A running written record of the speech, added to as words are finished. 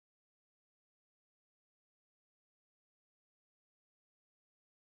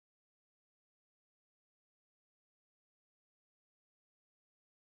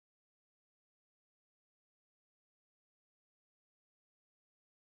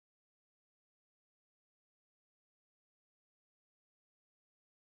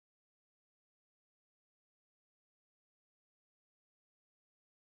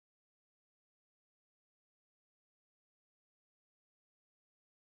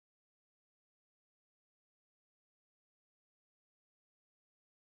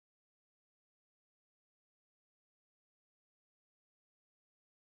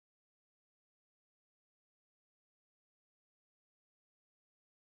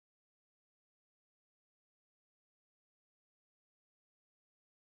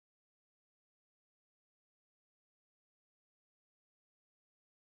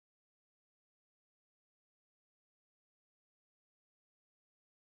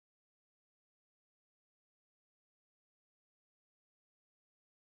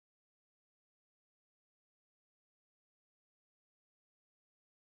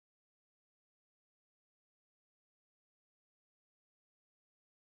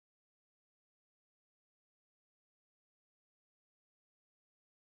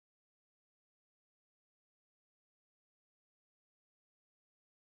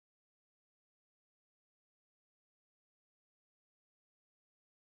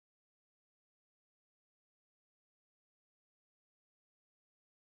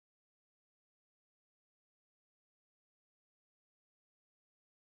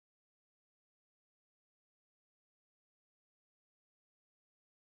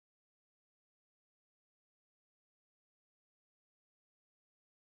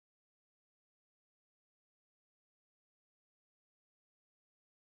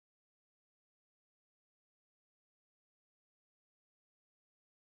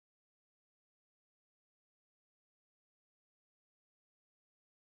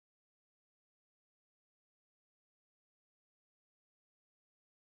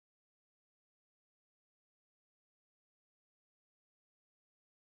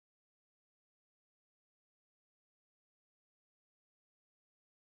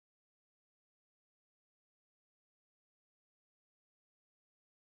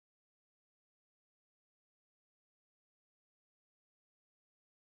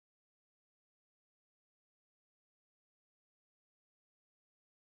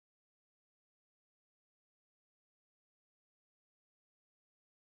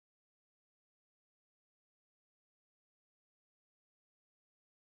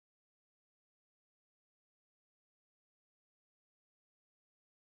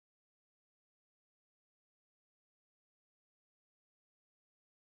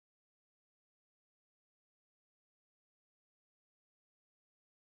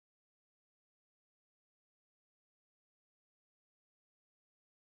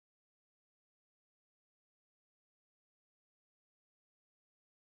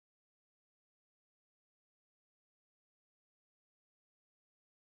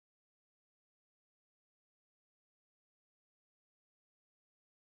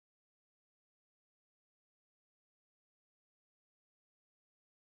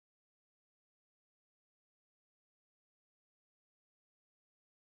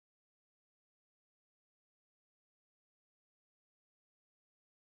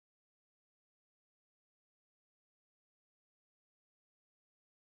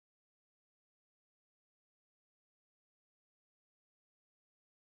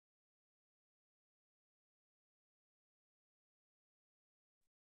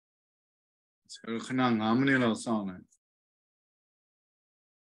ခဏ9 မိနစ်လောက်စောင့်လိုက်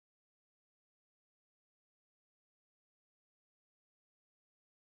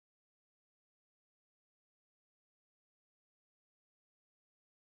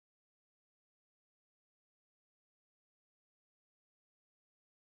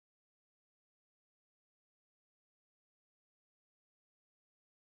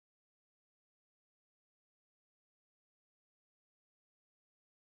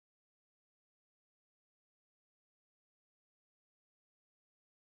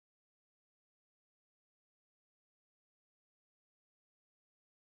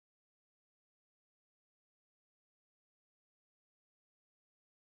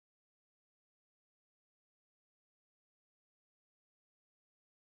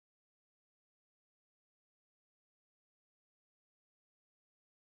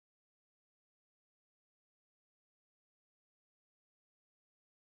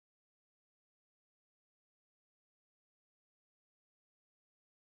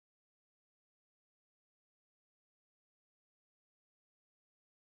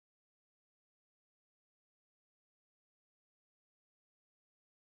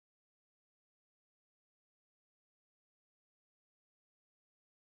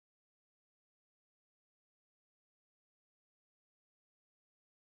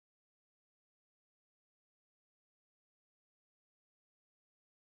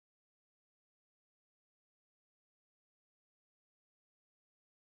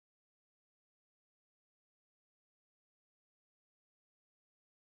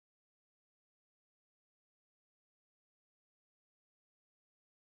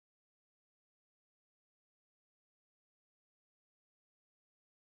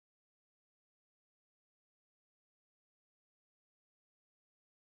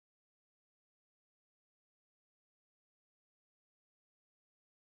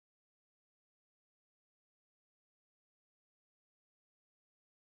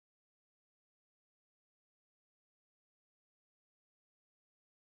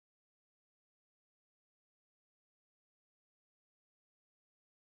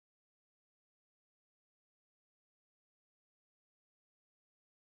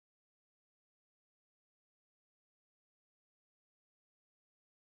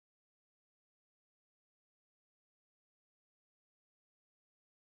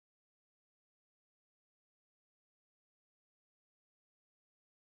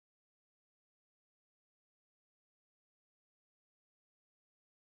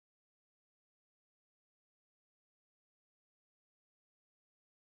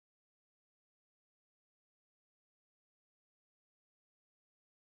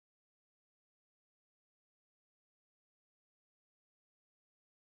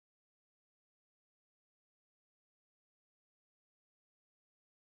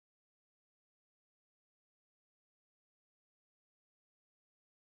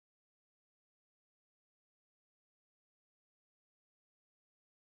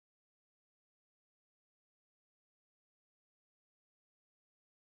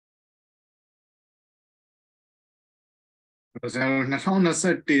ဆရာတို့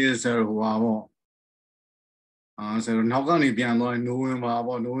2021ဆရာတို့ဟိုပါပေါ့ဆရာတို့နောက်ကနေပြန်သွားနိုဝင်ဘာ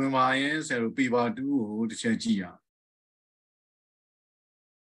ပေါ့နိုဝင်ဘာရင်ဆရာတို့ paper 2ကိုတစ်ချက်ကြည့်ရ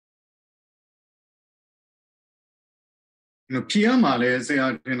ဖြေရမှာလဲဆရာ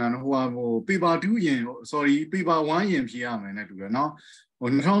တင်တာဟိုပါဟို paper 2ရင် sorry paper 1ရင်ဖြေရမယ်နဲ့တူတယ်နော်ဟို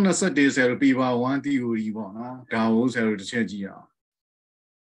2021ဆရာတို့ paper 1 theory ပေါ့နော်ဒါကိုဆရာတို့တစ်ချက်ကြည့်ရအောင်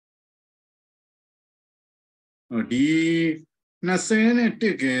ဒီ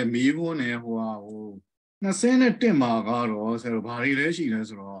21ကမေးခွန်းနဲ့ဟိုဟာဟို21မှာကတော့ဆရာတို့ဘာတွေလဲရှိလဲ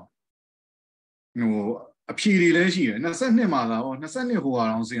ဆိုတော့ဟိုအဖြေတွေလည်းရှိတယ်22မှာကဟော22ဟိုဟာ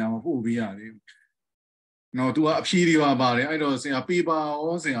တော့ဆရာမပို့ပေးရသေးဘူးနော်သူကအဖြေတွေပါပါတယ်အဲ့တော့ဆရာ paper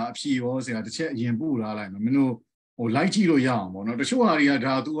ရောဆရာအဖြေရောဆရာတစ်ချက်အရင်ပို့ထားလိုက်မယ်မင်းတို့ဟိုလိုက်ကြည့်လို့ရအောင်ပေါ့နော်တချို့ဟာတွေက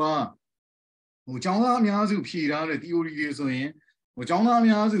ဒါသူကဟိုကျောင်းသားအများစုဖြေထားတဲ့ theory တွေဆိုရင်ဟိုကျောင်းသားအ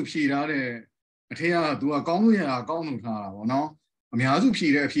များစုဖြေထားတဲ့အထက်ကသူကကောင်းလို့ရတာကောင်းလို့ထားတာပေါ့နော်အများစုဖြေ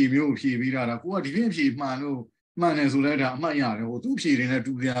တဲ့အဖြေမျိုးကိုဖြေပြီးတာကိုကဒီပြင်အဖြေမှန်လို့မှန်တယ်ဆိုလဲဒါအမှတ်ရတယ်ဟိုသူ့ဖြေတွေနဲ့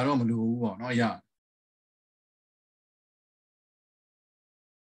တူကြတော့မလိုဘူးပေါ့နော်ရပါ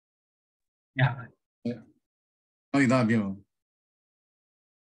တယ်ဟုတ်သားပြော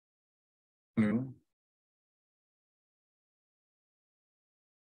ဟယ်လို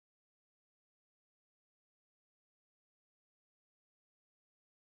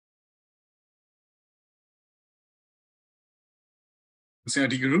ဆရာ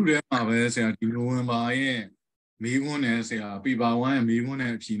ဒီ group ထဲမှာပဲဆရာဒီနိုဝင်ဘာရဲ့မေးခွန်းနဲ့ဆရာ paper 1ရဲ့မေးခွန်း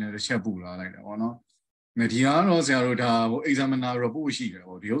နဲ့အဖြေနဲ့တစ်ချက်ပို့လာလိုက်တာပေါ့နော် ဒီကတော့ဆရာတို့ဒါဟို examiner report ရှိတယ်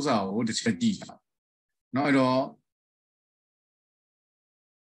ဟိုဒီဥစ္စာကိုတစ်ချက်ကြည့်တာနော်အဲ့တော့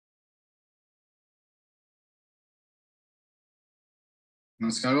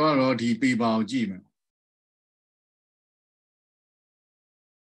ဆရာတို့ကတော့ဒီ paper ကိုကြည့်မယ်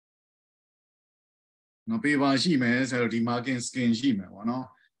နော် paper ရှိမယ်ဆရာတို့ဒီ marking scheme ရှိမယ်ပေါ့နော်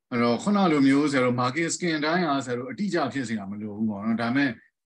အဲ့တော့ခုနလိုမျိုးဆရာတို့ marking scheme အတိုင်းအားဆရာတို့အတိအကျဖြစ်စရာမလိုဘူးပေါ့နော်ဒါပေမဲ့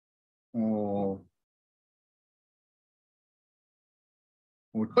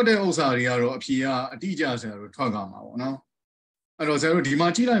ဟိုထွက်တဲ့ဥစ္စာတွေကတော့အဖြေကအတိအကျဆရာတို့ထွက်ကြမှာပေါ့နော်အဲ့တော့ဆရာတို့ဒီမှာ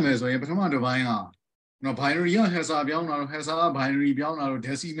ကြည့်လိုက်မယ်ဆိုရင်ပထမတစ်ပိုင်းကနော် binary က hexader ပြောင်းတာတော့ hexader က binary ပြောင်းတာတော့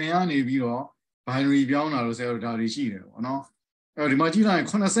decimal ကနေပြီးတော့ binary ပြောင်းတာတော့ဆရာတို့ဒါတွေရှိတယ်ပေါ့နော်အဲ့တော့ဒီမှာကြည့်လိုက်ရင်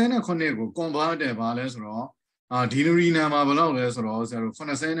89ကို convert တယ်ပါလဲဆိုတော့denary number ဘယ်လောက်လဲဆိုတော့ဆရာတို့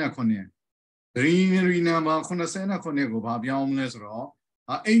89 denary number 89ကိုဘာပြောင်းမလဲဆိုတော့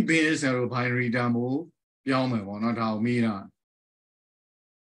8 bit ဆရာတို့ binary တန်ဖို့ပြောင်းမယ်ပေါ့နော်ဒါကိုမေးတာ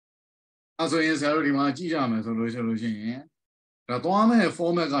အဲဆိုရင်ဆရာတို့ဒီမှာကြည့်ကြမယ်ဆိုလို့ရှိရင်ဒါသွားမယ်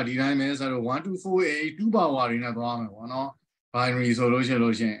format ကဒီတိုင်းပဲဆရာတို့1248 2 power တွေနဲ့သွားမယ်ပေါ့နော် binary ဆိုလို့ရှိရ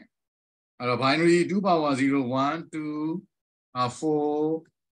င်အဲ့တော့ binary 2 power 0 1 2 4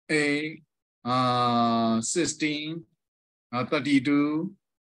 8 16 32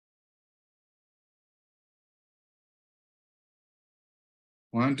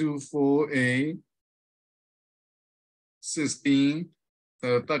 1 2 4 8 16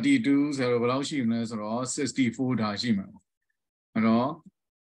 32ဆိုတော့ဘယ်လောက်ရှိမလဲဆိုတော့64ဒါရှိမှာအဲ့တော့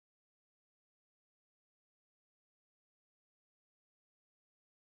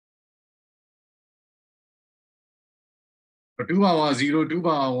2 power 0 2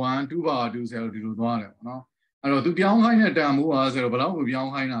 power 1 2 power 2ဆိုတော့ဒီလိုသွားတယ်ပေါ့နော်အဲ့တော့သူပြောင်းခိုင်းတဲ့တန်ဖိုးဆိုတော့ဘယ်လောက်ကိုပြော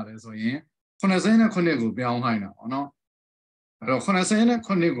င်းခိုင်းတာလဲဆိုရင်89ကိုပြောင်းခိုင်းတာပေါ့နော်အဲ့တော့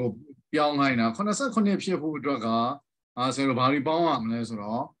89ကိုပြောင်းခိုင်းတာ89ဖြစ်ဖို့အတွက်ကဆိုတော့ဘာတွေပေါင်းရမလဲဆို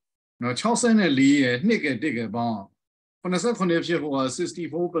တော့နော်64ရဲ့2က1ကပေါင်း89ဖြစ်ဖို့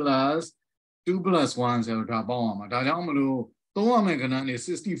64 plus 2 plus 1ဆိုတော့ဒါပေါင်းရမှာဒါကြောင့်မလို့သုံးရမယ့်ကဏ္ဍနေ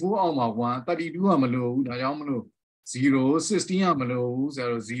64အောက်မှာ1 32ကမလို့ဘူးဒါကြောင့်မလို့0 16ကမလို့ဘူးဆို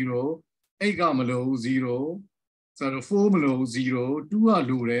တော့0 8ကမလို့ဘူး0ဆိုတော့4မလို့ဘူး0 2က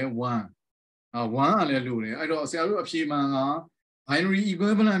လိုတယ်1 1ကလည်းလိုတယ်အဲ့တော့ဆရာတို့အဖြေမှန်က binary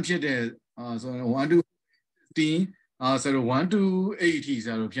equivalent ဖြစ်တဲ့ဆိုတော့1 to 15ဆိုတော့1 to 8ထိ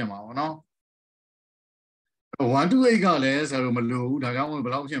ဆိုတော့ဖြစ်မှာပေါ့နော်1 to 8ကလည်းဆိုတော့မလိုဘူးဒါကြောင့်ဘ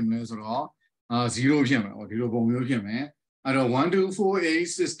ယ်လောက်ဖြစ်မလဲဆိုတော့0ဖြစ်မယ်ဟောဒီလိုပုံမျိုးဖြစ်မယ်အဲ့တော့1 to 4 8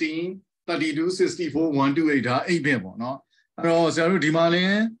 16 32 64 1 to 8ဒါ8 bit ပေါ့နော်အဲ့တော့ဆရာတို့ဒီမှာလ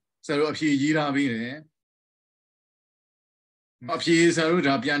ည်းဆရာတို့အဖြေရေးထားပေးတယ်အဖြေဆရာတို့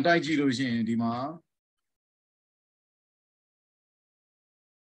ဒါပြန်တိုက်ကြည့်လို့ရှိရင်ဒီမှာ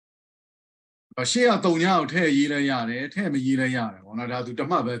ရှေ့က3ညကိုထည့်ရေးလဲရတယ်ထည့်မရေးလဲရတယ်ပေါ့နော်ဒါသူတ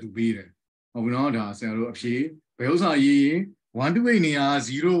မှတ်ပဲသူပေးတယ်ဟုတ်ပြီနော်ဒါဆရာတို့အဖြေဘယ်ဥစ္စာရေး1 to 8နေရာ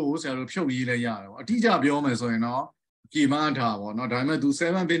0ကိုဆရာတို့ဖြုတ်ရေးလဲရတယ်ပေါ့အတိအကျပြောမယ်ဆိုရင်တော့ပြေမထားပေါ့နော်ဒါပေမဲ့သူ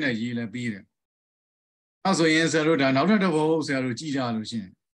7 bit နဲ့ရေးလဲပေးတယ်အဲဆိုရင်ဆရာတို့ဒါနောက်ထပ်တစ်ပုဒ်ဆရာတို့ကြည့်ကြလို့ရှိရ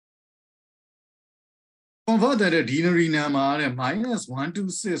င် convert တဲ့ denary number တဲ့ -1 to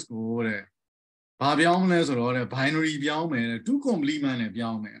 6ကိုတဲ့ဘာပြောင်းမလဲဆိုတော့တဲ့ binary ပြောင်းမယ်တဲ့2 complement နဲ့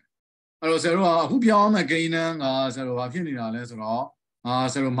ပြောင်းမယ်အဲ့တော့ဆရာတို့ကအခုပြောင်းမယ်ကိန်းနန်းကဆရာတို့ဘာဖြစ်နေတာလဲဆိုတော့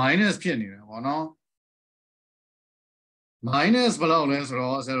ဆရာတို့ minus ဖြစ်နေတယ်ပေါ့နော် minus ဘယ်လောက်လဲဆို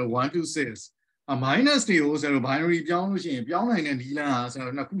တော့ဆရာတို့1 to 6minus တွေကိုဆရာတို့ binary ပြောင်းလို့ရှိရင်ပြောင်းနိုင်တဲ့နည်းလမ်းဟာဆရာ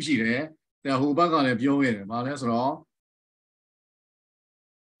တို့နှစ်ခုရှိတယ်ဆရာဟိုဘက်ကလည်းပြောခဲ့တယ်ဘာလဲဆိုတော့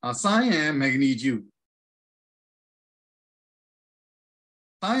sin and magnitude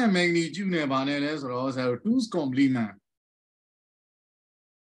sin and magnitude နဲ့ဘာနဲ့လဲဆိုတော့ဆရာတို့ 2's complement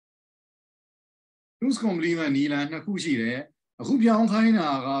 2's complement နီလန်နှစ်ခုရှိတယ်အခုပြောင်းခိုင်းတာ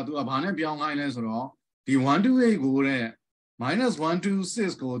ကသူကဘာနဲ့ပြောင်းခိုင်းလဲဆိုတော့ဒီ1 to 8ကိုတဲ့ -1 to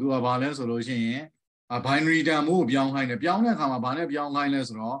 6ကိုသူကဘာလဲဆိုလို့ရှိရင် binary တန်မို့ပြောင်းခိုင်းတယ်ပြောင်းတဲ့အခါမှာဘာနဲ့ပြောင်းခိုင်းလဲ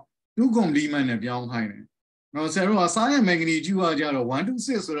ဆိုတော့2 complement နဲ့ပြောင်းခိုင်းတယ်နော်ဆရာတို့က sin and magnitude ကကြတော့1 to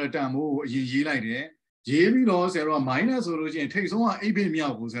 6ဆိုတဲ့တန်မို့ကိုအရင်ရေးလိုက်တယ်ရေးပြီးတော့ဆရာတို့က minus ဆိုလို့ရှိရင်ထိပ်ဆုံးက8 bit မြော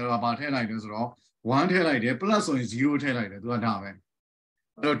က်ကိုဆရာတို့ကဘာထည့်လိုက်လဲဆိုတော့1ထည့်လိုက်တယ် plus ဆိုရင်0ထည့်လိုက်တယ်သူကဒါပဲ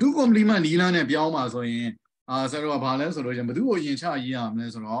အဲ့တော့2 complement နီးလန်းနဲ့ပြောင်းပါဆိုရင်ဆရာတို့ကဘာလဲဆိုလို့ရှိရင်ဘယ်သူ့ကိုအရင်ချရေးရမလဲ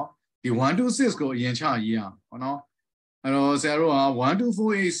ဆိုတော့ဒီ1 to 6ကိုအရင်ချရေးရပါတော့အဲ့တော့ဆရာတို့က1 to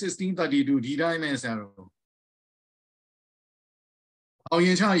 4 8 16 32ဒီတိုင်းပဲဆရာတို့အောင်ရ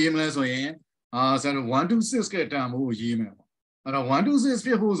င်ချရေးမလဲဆိုရင်ဆရာတို့1 to 6ကတန်မို့ကိုရေးမယ်ပေါ့အဲ့တော့1 to 6ဖြ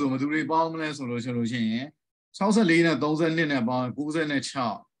စ်ဖို့ဆိုဘယ်သူတွေပေါင်းမလဲဆိုလို့ရှိရင်64နဲ့32နဲ့ပေါင်း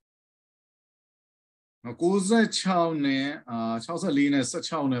96 96နဲ့64နဲ့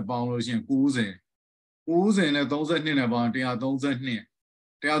16နဲ့ပေါင်းလို့ရှိရင်90 90နဲ့32နဲ့ပေါင်း132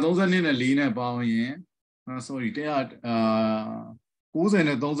 132နဲ့4နဲ့ပေါင်းရင် sorry 90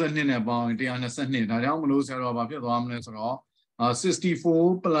နဲ့32နဲ့ပေါင်းရင်122ဒါကြောင့်မလို့ဆရာတော်ဘာဖြစ်သွားမလဲဆိုတော့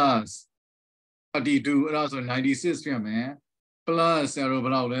64 plus 32အဲ့ဒါဆို96ဖြစ်မယ် plus ဆရာတော်ဘ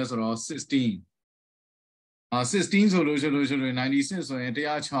ယ်လောက်လဲဆိုတော့16 16ဆိုလို့96ဆိုရင်106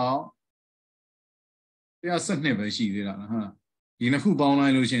 112ပဲရှိသေးတာလားဟုတ်ဒီနှစ်ခုပေါင်းလို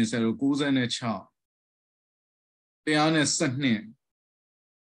က်လို့ရှိရင်ဆရာတို့96 112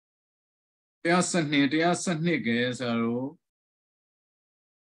 112ကဲဆရာတို့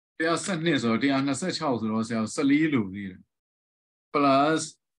112ဆိုတော့126ဆိုတော့ဆရာတို့14လို့ပြီးတယ် plus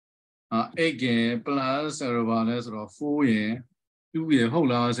 8ကဲ plus ဆရာတို့ဘာလဲဆိုတော့4ရယ်2ရယ်ဟုတ်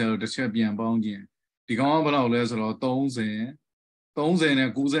လားဆရာတို့တစ်ချက်ပြန်ပေါင်းခြင်းဒီကောင်ကဘယ်လောက်လဲဆိုတော့30နဲ့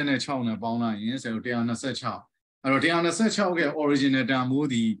96နဲ့ပေါင်းလိုက်ရင်ဆရာတို့126အဲ့တော့126က original တန်ဖိုး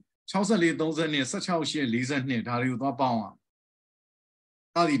ဒီ64 30နဲ့16 8 42ဒါတွေကိုသွားပေါင်းအောင်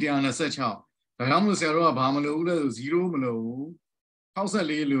အဲ့ဒီ126ဒါကြောင့်မလို့ဆရာတို့ကဘာမလို့လဲဆို0မလို့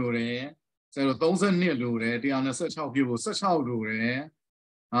64လို့တယ်ဆရာတို့32လို့တယ်126ပြဖို့16လို့တယ်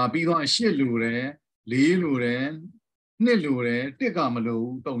ပြီးတော့8လို့တယ်4လို့တယ်2လို့တယ်1ကမလို့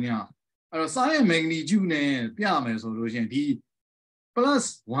3ညအဲ့တော့ sin ရဲ့ magnitude နဲ့ပြမယ်ဆိုလို့ရှိရင်ဒီ plus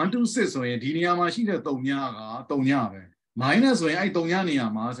 126ဆိုရင်ဒီနေရာမှာရှိတဲ့3ညက3ညပဲ minus ဆိုရင်အဲ့3ညနေရာ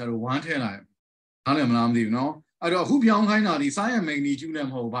မှာဆရာတို့1ထည့်လိုက်နားလည်မလားမသိဘူးเนาะအဲ့တော့အခုပြောင်းခိုင်းတာဒီ sin ရဲ့ magnitude နဲ့မ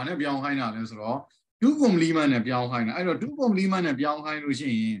ဟုတ်ဘူးဘာနဲ့ပြောင်းခိုင်းတာလဲဆိုတော့2 complement နဲ့ပြောင်းခိုင်းတာအဲ့တော့2 complement နဲ့ပြောင်းခိုင်းလို့ရှိ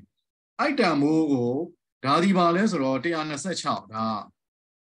ရင်အဲ့တန်မိုးကိုဒါဒီပါလဲဆိုတော့126ဒါ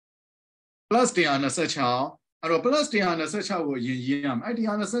plus 126အဲ့တော့ plus 126ကိုအရင်ရေးရမယ်အဲ့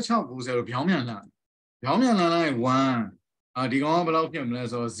126ကိုဆိုတော့ပြောင်းပြန်လာလိုက်1ဒီကောင်ကဘယ်လောက်ဖြစ်မလဲ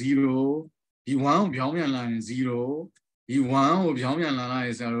ဆိုတော့0ဒီ1ကိုပြောင်းပြန်လာရင်0ဒီ1ကိုပြောင်းပြန်လာလို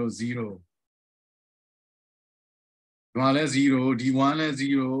က်ဆိုတော့0ဒီမှာလဲ0ဒီ1လဲ0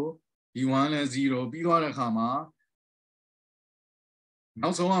ဒီ1လဲ0ပြီးသွားတဲ့အခါမှာ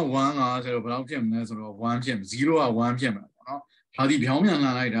နောက်ဆုံးက1ကဆိုတော့ဘယ်လောက်ဖြစ်မလဲဆိုတော့1ဖြစ်မယ်0က1ဖြစ်မှာပေါ့နော်ဒါဒီပြောင်းပြန်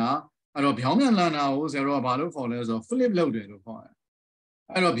လာလိုက်တာအဲ့တော့ပြောင်းပြန်လာတာကိုဆရာတို့ကဘာလို့ခေါ်လဲဆိုတော့ flip လုပ်တယ်လို့ခေါ်တယ်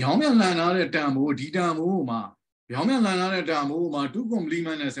အဲ့တော့ပြောင်းပြန်လာတဲ့တန်ဖိုးဒီတန်ဖိုးမှာပြောင်းပြန်လာတဲ့တန်ဖိုးမှာ2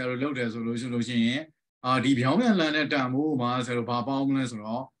 complement နဲ့ဆရာတို့လုပ်တယ်ဆိုလို့ရှိရင်ဒီပြောင်းပြန်လာတဲ့တန်ဖိုးမှာဆရာတို့ဘာပေါင်းမလဲဆို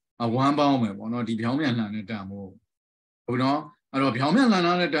တော့1ပေါင်းမယ်ပေါ့နော်ဒီပြောင်းပြန်လာတဲ့တန်ဖိုးဟုတ်နော်အဲ့တော့ပြောင်းပြန်လာ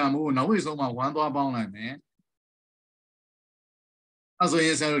တဲ့တန်ဖိုးကိုနောက်ဝိဆုံးမှာ1သွားပေါင်းလိုက်မယ်အဲ့ဆိုရ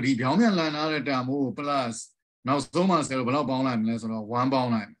င်ဆရာတို့ဒီပြောင်းပြန်လာတဲ့တန်ဖိုးကို plus နောက်ဆုံးမှာဆရာတို့ဘယ်လောက်ပေါင်းလိုက်မလဲဆိုတော့1ပေါ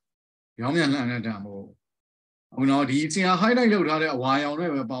င်းလိုက်ပြောင်းပြန်လာတဲ့တန်ဖိုးဟုတ်နော်ဒီဆရာ highlight လုပ်ထားတဲ့အဝါရောင်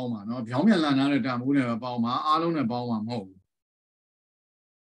နဲ့ပဲပေါင်းပါနော်ပြောင်းပြန်လာတဲ့တန်ဖိုးနဲ့ပဲပေါင်းပါအားလုံးနဲ့ပေါင်းမှာမဟုတ်ဘူး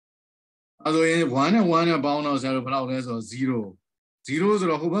အဲ့ဆိုရင်1နဲ့1နဲ့ပေါင်းတော့ဆရာတို့ဘယ်လောက်လဲဆိုတော့0ဆို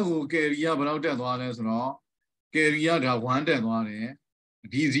တော့ဟိုဘက်ကို carry ကဘယ်လောက်တက်သွားလဲဆိုတော့ carry ကဒါ1တက်သွားတယ်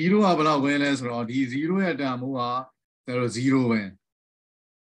ဒီ0ကဘယ်လောက်ပဲလဲဆိုတော့ဒီ0ရဲ့တန်ဖိုးကဆရာတို့0ပဲ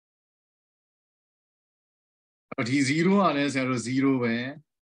ဒီ0ကလည်းဆရာတို့0ပဲ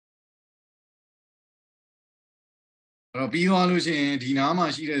အဲ့တော့ပြီးသွားလို့ရှိရင်ဒီနားမှာ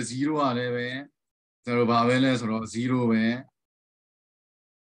ရှိတဲ့0ကလည်းပဲဆရာတို့ဘာပဲလဲဆိုတော့0ပဲ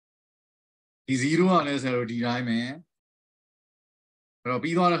ဒီ0ကလည်းဆရာတို့ဒီတိုင်းပဲအဲ့တော့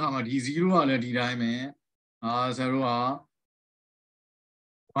ပြီးသွားတဲ့အခါမှာဒီ0ကလည်းဒီတိုင်းပဲဆရာတို့က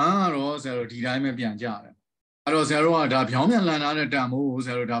1ကတော့ဆရာတို့ဒီတိုင်းပဲပြန်ကြတယ်အဲ့တော့ဆရာတို့ကဒါပြောင်းပြန်လန်ထားတဲ့တန်မိုးကိုဆ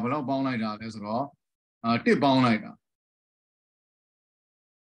ရာတို့ဒါဘယ်လောက်ပေါင်းလိုက်တာလဲဆိုတော့1ပေါင်းလိုက်တာ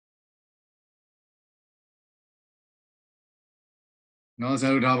နော်ဆရာ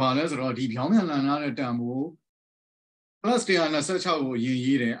တို့ဒါပါလဲဆိုတော့ဒီပြောင်းပြန်လန်ထားတဲ့တန်မိုး plus 126ကိုအရင်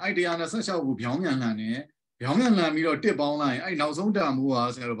ရေးတယ်အဲ့126ကိုပြောင်းပြန်လန်တယ်ပြောင်းပြန်လန်ပြီးတော့1ပေါင်းလိုက်အဲ့နောက်ဆုံးတန်မိုးက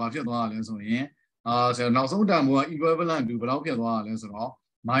ဆရာတို့ဘာဖြစ်သွားတာလဲဆိုရင်ဆရာနောက်ဆုံးတန်မိုးက equivalent to ဘယ်လောက်ဖြစ်သွားတာလဲဆိုတော့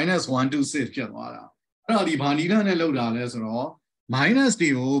 -126 ဖြစ်သွားတာအဲ့ဒါဒီဘာနီလနဲ့လောက်တာလဲဆိုတော့ minus တွေ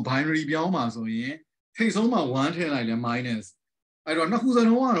ကို binary ပြောင်းပါဆိုရင်ထိပ်ဆုံးမှာ1ထည့်လိုက်လဲ minus အဲ့တော့နှစ်ခုစ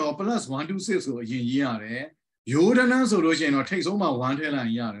လုံးကတော့ plus 126ဆိုအရင်ရေးရတယ်ရိုးတန်းဆိုလို့ရှိရင်တော့ထိပ်ဆုံးမှာ1ထည့်လို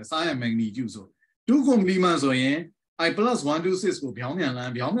က်ရတယ် sin ရဲ့ magnitude ဆို2 complement ဆိုရင်plus 126ကိုပြောင်းပြန်လ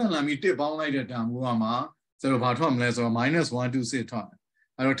န်ပြီး1ပေါင်းလိုက်တဲ့တန်ဖိုးကမှာဆိုတော့ဘာထွက်မလဲဆိုတော့ -126 ထွက်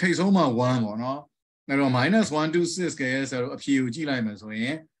အဲ့တော့ထိပ်ဆုံးမှာ1ပေါ့နော်အဲ့တော့ -126 ကဲဆရာတို့အဖြေကိုကြည့်လိုက်မယ်ဆိုရ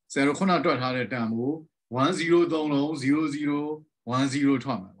င်ဆရာတို့ခုနတွက်ထားတဲ့တန်ဖိုး103လုံး0010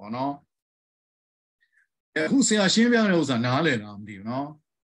ထွက်မှာပေါ့နော်အခုဆရာရှင်းပြတဲ့ဥစ္စာနားလည်လားမသိဘူးနော်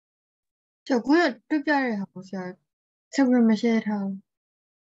就我也对别人好像，是不是没写他？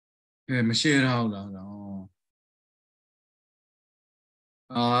မရှင်းထားဘူးလား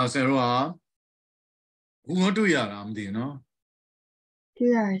ဆရာတို့ကဘူးမတွေ့ရတာမသိဘူးနော်对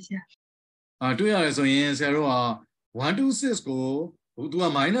啊一下。တွေ့ရတယ်ဆိုရင်ဆရာတို့က1 to 6ကိုသူက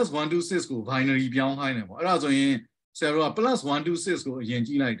 -1 to 6ကို binary ပြောင်းခိုင်းတယ်ပေါ့အဲ့ဒါဆိုရင်ဆရာတို့က +1 to 6ကိုအရင်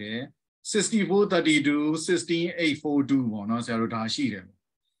ကြည့်လိုက်တယ်6432 16842ပေါ့နော်ဆရာတို့ဒါရှိတယ်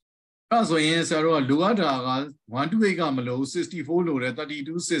အဲ့ဒါဆိုရင်ဆရာတို့ကလိုအပ်တာက1 to 8ကမလို့64လိုတယ်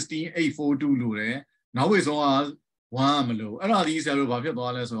32 16842လိုတယ်နောက်ဝေဆုံးက1မလို့အဲ့ဒါဒီဆရာတို့ဘာဖြစ်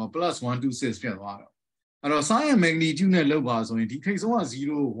သွားလဲဆိုတော့ +1 to 6ဖြစ်သွားတော့အဲ့တော့ sin and magnitude နဲ့လောက်ပါဆိုရင်ဒီထိပ်ဆုံးက0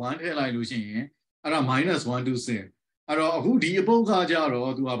 1ထည့်လိုက်လို့ရှိရင်အဲ့ဒါ -1 to 6အဲ့တော့အခုဒီအပုတ်ကကြ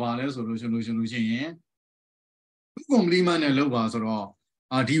တော့သူကဘာလဲဆိုလို့ရှိရင်complement နဲ့လောက်ပါဆိုတော့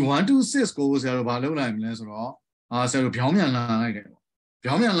ဒီ1 to 6ကိုဆရာတို့ဘာလုပ်လိုက်မလဲဆိုတော့ဆရာတို့ပြောင်းပြန်လာလိုက်တယ်ပေါ့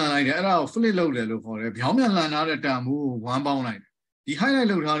ပြောင်းပြန်လာလိုက်တယ်အဲ့ဒါကို flip လုပ်တယ်လို့ခေါ်တယ်ပြောင်းပြန်လာထားတဲ့တန်ဖိုးကို1ပေါင်းလိုက်တယ်ဒီ highlight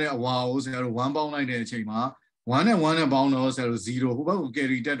လုပ်ထားတဲ့အဝါကိုဆရာတို့1ပေါင်းလိုက်တဲ့အချိန်မှာ1နဲ့1နဲ့ပေါင်းတော့ဆရာတို့0ဟိုဘက်ကို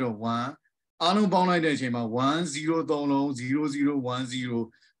carry တက်တော့1အားလုံးပေါင်းလိုက်တဲ့အချိန်မှာ1 0 3လုံး0010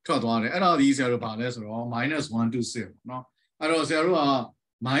ထွက်သွားတယ်အဲ့ဒါဒီဆရာတို့ဘာလဲဆိုတော့ -1 to 6เนาะအဲ့တော့ဆရာတို့က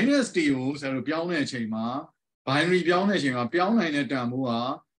 -t ကိုဆရာတို့ပြောင်းတဲ့အချိန်မှာ binary ပြောင်းတဲ့အချိန်မှာပြောင်းနိုင်တဲ့တန်ဖိုးက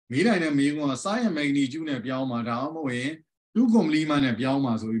မေးနိုင်တဲ့မေးခွန်းက sin and magnitude နဲ့ပြောင်းမှာဒါမှမဟုတ်ရင် 2 complement နဲ့ပြောင်း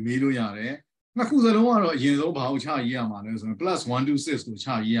မှာဆိုပြီးမေးလို့ရတယ်နှစ်ခုစလုံးကတော့အရင်ဆုံးဘာကိုချရေးရမှာလဲဆိုရင် +1 to 6ကိုချ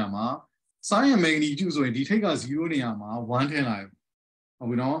ရေးရမှာ sin and magnitude ဆိုရင်ဒီထိပ်က0နေရာမှာ1ထည့်လိုက်ဟုတ်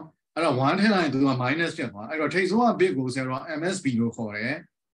ပြီနော်အဲ့တော့1ထည့်လိုက်ရင်သူက minus ဖြစ်သွားအဲ့တော့ထိပ်ဆုံးက bit ကိုဆရာတို့ MSB လို့ခေါ်တယ်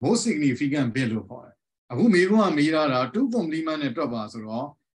most significant bit လို့ခေါ်တယ်အခုမေးခွန်းကမေးတာ2 complement နဲ့တွက်ပါဆိုတော့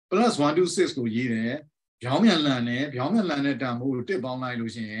 +1 to 6ကိုရေးတယ်ပြောင်းပြန်လန်တဲ့တန်ဖိုးကိုတစ်ပေါင်းလိုက်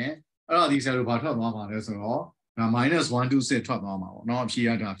လို့ရှိရင်အဲ့ဒါဒီဆရာတို့ဘာထွက်သွားပါလဲဆိုတော့ဒါ -1 to 6ထွက်သွားမှာပေါ့เนาะအဖြေရ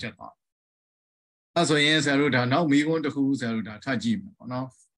တာဖြစ်သွားအဲ့ဆိုရင်ဆရာတို့ဒါနောက်မေးခွန်းတစ်ခုဆရာတို့ဒါထပ်ကြည့်မယ်ပေါ့เนาะ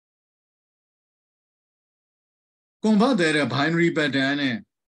convert တဲ့ binary pattern နဲ့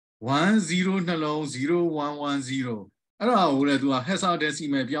10နှလုံး0110အဲ့ဒါကိုလည်းသူက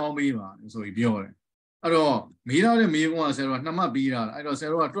hexadecimal ပြောင်းပေးပါဆိုပြီးပြောတယ်အဲ့တော့မေးထားတဲ့မေးခွန်းကဆရာတို့က2မှတ်ပေးတာအဲ့တော့ဆရာ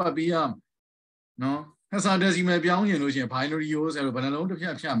တို့ကတွက်ပေးရเนาะhexadecimal ပြောင်းရင်လို့ရှိရင် binary ကိုဆရာတို့ဘယ်နှလုံးတစ်ဖြ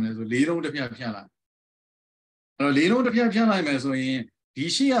တ်ဖြတ်မလဲဆို4လုံးတစ်ဖြတ်ဖြတ်လိုက်အဲ့တော့4လုံးတစ်ဖြတ်ဖြတ်လိုက်မယ်ဆိုရင်ဒီ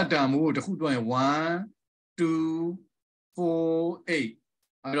ရှေ့ကတန်မိုးကိုတစ်ခုတွက်ရင်1 2 4 8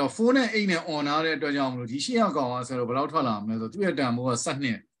အဲ့တော့4နဲ့8နဲ့ on ထားတဲ့အတွက်ကြောင့်မလို့ဒီရှေ့ကကောင်ကဆရာတို့ဘယ်လောက်ထွက်လာမလဲဆိုတော့သူ့ရဲ့တန်မိုးက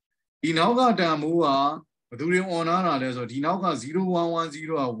12ဒီနောက်ကတန်မိုးကဘယ်သူတွေ on ထားတာလဲဆိုတော့ဒီနောက်က0110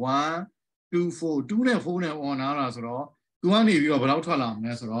က1 2 4 2နဲ့4နဲ့ on ထားတာဆိုတော့သူကနေပြီးတော့ဘယ်လောက်ထွက်လာမ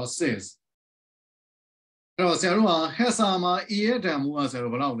လဲဆိုတော့6အဲ့တော့ဆရာတို့က hexa မှာ a ရဲ့တန်မိုးကဆရာ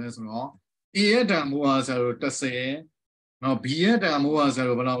တို့ဘယ်လောက်လဲဆိုတော့ a ရဲ့တန်မိုးကဆရာတို့10နော် b ရဲ့တန်မိုးကဆရာ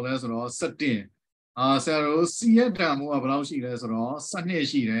တို့ဘယ်လောက်လဲဆိုတော့17ဆရာတို့ c ရဲ့တန်မိုးကဘယ်လောက်ရှိလဲဆိုတော့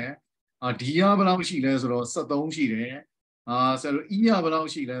12ရှိတယ်d ကဘယ်လောက်ရှိလဲဆိုတော့13ရှိတယ်ဆရာတို့ e ကဘယ်လောက်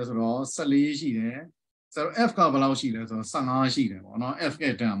ရှိလဲဆိုတော့14ရှိတယ်ဆရာတို့ f ကဘယ်လောက်ရှိလဲဆိုတော့15ရှိတယ်ပေါ့နော် f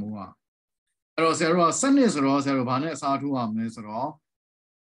ရဲ့တန်မိုးကအဲ့တော့ဆရာတို့က12ဆိုတော့ဆရာတို့ဘာနဲ့အစားထိုးရမလဲဆိုတော့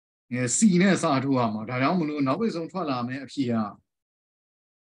c နဲ့အစားထိုးရမှာဒါကြောင့်မလို့နောက်ပိတ်ဆုံးထွက်လာမယ်အဖြေက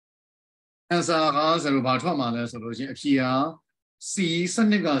answer ကဆရာတို့ဘာထွက်မှာလဲဆိုလို့ချင်းအဖြေက c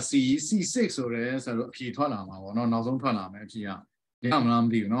 12က c6 ဆိုရဲဆရာတို့အဖြေထွက်လာမှာပေါ့နော်နောက်ဆုံးထွက်လာမယ်အဖြေကရမလားမ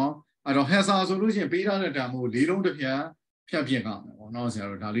သိဘူးနော်အဲ့တော့ hexa ဆိုလို့ချင်းပေးထားတဲ့တန်မိုး၄လုံးတစ်ဖြတ်ဖြတ်ပြစ်ကမယ်ပေါ့နော်ဆရာ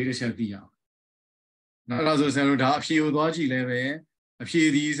တို့ဒါလေးတစ်ချက်သိရအောင်အဲ့ဒါဆိုဆရာတို့ဒါအဖြေကိုသွားကြည့်လဲပဲအဖြေ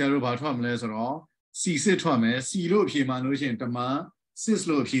ဒီဆရာတို့ဘာထွက်မလဲဆိုတော့ c6 ထွက်မယ် c လို့အဖြေမှန်လို့ချင်းတမန်6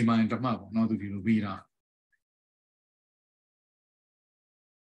လို့အဖြေမှန်တမှတ်ပေါ့နော်သူဒီလိုပြီးတာ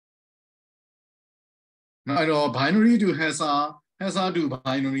အဲ့တော့ binary to hexa to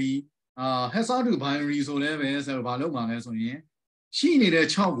binary hexa to binary ဆိုလဲပဲဆရာတို့ဘာလုပ်မှာလဲဆိုရင်ရှိနေတဲ့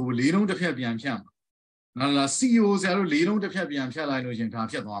6ကို၄လုံးတစ်ဖြတ်ပြန်ဖြတ်မှာနော်လား CO ဆရာတို့၄လုံးတစ်ဖြတ်ပြန်ဖြတ်လိုက်လို့ရှင်ဒါ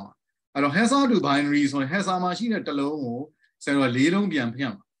ဖြစ်သွားမှာအဲ့တော့ hexa to binary ဆိုရင် hexa မှာရှိတဲ့တစ်လုံးကိုဆရာတို့၄လုံးပြန်ဖြ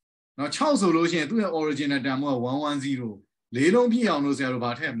တ်မှာနော်6ဆိုလို့ရှိရင်သူ့ရဲ့ original တန်ဖိုးက110၄လုံးပြည့်အောင်လို့ဆရာတို့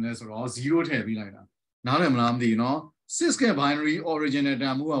ဘာထည့်မလဲဆိုတော့0ထည့်ပေးလိုက်တာနားလည်မလားမသိဘူးနော်6က binary original တ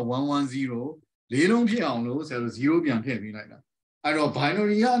န်ဖိုးက110၄လုံးပြည့်အောင်လို့ဆရာတို့0ပြန်ထည့်ပေးလိုက်တာအဲ့တော့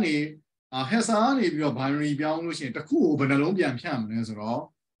binary ကနေhexa ကနေပြီးတော့ binary ပြောင်းလို့ရှိရင်တစ်ခုကိုဘယ်နှလုံးပြန်ဖြတ်မလဲဆိုတော့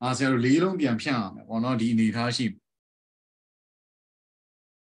ဆရာတို့၄လုံးပြန်ဖြတ်ရမယ်ပေါ့နော်ဒီအနေထားရှိ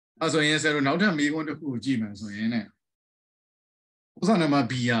အဲ့ဆိုရင်ဆရာတို့နောက်ထပ်မေးခွန်းတစ်ခုကိုကြည့်မယ်ဆိုရင်ねဥစ္စာနံပါတ်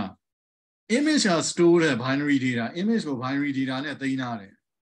B က image က store တဲ့ binary data image ကို binary data နဲ့သိမ်းထားတယ်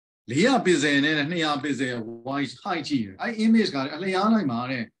400 pixel နဲ့200 pixel wide height ရှိတယ်အဲ့ image ကအလျားလိုက်မှာ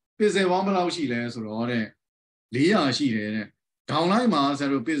တဲ့ pixel ပေါင်းဘယ်လောက်ရှိလဲဆိုတော့တဲ့400ရှိတယ်တဲ့ down line မှာဆရာ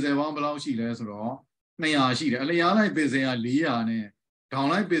တို့ pixel ပေါင်းဘယ်လောက်ရှိလဲဆိုတော့200ရှိတယ်အလျားလိုက် pixel က400နဲ့ down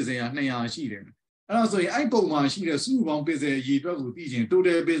line pixel က200ရှိတယ်အဲ့ဒါဆိုရင်အဲ့ပုံမှာရှိတဲ့စုပေါင်း pixel ရေအတွက်ကိုသိချင်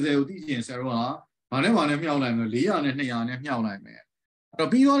total pixel ကိုသိချင်ဆရာတို့ကဘာနဲ့မြောက်လိုက်မလဲ400နဲ့200နဲ့မြောက်လိုက်မယ်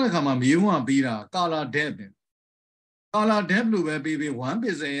ပြီးတော့တဲ့ခါမှာမြေပုံကပြီးတာ color depth color depth လို့ပဲပြီး 1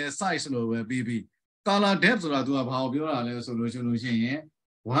 pixel ရဲ့ size လို့ပဲပြီး color depth ဆိုတာသူကဘာကိုပြောတာလဲဆိုလို့ရှိရင်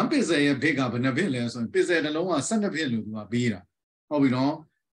1 pixel ရဲ့ bit ကဘယ်နှ bit လဲဆိုရင် pixel တစ်လုံးက12 bit လို့သူကပြီးတာဟုတ်ပြီနော်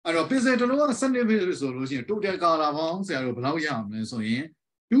အဲ့တော့ pixel တစ်လုံးက12 bit ဆိုလို့ရှိရင် total color ပေါင်းဆရာတို့ဘယ်လောက်ရမလဲဆိုရင်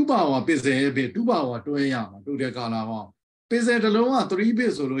2 power pixel ရဲ့ bit 2 power တွဲရမှာ total color ပေါင်း pixel တစ်လုံးက3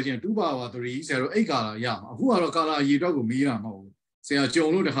 bit ဆိုလို့ရှိရင်2 power 3ဆရာတို့8 color ရမှာအခုကတော့ color အရေအတွက်ကိုမေးတာမဟုတ်ဘူးဆရာကြုံ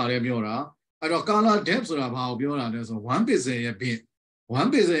လို့တခါတည်းပြောတာအဲ့တော့ color depth ဆိုတာဘာကိုပြောတာလဲဆို1 pixel ရဲ့ bit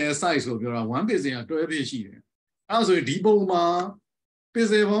 1 pixel ရဲ့ size ကိုပြောတာ1 pixel က12 bit ရှိတယ်အဲ့ဆိုရင်ဒီပုံမှာ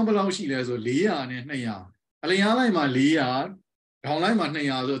pixel ပေါင်းဘယ်လောက်ရှိလဲဆို400နဲ့200အလျားလိုက်မှာ400ဒေါင်လိုက်မှာ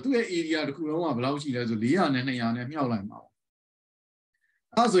200ဆိုသူ့ရဲ့ area တစ်ခုလုံးကဘယ်လောက်ရှိလဲဆို400နဲ့200နဲ့မြှောက်လိုက်မှာ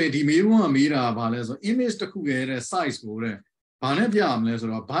အဲ့ဆိုရင်ဒီမေးခွန်းကမေးတာကဘာလဲဆို image တစ်ခုရဲ့ size ကိုတဲ့ဘာနဲ့ပြရမလဲဆို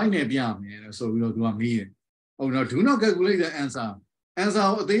တော့ byte နဲ့ပြရမယ်တဲ့ဆိုပြီးတော့သူကမေးတယ်ဟုတ်တော့ do not calculate the answer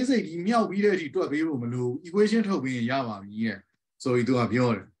ကိုအသေးစိတ်ကြီးမြောက်ပြီးတဲ့အထိတွက်ပေးဖို့မလို equation ထုတ်ပြီးရင်ရပါပြီတဲ့ဆိုပြီးသူကပြော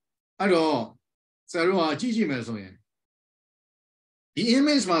တယ်အဲ့တော့ဆရာတို့ကကြည့်မယ်ဆိုရင်ဒီ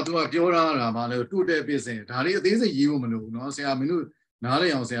image မှာသူကပြောတာဘာလဲ total pixel ဒါလေးအသေးစိတ်ရေးဖို့မလိုဘူးเนาะဆရာမင်းတို့နားလ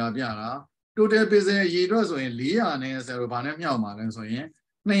ည်အောင်ဆရာပြတာ total pixel ရေးအတွက်ဆိုရင်400နဲ့ဆရာတို့ဘာနဲ့မြောက်မှာလဲဆိုရင်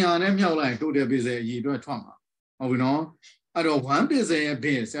200နဲ့မြောက်လိုက် total pixel ရေးအတွက်ထွက်မှာဟုတ်ပြီเนาะအဲ့တော့1 pixel ရဲ့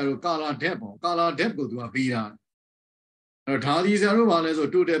bit ဆရာတို့ color depth ပေါ့ color depth ကိုသူကပေးတာအဲ့တော့ဒါဒီဆရာတို့ဘာလဲဆို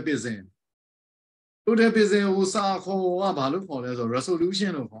total pixel ကိုစာခေါ်ကဘာလို့ခေါ်လဲဆို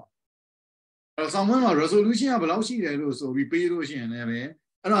resolution လို့ခေါ်အဲ့တော့ဆောင်းမွေးမှာ resolution ကဘယ်လောက်ရှိတယ်လို့ဆိုပြီးပေးလို့ရှိရင်လည်းပဲ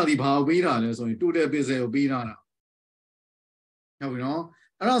အဲ့ဒါဒီဘာကိုပေးတာလဲဆိုရင် total pixel ကိုပေးတာဟုတ်ပြီနော်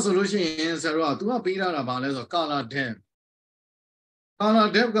အဲ့ဒါဆိုလို့ရှိရင်ဆရာတို့က तू ကပေးတာဘာလဲဆို color depth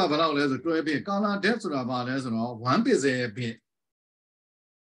ကဘယ်လောက်လဲဆို12 bit color depth ဆိုတာဘာလဲဆိုတော့1 pixel ရဲ့ bit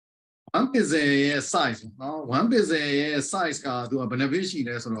 1 pixel ရဲ့ size နော်1 pixel ရဲ့ size က तू ကဘယ်နှ bit ရှိ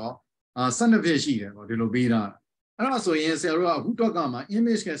လဲဆိုတော့12 bit ရှိတယ်ပေါ့ဒီလိုပေးတာအဲ့ဒါဆိုရင်ဆရာတို့ကအခုတွက်ကမှာ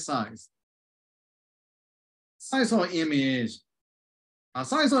image ရဲ့ size of image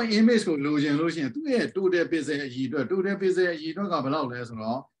size of image ကိုလိုချင်လို့ရှိရင်သူ့ရဲ့ total pixel အရေအတွက် total pixel အရေအတွက်ကဘယ်လောက်လဲဆို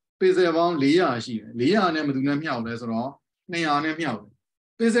တော့ pixel ပေါင်း400ရှိတယ်400နဲ့ဘယ်သူနဲ့မြောက်လဲဆိုတော့200နဲ့မြောက်တယ်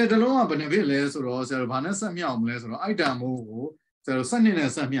pixel တစ်လုံးကဘယ်နှ bit လဲဆိုတော့ဆရာတို့ဘာနဲ့ဆက်မြောက်မလဲဆိုတော့ item မိုးကိုဆရာတို့12နဲ့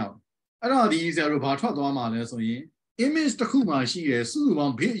ဆက်မြောက်အဲ့တော့ဒီဆရာတို့ဘာထွက်သွားမှာလဲဆိုရင် image တစ်ခုမှာရှိတဲ့စုစုပေါ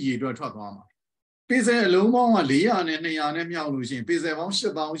င်း bit အရေအတွက်ထွက်သွားမှာ pixel အလုံးပေါင်းက400နဲ့200နဲ့မြောက်လို့ရှိရင် pixel ပေါင်း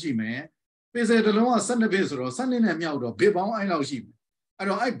8000ရှိမယ် pixel တစ်လုံးက12 bit ဆိုတော့12နဲ့မြောက်တော့ bit ပေါင်းအဲ့လောက်ရှိမယ်အဲ့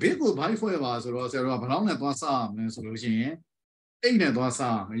တော့အဲ့ bit ကို byte ဖွဲ့ပါဆိုတော့ဆရာတို့ကဘယ်လောက်နဲ့သွားစားရမလဲဆိုလို့ရှိရင်8နဲ့သွား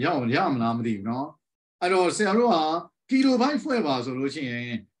စားရမလားမသိဘူးเนาะအဲ့တော့ဆရာတို့က kilobyte ဖွဲ့ပါဆိုလို့ရှိရ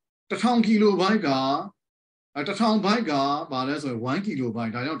င်1000 kilobyte က1000 byte ကဘာလဲဆိုရင်1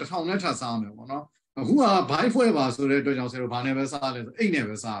 kilobyte ဒါကြောင့်1000နဲ့ထပ်စားမယ်ပေါ့เนาะအခုက byte ဖွဲ့ပါဆိုတဲ့အတွက်ကြောင့်ဆရာတို့ဘာနဲ့ပဲစားလဲဆို8နဲ့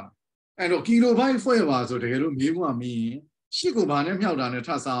ပဲစားတာအဲ့တော့ kilobyte ဖွဲ့ပါဆိုတကယ်လို့မြေးခွန်းကမင်းရင်8ကိုဘာနဲ့မြောက်တာနဲ့ထ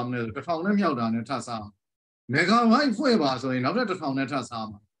ပ်စားမလဲဆို1000နဲ့မြောက်တာနဲ့ထပ်စားmegabyte ဖွဲ့ပါဆိုရင်နောက်ထပ်1000နဲ့ထပ်စား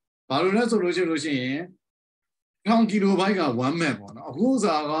မှာဘာလို့လဲဆိုလို့ရှိရင်1000 kilobyte က1 meg ပေါ့နော်အခု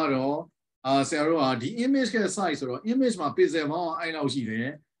စားကတော့ဆရာတို့ကဒီ image ရဲ့ size ဆိုတော့ image မှာ pixel ပေါင်းအဲ့လောက်ရှိတယ်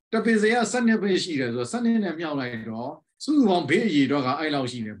တ pixel က12 bit ရှိတယ်ဆိုတော့12နဲ့မြောက်လိုက်တော့စုစုပေါင်း bit အရေအတွက်ကအဲ့လောက်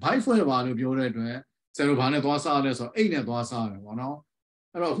ရှိတယ် byte ဖွဲ့ပါလို့ပြောတဲ့အတွက်ဆရာတို့ဘာနဲ့သွားစားလဲဆိုတော့8နဲ့သွားစားတယ်ပေါ့နော်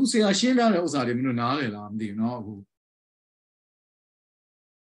အဲ့တော့အခုဆရာရှင်းပြတဲ့ဥစ္စာတွေမင်းတို့နားလည်လားမသိဘူးเนาะအ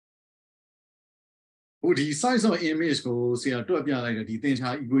ခုဒီ size of image ကိုဆရာတွက်ပြလိုက်တဲ့ဒီသင်္ချာ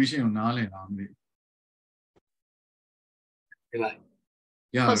equation ကိုနားလည်လားမသိဘူး对吧？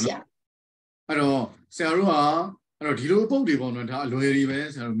ဟုတ်ဆရာအဲ့တော့ဆရာတို့ကအဲ့တော့ဒီလိုပုံတွေပေါ့နော်ဒါအလွယ်တွေပဲ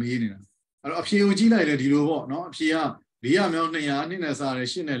ဆရာတို့မေးနေတာအဲ့တော့အဖြေကိုကြည့်လိုက်လေဒီလိုပေါ့နော်အဖြေက400မြောက်200နှစ်နဲ့စားတယ်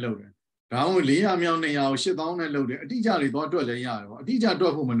8နဲ့လုပ်တယ်ဒါမှမဟုတ်400မြောက်200ကို8000နဲ့လုပ်တယ်အတိအကျတွေတော့တွက်လဲရတယ်ပေါ့အတိအကျတွ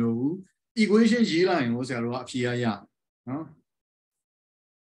က်ဖို့မလိုဘူး equation ရေးလိုက်ရင်ကိုဆရာတို့ကအဖြေရရနော်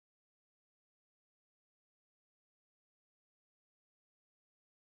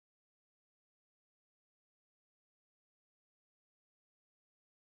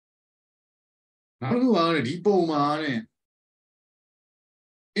နောက်တစ်ခုကဒီပုံမှာတဲ့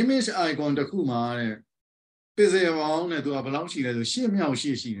image icon တစ်ခုမှာတဲ့ pixel ပေါင်းနဲ့သူကဘယ်လောက်ရှိလဲဆို8မြောက်8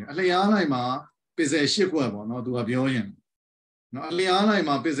ရှိတယ်အလျားလိုက်မှာ pixel 8ခွက်ပေါ့နော်သူကပြောရင်နော်အလျားလိုက်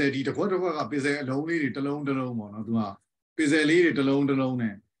မှာ pixel ဒီတစ်ခွက်က pixel အလုံးလေးတွေတစ်လုံးပေါ့နော်သူက pixel လေးတွေတစ်လုံး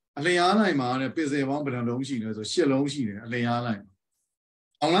နဲ့အလျားလိုက်မှာတဲ့ pixel ပေါင်းဘယ်နှလုံးရှိလဲဆို8လုံးရှိတယ်အလျားလိုက်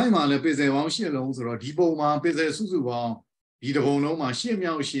online မှာလည်း pixel ပေါင်း8လုံးဆိုတော့ဒီပုံမှာ pixel စုစုပေါင်းဒီတစ်ပုံလုံးမှာ8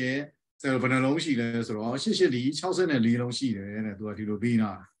မြောက်8ဆယ်ဘယ်နှလုံးရှိလဲဆိုတော့88ဒီ64လုံးရှိတယ်တဲ့သူကဒီလိုပြီး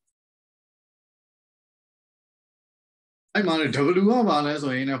တာအဲ့မှာ W ကဘာလဲ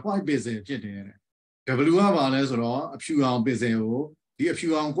ဆိုရင် white pixel ဖြစ်တယ်တဲ့ W ကဘာလဲဆိုတော့အဖြူအောင် pixel ကို ဒီအဖြူ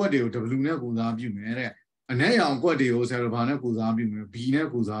အောင်ကွက်တွေကို W နဲ့ကိုစားပြုမယ်တဲ့အနက်ရောင်ကွက်တွေကိုဆရာတို့ဘာနဲ့ကိုစားပြုမယ် B နဲ့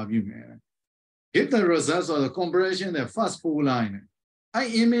ကိုစားပြုမယ် Get the results of the compression the first four line အဲ့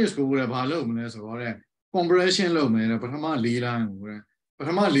image ကိုလည်းဘာလုပ်မလဲဆိုတော့တဲ့ compression လုပ်မယ်တဲ့ပထမ၄ line ကိုတဲ့ပထ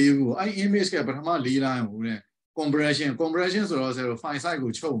မ၄ခုအဲ့ image ကပထမ၄ line ကိုတဲ့ compression ဆိုတော့ဆရာတို့ file size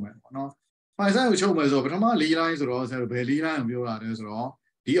ကိုချုပ်မယ်ပေါ့နော် file size ကိုချုပ်မယ်ဆိုတော့ပထမ၄ line ဆိုတော့ဆရာတို့ဘယ်၄ line ကိုပြောတာလဲဆိုတော့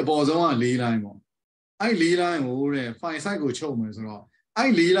ဒီအပေါ်ဆုံးက၄ line ပေါ့အဲ့၄ line ကိုတဲ့ file size ကိုချုပ်မယ်ဆိုတော့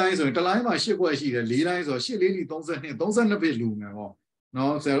အဲ့၄ line ဆိုရင်တစ် line မှာ၈ခွက်ရှိတယ်၄ line ဆိုတော့၈လေးလီ32 bit လူမယ်ပေါ့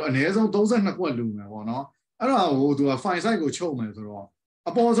နော်ဆရာတို့အနည်းဆုံး32ခွက်လူမယ်ပေါ့နော်အဲ့ဒါကိုသူက file size ကိုချုပ်မယ်ဆိုတော့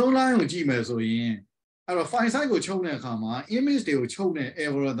အပေါ်ဆုံး line ကိုကြည့်မယ်ဆိုရင်အဲ့တော့ file size ကိုချုပ်တဲ့အခါမှာ image တွေကိုချုပ်တဲ့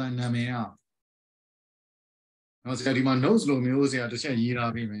algorithm နာမည်ကနော်ဆရာဒီမှာ notes လိုမျိုးဆရာတစ်ချက်ရေး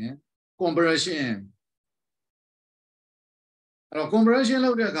ထားပေးမယ် compression အဲ့တော့ compression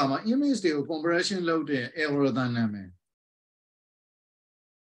လုပ်တဲ့အခါမှာ image တွေကို compression လုပ်တဲ့ algorithm နာမည်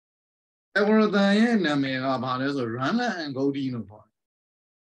algorithm ရဲ့နာမည်ကဘာလဲဆို run and encoding လို့ခေါ်တယ်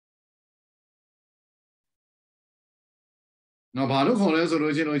နော်ဘာလို့ခေါ်လဲဆို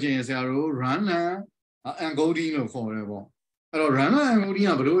လို့ချင်းဆရာတို့ run and encoding လို့ခေါ်တယ်ပေါ့အဲ့တော့ run and encoding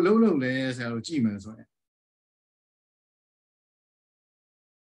ကဘယ်လိုလုပ်လဲဆရာတို့ကြည့်မယ်ဆိုရင်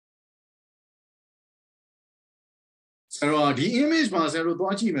ဆရာတို့ဒီ image မှာဆရာတို့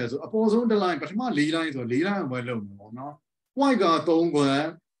သွားကြည့်မယ်ဆိုအပေါ်ဆုံးတစ် line ပထမ၄ line ဆို၄ line ပဲလုပ်မယ်ပေါ့နော် white က3ခွက်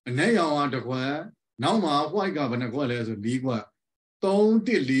အနက်ရောင်က1ခွက်နောက်မှာ white ကဘယ်နှခွက်လဲဆို4ခွက်3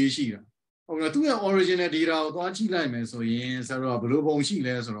 1 4ရှိတာဟုတ်လားသူ့ရဲ့ original data ကိုသွားကြည့်လိုက်မယ်ဆိုရင်ဆရာတို့ကဘယ်လိုပုံရှိ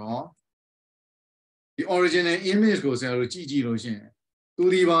လဲဆိုတော့ဒီ original image ကိုဆရာတို့ကြည့်လို့ရှိရင်သူ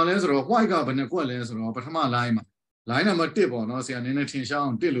ဒီပါလဲဆိုတော့ white ကဘယ်နှခွက်လဲဆိုတော့ပထမ line မှာ line number 1ပေါ့နော်ဆရာနည်းနည်းထင်ရှား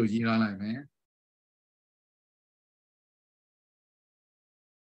အောင်1လို့ရေးထားလိုက်မယ်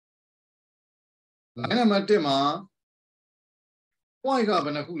line number 1မှာ white ကဘ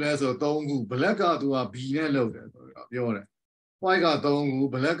ယ်နှခုလဲဆိုတော့3ခု black ကသူက B နဲ့လုပ်တယ်ဆိုတော့ပြောတယ် white က3ခု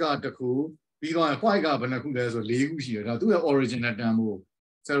black က1ခုပြီးတော့ white ကဘယ်နှခုလဲဆို4ခုရှိတယ်ဒါသူ့ရဲ့ original တန်ဖိုး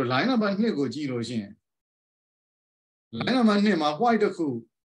ဆရာတို့ line number 2ကိုကြည့်လို့ရှိရင် line number 2မှာ white 1ခု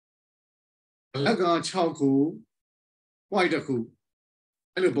black က6ခု white 1ခု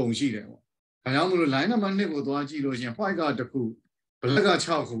အဲ့လိုပုံရှိတယ်ပေါ့ဒါကြောင့်မလို့ line number 2ကိုသွားကြည့်လို့ရှိရင် white က1ခု black က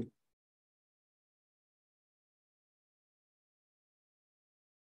6ခု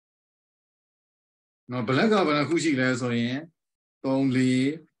နော် black ကဘယ်နှခုရှိလဲဆိုရင်3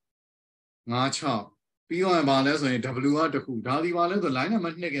 4 5 6ပြီးတော့ဗာလဲဆိုရင် W က1ခုဒါဒီပါလဲဆို line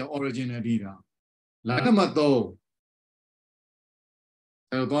number 2က original data line number 3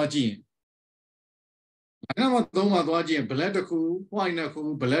အဲ့တော့သွားကြည့် line number 3မှာသွားကြည့် black 1ခု white 2ခု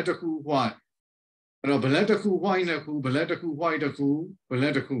black 1ခု white အဲ့တော့ black 1ခု white 2ခု black 1ခု white 2ခု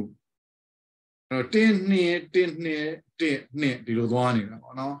black 1ခုအဲ့တော့1 2 1 2 1 2ဒီလိုသွားနေတာ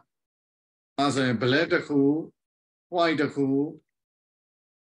ပေါ့နော်အဲ့ဆိုရင် black 1ခု white 1ခု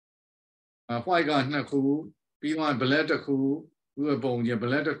white က2ခုပြီးတော့ black 1ခုသူ့ပုံချင်း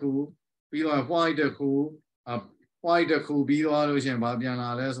black 1ခုပြီးတော့ white 1ခုwhite 1ခုပြီးသွားလို့ရှိရင်ဗာပြန်လာ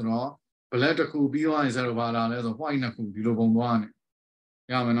လဲဆိုတော့ black 1ခုပြီးသွားရင်ဆရာတို့ဗာလာလဲဆို white 2ခုဒီလိုပုံသွားနေ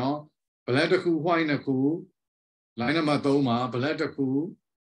ရမယ်နော် black 1ခု white 2ခု line number 3မှာ black 1ခု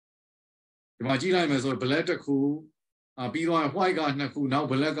ဒီမှာကြည့်လိုက်မယ်ဆို black 1ခုပြီးတော့ white က2ခုနောက်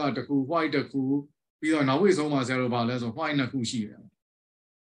black က1ခု white 1ခုပြီးတော့နောက်ဝိတ်ဆုံးမှာဆရာတို့ဗာလဲဆို white 2ခုရှိတယ်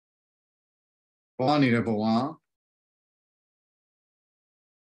ပေါ်နေတဲ့ပုံက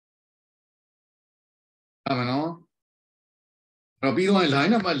အဲ့မနော်အဲ့တော့ပြီးတော့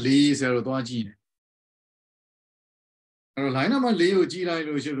line number 4ဆရာတို့သွားကြည့်တယ်အဲ့တော့ line number 4ကိုကြည့်လိုက်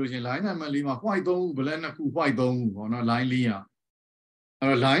လို့ရှိလို့ရှင် line number 4မှာ white 3ခု black 2ခု white 3ခုပေါ့နော် line 4อ่ะအဲ့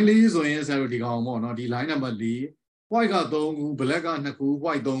တော့ line 4ဆိုရင်ဆရာတို့ဒီကောင်ပေါ့နော်ဒီ line number 4 white က3ခု black က2ခု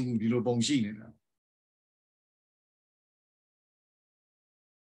white 3ခုဒီလိုပုံရှိနေတာ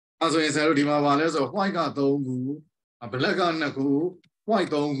အဲ့ဆိုရင်ဆရာတို့ဒီမှာဗာလဲဆို white က3ခု black က2ခု white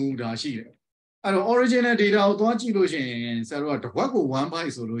 3ခုဒါရှိတယ်အဲ့တော့ original data ကိုသွားကြည့်လို့ရှိရင်ဆရာတို့ကတစ်ခွက်ကို1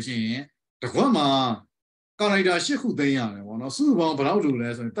 byte ဆိုလို့ရှိရင်တစ်ခွက်မှာ character 8ခုသိမ်းရတယ်ပေါ့နော်စုစုပေါင်းဘယ်လောက်လိုလဲ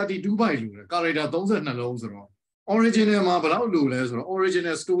ဆိုရင်32 byte လိုတယ် character 32လုံးဆိုတော့ original မှာဘယ်လောက်လိုလဲဆိုတော့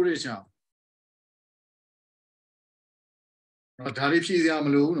original storage อ่ะဒါလေးဖြည့်စရာမ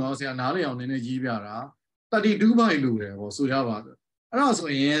လိုဘူးเนาะဆရာနားလည်အောင်နည်းနည်းရေးပြတာ32 byte လိုတယ်ပေါ့ဆိုကြပါစို့အဲ့တော့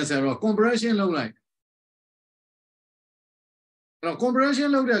ဆိုရင်ဆရာတို့ compression လုပ်လိုက်အဲ့တော့ compression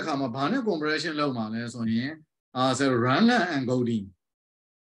လုပ်တဲ့အခါမှာဘာနဲ့ compression လုပ်မှာလဲဆိုရင်ဆရာတို့ run and encoding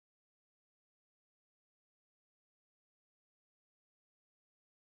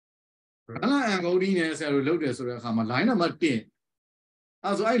run and encoding နဲ့ဆရာတို့လုပ်တယ်ဆိုတဲ့အခါမှာ line number 1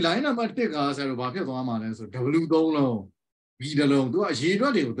အဲ့ဆိုအဲ့ line number 1ကဆရာတို့ဘာဖြစ်သွားမှာလဲဆို W 3လုံး B တလုံးသူကရေအတွ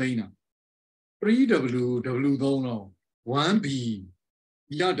က်တွေကိုသိမ်းတာ 3W W 3လုံး 1B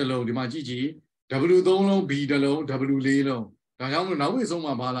ဒီကတလုံးဒီမှာကြည့်ကြည့် W 3လုံး B တလုံး W 4လုံးဒါကြောင့်မို့နောက်ဝိဆုံး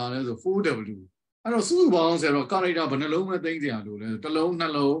မှာဘာလာလဲဆို 4W အဲ့တော့စုစုပေါင်းဆိုတော့ character ဘယ်နှလုံးပဲသိမ်းစရာလို့လဲတလုံးနှ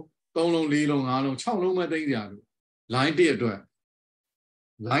လုံးသုံးလုံးလေးလုံးငါးလုံး6လုံးပဲသိမ်းစရာလို့ line 1အတွက်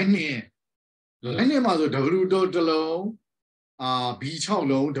line 2မှာဆို W တလုံး B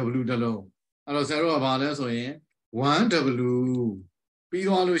 6လုံး W တလုံးအဲ့တော့ဆရာတို့ကဘာလဲဆိုရင် 1W ပြီး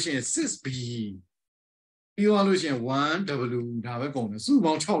သွားလို့ရှိရင် 6B ပြီးသွားလို့ရှိရင် 1W ဒါပဲကုန်တယ်စု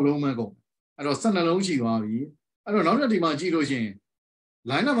ပေါင်း6လုံးပဲကုန်အဲ့တော့12လုံးရှိသွားပြီအဲ့တော့နောက်တစ်ဒီမှာကြည့်လို့ရှိရင်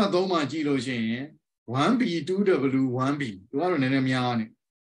line နံပါတ်3မှာကြည့်လို့ရှိရင် 1B 2W 1B သူကတော့နည်းနည်းများနေ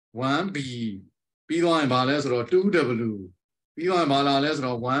 1B ပြီးသွားရင်ဘာလဲဆိုတော့ 2W ပြီးသွားရင်ဘာလာလဲဆို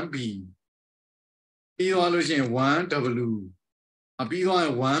တော့ 1B ပြီးသွားလို့ရှိရင် 1W ပြီးသွားရ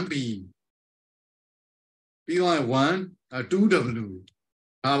င် 1B ပြီးသွားရင် 2W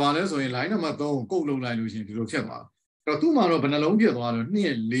ဒါပါလဲဆိုရင် line နံပါတ်3ကိုကုတ်လုံးလိုက်လို့ရှိရင်ဒီလိုဖြစ်သွားတယ်အဲ့တော့သူ့မှာတော့ဘယ်နှလုံးဖြစ်သွားလဲ2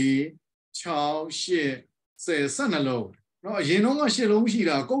 4 6 8 10 12လုံးเนาะအရင်တော့က8လုံးရှိ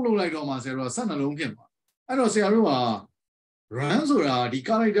တာကုတ်လုံးလိုက်တော့မှဆရာတို့က12လုံးဖြစ်သွားအဲ့တော့ဆရာတို့က run ဆိုတာဒီ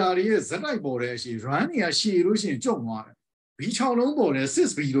character တွေရဲ့ဇက်တိုက်ပေါ်တဲ့အရှိ run တွေကရှည်လို့ရှိရင်ကျုံသွားတယ် B 6လုံးပေါ်တယ်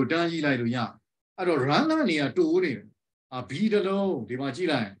 6B လို့တန်းကြီးလိုက်လို့ရအဲ့တော့ run လမ်းတွေကတိုးနေတယ်B တလုံးဒီမှာကြည့်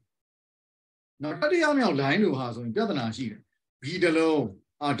လိုက်နော်တတိယမြောက် line လို့ဟာဆိုရင်ပြဿနာရှိတယ် B တလုံး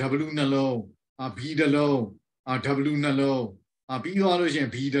W နှလုံး B တလုံး W နှလုံးပြီးသွားလို့ရှိရင်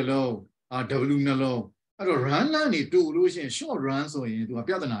B တလုံး W နှလုံးအဲ့တော့ run လမ်းတွေတိုးလို့ရှိရင် short run ဆိုရင်သူက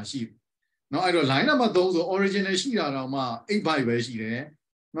ပြဿနာရှိတယ်နော်အဲ့တော့ line နံပါတ်3ဆို original ရှိတာတော့မှ8 byte ပဲရှိတယ်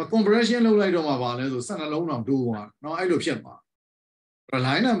နော် compression လုပ်လိုက်တော့မှပါလဲဆို12လုံးတောင်တိုးသွားနော်အဲ့လိုဖြစ်သွားအဲ့တော့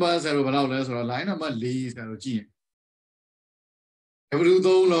line number ဆရာတို့ဘယ်လောက်လဲဆိုတော့ line number 4ဆရာတို့ကြည့်ရင် W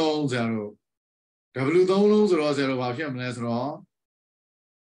 3လုံးဆရာတို့ W 3လုံးဆိုတော့ဆရာတို့ဘာဖြစ်မလဲဆိုတော့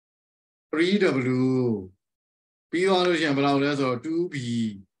 3W ပြီးသွားလို့ရှိရင်ဘယ်လောက်လဲဆိုတော့ 2B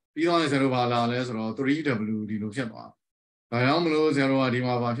ပြီးသွားရင်ဆရာတို့ဘာလာလဲဆိုတော့ 3W ဒီလိုဖြစ်သွားဒါကြောင့်မလို့ဆရာတို့ကဒီ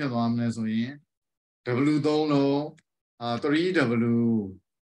မှာဘာဖြစ်သွားမလဲဆိုရင် W 3လုံး 3W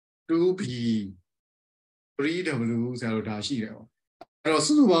 2B 3W ဆရာတို့ဒါရှိတယ်ပေါ့အဲ့တော့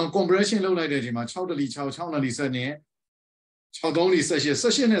စုစုပေါင်း compression လုပ်လိုက်တဲ့အချိန်မှာ6တလီ6 6တလီ7နဲ့6 3လီ18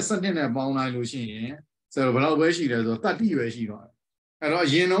 18နဲ့7နဲ့ပေါင်းလိုက်လို့ရှိရင်ဆရာတို့ဘယ်လောက်ပဲရှိတယ်ဆိုတော့30ပဲရှိတော့အဲ့တော့အ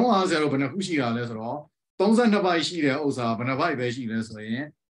ရင်တော့ဆရာတို့ဘယ်နှခုရှိတာလဲဆိုတော့32 byte ရှိတဲ့ဥစ္စာဘယ်နှ byte ပဲရှိလဲဆိုရင်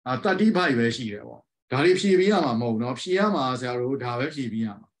30 byte ပဲရှိတယ်ပေါ့ဒါတွေဖြည့်ပေးရမှာမဟုတ်ဘူးเนาะဖြည့်ရမှာဆရာတို့ဒါပဲဖြည့်ပေးရ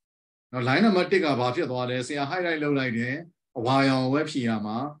မှာเนาะ line number 1ကဘာဖြစ်သွားလဲဆရာ highlight လုပ်လိုက်တယ်အဝါရောင်ပဲဖြည့်ရ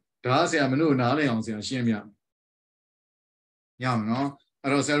မှာဒါဆရာမလို့နားလည်အောင်ဆရာရှင်းပြရအောင်เนาะ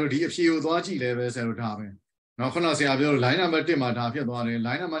အဲ့တော့ဆရာတို့ဒီအဖြည့်ကိုသွားကြည့်လဲပဲဆရာတို့ဒါပဲเนาะခုနဆရာပြော line number 1မှာဒါဖြစ်သွားတယ်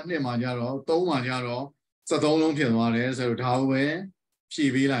line number 2မှာကျတော့3မှာကျတော့73လုံးဖြစ်သွားတယ်ဆရာတို့ဒါကိုပဲဖြ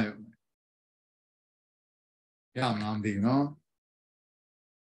ည့်ပေးလိုက်ရမှာမသိဘူးเนาะ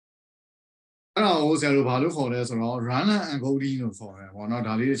အဲ့ဒါကိုဆရာတို့ဘာလို့ခေါ်လဲဆိုတော့ run and encoding လို့ခေါ်တယ်ပေါ့နော်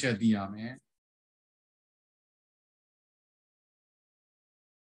ဒါလေးတစ်ချက်သိရမယ်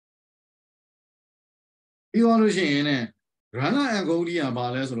ပြီးသွားလို့ရှိရင်ね run and encoding ကဘာ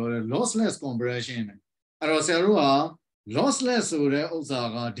လဲဆိုတော့ lossless compression အဲ့တော့ဆရာတို့က lossless ဆိုတဲ့ဥစ္စာ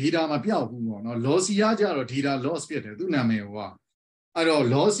က data မပြောက်ဘူးပေါ့နော် lossy ကကြတော့ data loss ဖြစ်တယ်သူ့နာမည်ကအဲ့တော့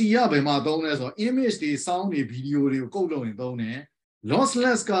lossy ကဘယ်မှာသုံးလဲဆိုတော့ image တွေ sound တွေ video တွေကိုကုတ်လို့ရင်သုံးတယ်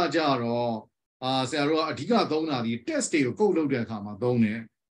lossless ကကြတော့ဆရာတို့ကအဓိကသုံးတာဒီ test တွေကိုကုတ်လုပ်တဲ့အခါမှာသုံးတယ်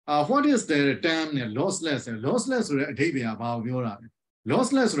what is the term နဲ့ lossless ဆိုတဲ့အဓိပ္ပာယ်ကဘာကိုပြောတာလဲ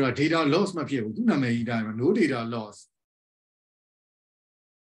lossless ဆိုတာ data loss မဖြစ်ဘူးသူ့နာမည်ကြီးတိုင်းမှာ no data loss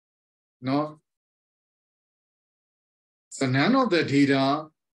နော် so none of the data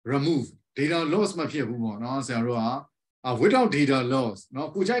remove data loss မဖြစ်ဘူးပေါ့နော်ဆရာတို့ကwithout data loss နော်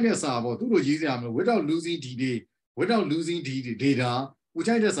ကိုကြိုက်တဲ့စာပေါ့သူ့လိုရေးစရာမလို without losing data without losing data ကို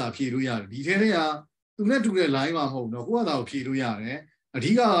ကြိုက်တဲ့စာဖြည့်လို့ရတယ်ဒီထဲတွေကသူနဲ့တူတဲ့ line မှာမဟုတ်ဘူးเนาะကိုယ့်အသာကိုဖြည့်လို့ရတယ်အ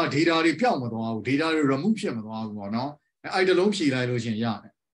ဓိက data တွေပျောက်မသွားဘူး data တွေ remove ဖြစ်မသွားဘူးပေါ့เนาะအဲ့တလုံးဖြည့်လိုက်လို့ရှင်ရတ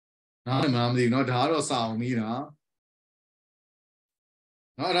ယ်နားလည်မှာမသိဘူးเนาะဒါကတော့စာအောင်ပြီးတာ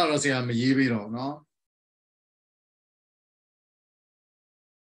เนาะအဲ့ဒါတော့ဆရာမရေးပေးတော့เนาะ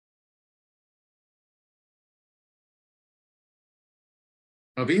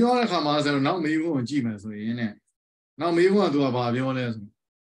ပြီးသွားတဲ့အခါမှာဆိုတော့နောက်မေးခွန်းကိုကြည့်မယ်ဆိုရင်ねနောက်မေးခွန်းကသူကဘာပြောလဲဆို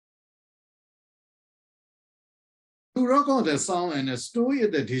To record the sound and store it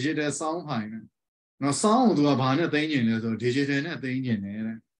the digital sound file နော် sound ကိုသူကဘာနဲ့သိမ်းကျင်လဲဆိုတော့ digital နဲ့သိမ်းကျင်တယ်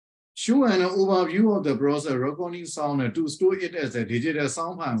တဲ့ show an overview of the process recording sound and to store it as a digital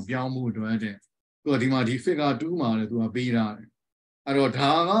sound file ကိုပြောင်းမှုအတွက်တဲ့သူကဒီမှာဒီ figure 2မှာလေသူကပေးထားတယ်အဲ့တော့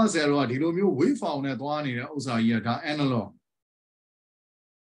ဒါကဆရာတို့ကဒီလိုမျိုး wave form နဲ့သွားနေတဲ့ဥစ္စာကြီးကဒါ analog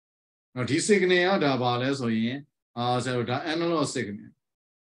နော်ဒီ signal ကဒါပါလဲဆိုရင်ဆရာတို့ဒါ analog signal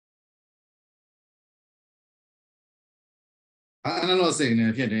analog signal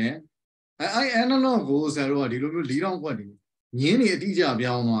ဖြစ်တယ်အဲ့ analog ကိုဆရာတို့ကဒီလိုမျိုး၄000ခွက်တွေညင်းနေအတိအကျ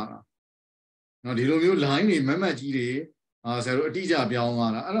ပြောင်းသွားတာနော်ဒီလိုမျိုး line တွေမက်မက်ကြီးတွေဆရာတို့အတိအကျပြောင်း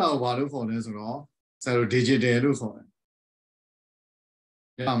သွားတာအဲ့ဒါကိုဘာလို့ခေါ်လဲဆိုတော့ဆရာတို့ digital လို့ခေါ်တယ်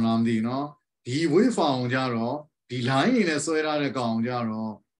ရမလားမသိနော်ဒီ wave form ကြတော့ဒီ line တွေနဲ့ဆွဲထားတဲ့ကောင်ကြ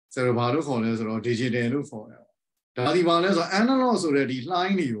တော့ဆရာတို့ဘာလို့ခေါ်လဲဆိုတော့ digital လို့ခေါ်တယ်ဒါဒီဘာလဲဆိုတော့ analog ဆိုတဲ့ဒီ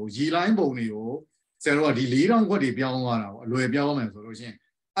line တွေကိုရေ line ပုံတွေကိုဆရာတို့ကဒီ4000ခွက်တွေပြောင်းသွားတာပေါ့အလွယ်ပြောင်းမယ်ဆိုလို့ရှိရင်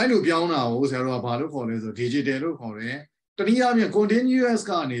အဲ့လိုပြောင်းတာကိုဆရာတို့ကဘာလို့ခေါ်လဲဆို digital လို့ခေါ်တယ်တနည်းအားဖြင့် continuous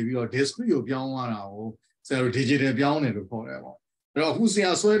ကနေပြီးတော့ discrete ကိုပြောင်းသွားတာကိုဆရာတို့ digital ပြောင်းတယ်လို့ခေါ်တယ်ပေါ့အဲ့တော့အခုဆ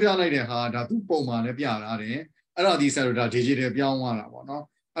ရာဆွဲပြလိုက်တဲ့ဟာဒါသူ့ပုံမှန်လည်းပြထားတယ်အဲ့ဒါဒီဆရာတို့ဒါ digital ပြောင်းသွားတာပေါ့နော်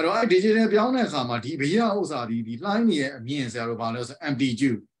အဲ့တော့အဲ့ digital ပြောင်းတဲ့အခါမှာဒီဘေးကဥစ္စာဒီ line တွေရဲ့အမြင့်ဆရာတို့ဘာလဲဆို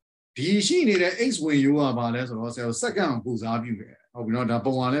amplitude ဒီရှိနေတဲ့ x ဝင်ရိုးကဘာလဲဆိုတော့ဆရာတို့ second ကိုပူစားပြုတယ်ဟုတ်ပြီနော်ဒါ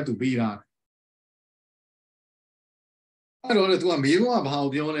ပုံမှန်လည်းသူပြီးတာအဲ့တော့လေသူကမေးခွန်းကဘာ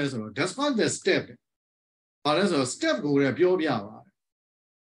ကိုပြောလဲဆိုတော့ describe the step ဘာလဲဆိုတော့ step ကိုလည်းပြောပြပါတယ်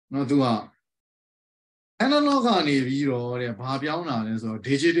နော်သူက analog ကနေပြီးတော့တဲ့ဘာပြောင်းတာလဲဆိုတော့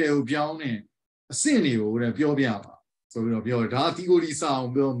digital ကိုပြောင်းတဲ့အဆင့်တွေကိုလည်းပြောပြပါဆိုပြီးတော့ပြောတယ်ဒါ theory စာအော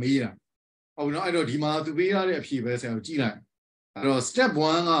င်ပြောမေးတာဟုတ်ပြီနော်အဲ့တော့ဒီမှာသူပေးရတဲ့အဖြေပဲဆရာကိုကြည့်လိုက်အဲ့တော့ step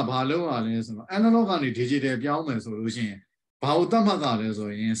 1ကဘာလုပ်ရလဲဆိုတော့ analog ကနေ digital ပြောင်းမယ်ဆိုလို့ရှိရင်ဘာကိုသတ်မှတ်တာလဲဆို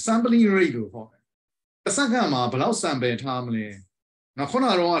ရင် sampling rate လို့ခေါ်တယ်တစ်စက္ကန့်မှာဘယ်လောက် sample ထားမလဲနော်ခုန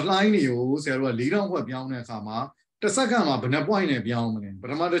ကတော့ line တွေကိုဆရာတို့က4000ခွက်ပြောင်းတဲ့အခါမှာတစ်စက္ကန့်မှာဘယ်နှ point နဲ့ပြောင်းမလဲပ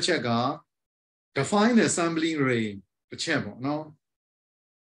ထမတစ်ချက်က define the sampling rate တစ်ချက်ပေါ့နော်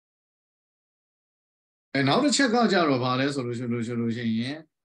နောက်တစ်ချက်ကကြတော့ဘာလဲဆိုလို့ရှိရင်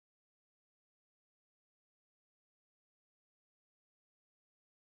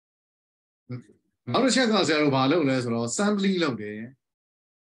နောက်တစ်ချက်ကဆရာတို့ဘာလုပ်လဲဆိုတော့ sampling လုပ်တယ်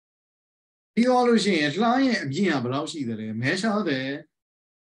ပြီးတော့လို့ရှိရင်လှိုင်းရဲ့အမြင့်ကဘယ်လောက်ရှိသလဲ measure the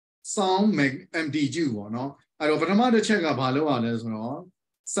sound amplitude ပေါ့နော်အဲ့တော့ပထမတစ်ချက်ကဘာလုပ်ရလဲဆိုတော့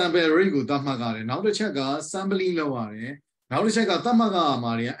sample rate ကိုသတ်မှတ်ရတယ်နောက်တစ်ချက်က sampling လုပ်ရတယ်နောက်တစ်ချက်ကသတ်မှတ်ရ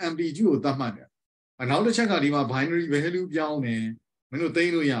မှာတွေက amplitude ကိုသတ်မှတ်တယ်နောက်တစ်ချက်ကဒီမှာ binary value ပြောင်းတယ်မင်းတို့သိ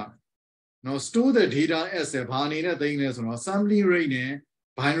လို့ရတယ်နော် store the data as ဘာအနေနဲ့သိလဲဆိုတော့ sampling rate နဲ့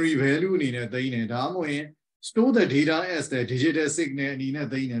binary value အနေနဲ့သိနေဒါမှမဟုတ်ရင် store the data as the digital signal အနေနဲ့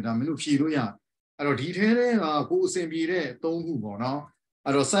သိနေတာမင်းတို့ဖြေလို့ရတယ်အဲ့တော့ဒီထဲတဲ့ကကိုအဆင်ပြေတဲ့၃ခုပေါ့နော်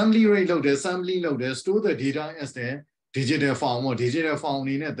အဲ့တော့ sampling rate လုပ်တယ် sampling လုပ်တယ် store the data as the digital form ပေါ့ digital form အ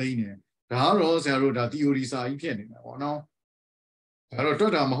နေနဲ့သိနေဒါကတော့ဆရာတို့ဒါ theory စာကြီးဖြစ်နေတာပေါ့နော်ဒါတော့တွ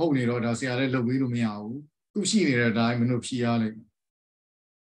က်တာမဟုတ်နေတော့ဒါဆရာလည်းလုပ်ပေးလို့မရဘူးသူရှိနေတဲ့အတိုင်းမင်းတို့ဖြေရလိမ့်မယ်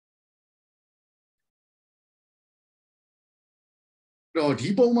တော့ဒီ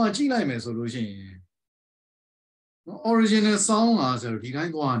ပုံမှာကြည့်လိုက်မယ်ဆိုလို့ရှိရင် original sound ကဆိုတော့ဒီတို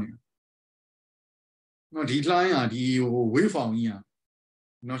င်းသွားနေနော်ဒီ line ကဒီwave form ကြီးက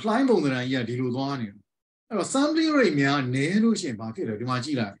နော် line ပုံစံကြီးကဒီလိုသွားနေအဲ့တော့ sampling rate များနည်းလို့ရှိရင်ဘာဖြစ်လဲဒီမှာကြ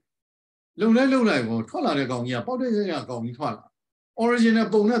ည့်လိုက်လုံလိုက်ပေါ့ထွက်လာတဲ့ကောင်ကြီးကပေါက်တဲ့ကောင်ကြီးထွက်လာ original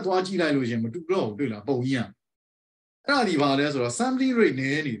ပုံနဲ့သွားကြည့်လိုက်လို့ရှင်မတူတော့ဘူးတွေ့လားပုံကြီးကအဲ့ဒါဒီပါလဲဆိုတော့ sampling rate န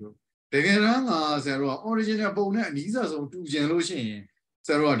ည်းနေလို့တကယ်တမ်းကဆရာတို့က original ပုံနဲ့အနီးစပ်ဆုံးတူကျင်လို့ရှိရင်ဆ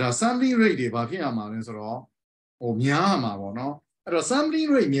ရာတို့ကဒါ sampling rate တွေဘာဖြစ်ရမှာလဲဆိုတော့များရမှာပေါ့နော်အဲ့တော့ sampling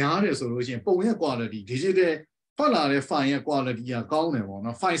rate များတယ်ဆိုလို့ရှိရင်ပုံရဲ့ quality digital ထွက်လာတဲ့ file ရဲ့ quality ကကောင်းတယ်ပေါ့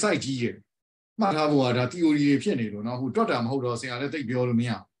နော် file size ကြီးတယ်မှတ်ထားဖို့ကဒါ theory တွေဖြစ်နေလို့နော်ဟိုတွက်တာမဟုတ်တော့ဆရာလည်းသိပြောလို့မ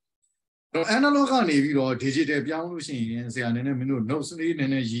ရတော့ analog ကနေပြီးတော့ digital ပြောင်းလို့ရှိရင်ဆရာနည်းနည်းမင်းတို့ notes လေးန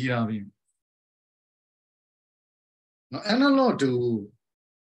ည်းနည်းရေးထားပြီနော် analog to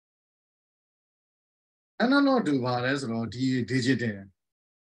ဘာလဲဆိုတော့ဒီ digital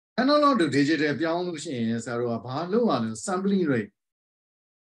analog to digital ပြောင်းလို့ရှိရင်ဆရာတို့ကဘာလုပ်ရလဲ sampling rate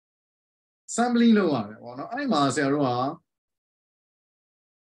sampling လုပ်ရတယ်ပေါ့နော်အဲ့မှာဆရာတို့က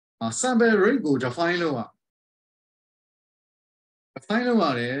sample rate ကို define လုပ်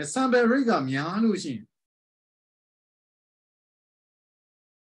ရတယ် sample rate ကများလို့ရှိရင်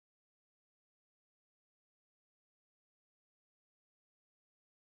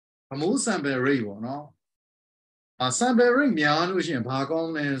အမိုး sample rate ပေါ့နော်sample rate များလို့ရှိရင်ဘာကော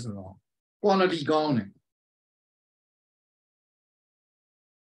င်းလဲဆိုတော့ quality ကောင်းတယ်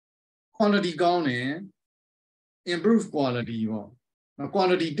quality ကောင်းတယ် improve quality ပေါ့နော်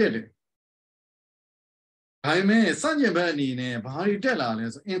quality တက်တယ်ဒါပေမဲ့စန့်ကျင်ဘက်အနေနဲ့ဘာတွေတက်လာလဲ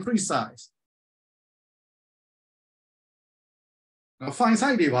ဆို increase size နော် file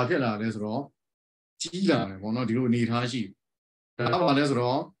size တွေဘာဖြစ်လာလဲဆိုတော့ကြီးလာတယ်ပေါ့နော်ဒီလိုအနေထားရှိဒါဘာလဲဆို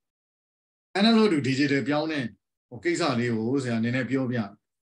တော့ analog to digital ပြောင်းတဲ့ကိစ္စလေးကိုဆရာနည်းနည်းပြောပြ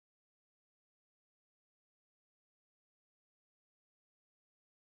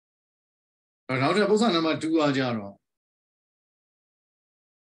နောက်တဲ့ပုံစံနံပါတ်2အားကြတော့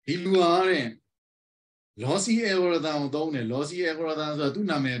ဒီလူအားတဲ့ lossy algorithm ကိုသုံးတယ် lossy algorithm ဆိုတာသူ့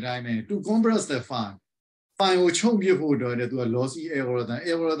နာမည်အတိုင်းပဲ to compress the file ကိုချုပ်ပြဖို့အတွက်သူက lossy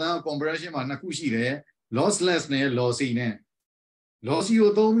algorithm compression မှာနှစ်ခုရှိတယ် lossless နဲ့ lossy နဲ့ lossy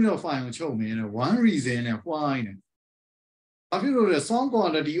ကိုသုံးပြီးတော့ file ကိုချုပ်မယ် one reason နဲ့ why နဲ့ဘာဖြစ်လို့လဲ sound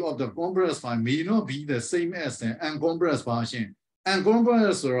quality of the compressed file may not be the same as the uncompressed version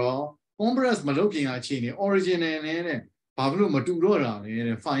uncompressed ဆိုတော့ compressed မလုပ်ခင်အချိန်နဲ့ original နဲ့တဲ့ဘာဖြစ်လို့မတူတော့တာလဲ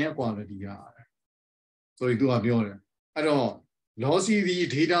တဲ့ file ရဲ့ quality ကဆိုပြီးသူကပြောတယ်အဲ့တော့ lossy ဒီ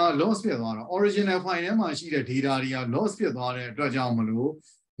data loss ဖြစ်သွားတာ original file ထဲမှာရှိတဲ့ data တွေက loss ဖြစ်သွားတဲ့အတွက်ကြောင့်မလို့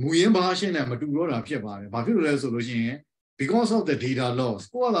မူရင်း version နဲ့မတူတော့တာဖြစ်ပါတယ်ဘာဖြစ်လို့လဲဆိုလို့ရှိရင် because of the data loss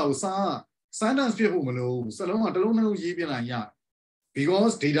ကိုယ့်အလာကိုsentence ဖြစ်ဖို့မလို့စလုံးကတစ်လုံးနှလုံးရေးပြလိုက်ရ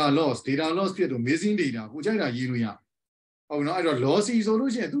because data loss ဖြစ်တော့ missing data ကိုကြိုက်တာရေးလို့ရဟုတ်နော်အဲ့တော့ lossy ဆို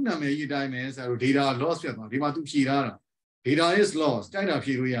လို့ရှိရင်သူ့နာမည်ကြီးအတိုင်းပဲဆိုတော့ data loss ဖြစ်သွားဒီမှာသူဖြေထားတာ data is lost ကြိုက်တာ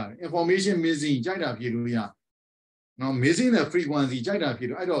ဖြေလို့ရတယ် information missing ကြိုက်တာဖြေလို့ရနော် missing the frequency ကြိုက်တာဖြေ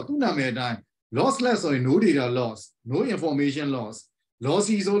လို့အဲ့တော့သူ့နာမည်အတိုင်း lossless ဆိုရင် no data loss no information loss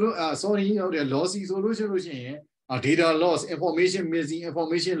lossy ဆိုလို့sorry ဟုတ်တယ် lossy ဆိုလို့ရှိရင် data loss information missing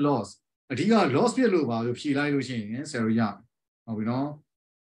information loss အဓိက loss ဖြစ်လို့ပါလို့ဖြေလိုက်လို့ရှိရင်ဆရာတို့ရဟုတ်ပြီနော်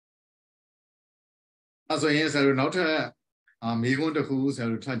အဲ့ဆိုရင်ဆရာတို့နောက်ထပ်မေးခွန်းတစ်ခုဆရာ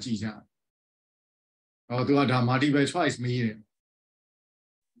တို့ထပ်ကြည့်ကြသူကဒါ multiple choice မေးတယ်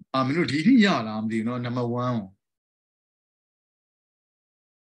မင်းတို့ဒီထိရလားမသိဘူးနော် number 1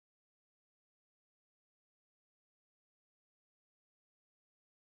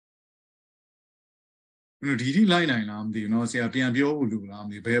ဒီထိလိုက်နိုင်လားမသိဘူးเนาะဆရာပြန်ပြောဖို့လိုလားမ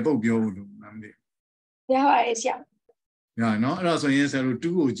သိဘယ်ပုတ်ပြောဖို့လိုလားမသိရပါတယ်ဆရာရเนาะအဲ့ဒါဆိုရင်ဆရာတို့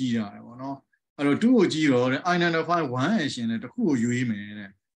2ကိုကြည့်ရတယ်ပေါ့เนาะအဲ့တော့2ကိုကြည့်တော့ identify one action နဲ့တစ်ခုကိုရွေးမယ်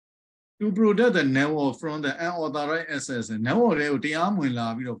တဲ့ to protect the network from the unauthorized access network တွေကိုတရားမဝင်လာ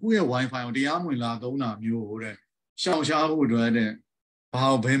ပြီးတော့ကိုယ့်ရဲ့ wifi ကိုတရားမဝင်လာသုံးတာမျိုးဟိုတဲ့ရှောင်ရှားဖို့အတွက်တဲ့ဘာ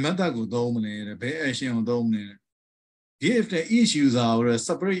ဘယ် method ကိုသုံးမလဲတဲ့ဘယ် action ကိုသုံးမလဲgive the each user ကို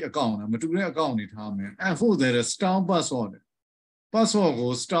separate account မတူတဲ့ account တွေထားမယ် and for the strong password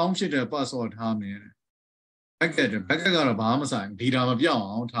ကို strong ဖြစ်တဲ့ password ထားမယ် backet ကတော့ဘာမှမဆိုင် data မပြောင်း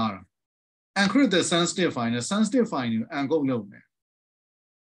အောင်ထားတာ encrypt the sensitive file နဲ့ sensitive file ကို encode လုပ်မယ်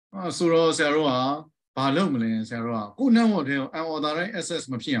ဆိုတော့ဆရာတို့ကဘာလုပ်မလဲဆရာတို့ကကို network ထဲကို unauthorized access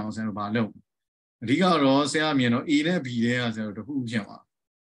မဖြစ်အောင်ဆရာတို့ဘာလုပ်အဓိကတော့ဆရာမြင်တော့ A နဲ့ B ထဲကဆရာတို့တစ်ခုဖြစ်သွား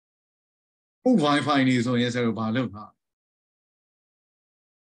ကို wifi နေဆိုရင်ဆရာတို့ဘာလုပ်တာ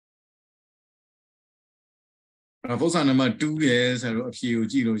ပုံစံနံပါတ်2ရဲ့ဆရာတို့အဖြေကို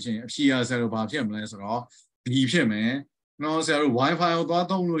ကြည့်လို့ရှိရင်အဖြေကဆရာတို့ဘာဖြစ်မလဲဆိုတော့ B ဖြစ်မယ်နော်ဆရာတို့ wifi ကိုသွား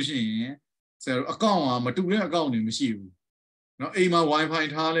သုံးလို့ရှိရင်ဆရာတို့ account ကမတူတဲ့ account တွေမရှိဘူးနော်အိမ်မှာ wifi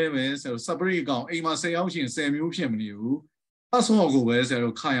ထားလဲပဲဆရာတို့ separate account အိမ်မှာ10ယောက်ရှိရင်10မျိုးဖြစ်မနေဘူး password ကိုပဲဆရာ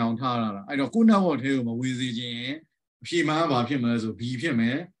တို့ခိုင်အောင်ထားရတာအဲ့တော့ကို network ထဲကိုမဝင်စေခြင်းအဖြေမှန်းဘာဖြစ်မလဲဆို B ဖြစ်မ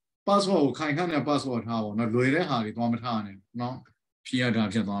ယ် password ကိုခိုင်ခန့်တဲ့ password ထားပါတော့လွယ်တဲ့ဟာတွေသွားမထားနဲ့နော်ဖြေရတာ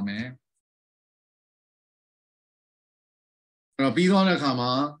ဖြစ်သွားမယ်အဲ့တော့ပြီးသွားတဲ့အခါ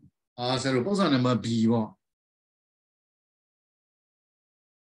မှာဆရာတို့ပုံစံနံပါတ် B ပေါ့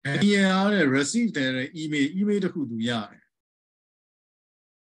ဒီရတဲ့ receive တဲ့ email တစ်ခုသူရတယ်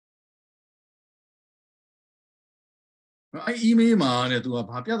အဲ့ email မှာတဲ့သူက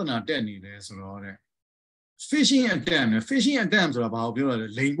ဘာပြဿနာတက်နေလဲဆိုတော့တဲ့ phishing attempt ဆိုတာဘာကိုပြောတာလဲ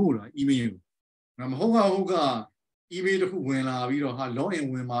လိမ်ပို့တာ email ကိုမဟုတ်က email တစ်ခုဝင်လာပြီးတော့login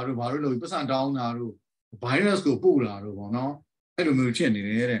ဝင်มาတို့ဘာလို့လို့ပတ်စံတောင်းတာတို့ virus ကိုပို့တာတို့ပေါ့နော်အဲ့လိုမျိုးဖြစ်နေတ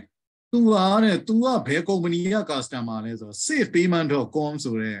ယ်တဲ့သူကဘယ် company က customer လဲဆိုတော့ safepayment.com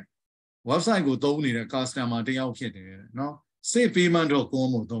ဆိုတဲ့ website ကိုသုံးနေတဲ့ customer တယောက်ဖြစ်တယ်နော် safepayment.com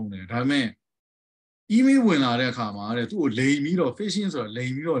ကိုသုံးတယ်ဒါပေမဲ့ email ဝင်လာတဲ့အခါမှာတဲ့သူ့ကိုလိမ်ပြီးတော့ phishing ဆိုတာလိ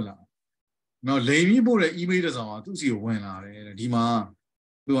မ်ပြီးတော့လာနော်လိမ်ပြီးပို့တဲ့ email တစ်စောင်ကသူ့စီကိုဝင်လာတယ်တဲ့ဒီမှာ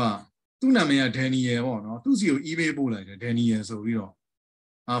သူ့နာမည်က Daniel ပေါ့နော်သူ့စီကို email ပို့လိုက်တယ် Daniel ဆိုပြီးတော့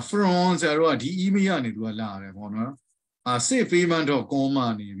from ဆရာတို့ကဒီ email ကနေသူကလာတယ်ပေါ့နော်safepayment.com မှာ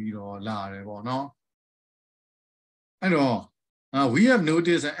နေပြီးတော့လာတယ်ပေါ့နော်အဲ့တော့we have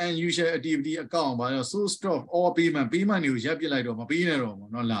noticed an unusual activity account ဘာလို့ so stop all payment တွေကိုရပ်ပစ်လိုက်တော့မပေးနဲ့တော့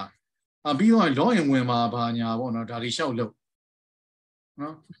ပေါ့နော်လာပြီးတော့ login ဝင်မှာဘာညာပေါ့နော်ဒါတွေရှောက်လို့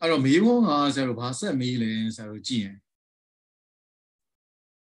နော်အဲ့တော့မေးခွန်းကဆရာတို့ဘာဆက်မေးလဲဆရာတို့ကြည့်ရင်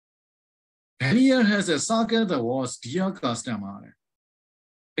Daniel has a circle that was dear customer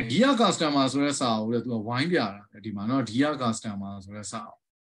dear customer ဆိုတဲ့စာကိုလည်းသူကဝိုင်းပြတာဒီမှာနော် dear customer ဆိုတဲ့စာ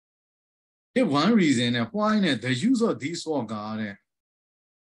ကို one reason နဲ့ why နဲ့ the use of this word ကတဲ့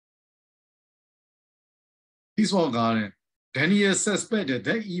this word ကတဲ့ Daniel suspected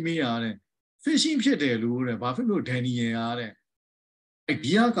that email တဲ့ fishing ဖြစ်တယ်လို့တဲ့ဘာဖြစ်လို့ Daniel ရတဲ့အဲ့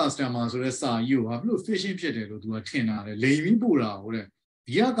ဒီက customer ဆိုတဲ့စာကြီးကိုဘာဖြစ်လို့ fishing ဖြစ်တယ်လို့ तू ကထင်တာလေလိမ်ပြီးပို့တာဟုတ်တဲ့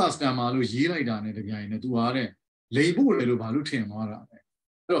ဒီက customer လို့ရေးလိုက်တာနဲ့တပြိုင်နက် तू ကတဲ့လိမ်ပို့တယ်လို့ဘာလို့ထင်သွားတာလဲ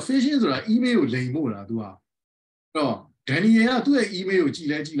အဲ့တော့ fishing ဆိုတာ email ကိုလိမ်ပို့တာ तू ကအဲ့တော့ Daniel ကသူ့ရဲ့ email ကိုကြည့်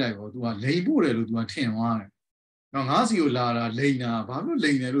လိုက်ပေါ့ तू ကလိမ်ပို့တယ်လို့ तू ကထင်သွားတယ်နော်ငါးစီကိုလာတာလိမ်တာဘာလို့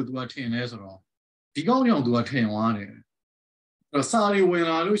လိမ်တယ်လို့ तू ကထင်လဲဆိုတော့ဒီကောင်းကြောင့် तू ကထင်သွားတယ်အဲ့တော့စာတွေဝင်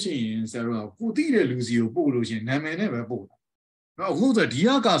လာလို့ရှိရင်ဆရာတို့ကကိုသိတဲ့လူစီကိုပို့လို့ရှိရင်နာမည်နဲ့ပဲပို့တာနော်အခုဆိုဒီက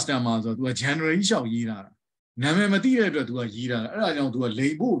customer ဆိုတော့ तू က January လျှောက်ရေးတာနာမည်မသိတဲ့အတွက် तू ကရေးတာအဲ့ဒါကြောင့် तू ကလိ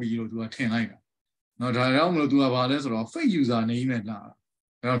မ်ပို့ပြီးလို့ तू ကထင်လိုက်တာနော်ဒါကြောင့်မလို့ तू ကဘာလဲဆိုတော့ fake user name နဲ့လာတာ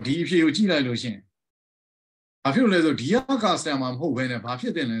အဲ့တော့ဒီအဖြေကိုကြည့်လိုက်လို့ရှိရင်ဘာဖြစ်လို့လဲဆိုဒီက customer မဟုတ်ဘဲနဲ့ဘာဖြ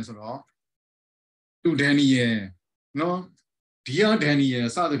စ်တယ်လဲဆိုတော့ သူ Daniel နော်ဒီက Daniel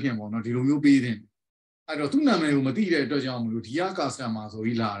စသဖြင့်ပေါ့နော်ဒီလိုမျိုးပေးတယ်အဲ့တော့သူ့နာမည်ကိုမသိတဲ့အတွက်ကြောင့်မလို့ဒီက customer ဆို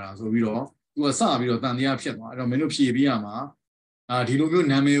ပြီးလာတာဆိုပြီးတော့သူကစပြီးတော့တန်တရားဖြစ်သွားအဲ့တော့မင်းတို့ဖြေပေးရမှာဒီလိုမျိုး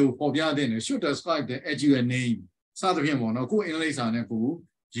နာမည်ကိုပေါ်ပြတဲ့ should describe the actual name စသဖြင့်ပေါ့နော်ကိုယ်အင်္ဂလိပ်စာနဲ့ကို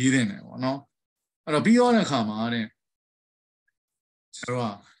ရေးတဲ့တယ်ပေါ့နော်အဲ့တော့ပြီးတော့တဲ့အခါမှာတဲ့ဆို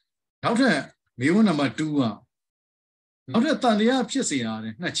တော့နောက်ထပ်မေးခွန်းနံပါတ်2ကနောက်ထပ်တန်တရားဖြစ်စေရတ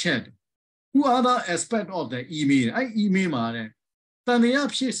ယ်နှစ်ချက် two other aspect of the email အဲ့ email မှာတဲ့တန်တရား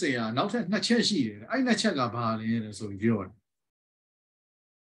ဖြစ်စေရနောက်ထပ်နှစ်ချက်ရှိတယ်အဲ့နှစ်ချက်ကဘာလဲတဲ့ဆိုပြီးပြောတယ်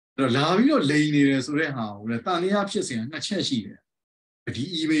အဲ့တော့လာပြီးတော့လိန်နေတယ်ဆိုတဲ့ဟာကိုလေတန်တရားဖြစ်စေရနှစ်ချက်ရှိတယ်ဒီ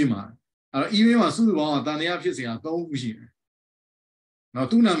email မှာအဲ့တော့ email မှာစုစုပေါင်းကတန်တရားဖြစ်စေရ3ခုရှိတယ်နော်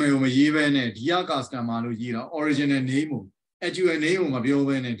သူ့နာမည်ကိုမရေးဘဲနဲ့ဒီက customer လို့ရေးတာ original name ကို actual name ကိုမပြော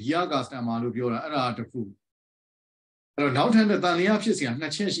ဘဲနဲ့ဒီက customer လို့ပြောတာအဲ့ဒါတစ်ခုအဲ့တော့နောက်ထပ်တန်တရားဖြစ်စေရနှ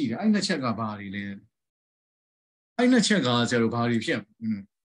စ်ချက်ရှိတယ်အဲ့နှစ်ချက်ကဘာတွေလဲအဲ့နှစ်ချက်ကဆရာတို့ဘာတွေဖြစ်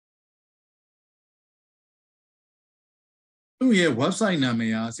သူ့ရဲ့ website နာမ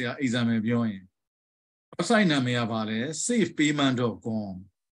ည်ကဆရာ example ပြောရင် website နာမည်ကဘာလဲ safepayment.com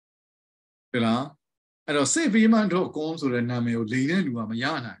ဟုတ်လားအဲ့တော့ safepayment.com ဆိုတဲ့နာမည်ကိုလိမ်တဲ့လူကမရ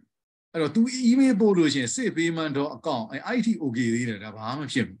နိုင်အဲ့တော့ तू email ပို့လို့ရှိရင် safepayment.account အဲ့ IT okay သေးတယ်ဒါဘာမှ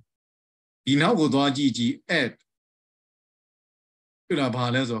ဖြစ်ဘူးဒီနောက်ကိုသွားကြည့် add တွေ့လားဘာ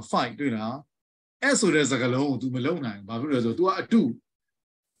လဲဆိုတော့ fight တွေ့လား S ဆိုတဲ့စကားလုံးကို तू မလုံနိုင်ဘူးဘာဖြစ်လို့လဲဆိုတော့ तू ကအတူ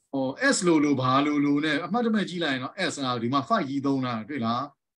S လို့ဘာလို့နဲ့အမှတ်တမဲ့ကြည့်လိုက်ရင်တော့ S ကဒီမှာ fight ကြီးသုံးတာတွေ့လား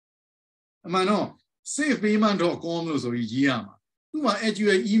အမှန်တော့ safepayment.com လို့ဆိုပြီးရေးရမှာသူ့မှာ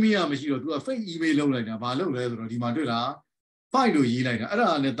actual email ကမရှိတော့ तू က fake email လုပ်လိုက်တာဘာလုပ်လဲဆိုတော့ဒီမှာတွေ့လား fight လို့ရေးလိုက်တာအဲ့ဒါ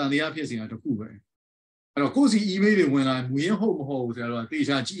လည်းတန်တရားဖြစ်စရာတစ်ခုပဲအဲ့တော့ကိုယ့်စီ email တွေဝင်လာငွေရဟုတ်မဟုတ်ဆိုတော့တေ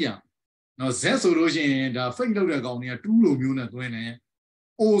ချာကြည့်ရနော် Z ဆိုလို့ရှိရင်ဒါ fake လုပ်တဲ့ကောင်တွေက2လိုမျိုးနဲ့သွင်းတယ်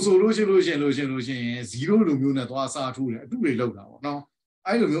O ဆိုလို့ရှိရင်0လိုမျိုးနဲ့သွားစားထိုးတယ်အတုတွေလောက်တာပေါ့နော်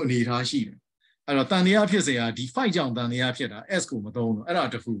အဲ့လိုမျိုးအနေထားရှိတယ်အဲ့တော့တန်တရားဖြစ်စရာဒီ fight ကြောင့်တန်တရားဖြစ်တာ S ကိုမသုံးတော့အဲ့ဒါ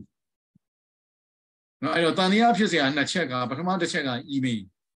တစ်ခုနော်အဲ့တော့တန်တရားဖြစ်စရာနှစ်ချက်ကပထမတစ်ချက်က email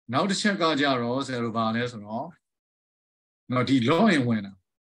နောက်တစ်ချက်ကကြတော့ဆရာတို့ဗာလဲဆိုတော့နော်ဒီ login ဝင်တာ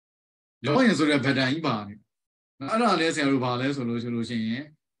login ဆိုတဲ့ button ကြီးပါနေနော်အဲ့ဒါလဲဆရာတို့ဗာလဲဆိုလို့ရှိရင်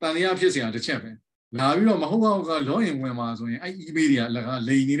တန်တရားဖြစ်စရာတစ်ချက်ပဲလာပြီးတော့မဟုတ်တော့က login ဝင်မှာဆိုရင်အဲ့ email တွေကအလကား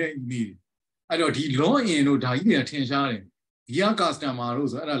လိမ်နေတဲ့ email တွေအဲ့တော့ဒီ login တို့ဒါကြီးတွေကထင်ရှားတယ်ဒီက customer တို့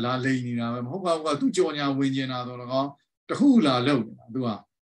ဆိုအဲ့ဒါလာလိမ်နေတာပဲမဟုတ်ပါဘူးကသူကြော်ညာဝင်ကျင်တာဆိုတော့တခုလာလောက်နေတာသူက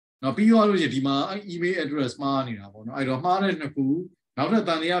နော်ပြီးသွားလို့ရှိရင်ဒီမှာအဲ့ email address မှားနေတာပေါ့နော်အဲ့တော့မှားတဲ့နှစ်ခုနောက်ထပ်တ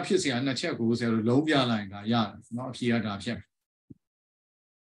န်တရားဖြစ်စရာနှစ်ချက်ကိုဆရာတို့လုံးပြလိုက်တာရတယ်နော်အဖြေရတာဖြစ်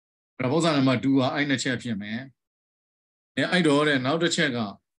အဲ့တော့ပုံစံနံပါတ်2ကအဲ့နှစ်ချက်ဖြစ်မယ်အဲ့တော့တဲ့နောက်တစ်ချက်က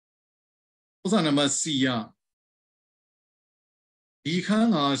ပုံစံနံပါတ် C ကဒီခန်း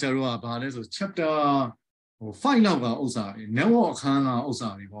ကဆရာတို့ကဘာလဲဆို chapter 5လောက်ကဥစ္စာတွေ network အခန်းကဥစ္စာ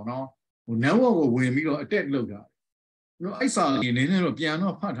တွေပေါ့နော်network ကိုဝင်ပြီးတော့ attack လုပ်တာတို့အဲ့စာတွေနည်းနည်းတော့ပြန်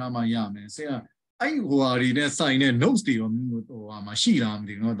တော့ဖတ်ထားမှရမယ်ဆရာအဲ့ဟိုဟာတွေနဲ့စိုင်တဲ့ notes တွေရောဟာမှာရှိလားမ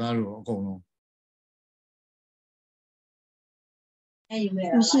သိဘူးเนาะသားတို့အကုန်လုံး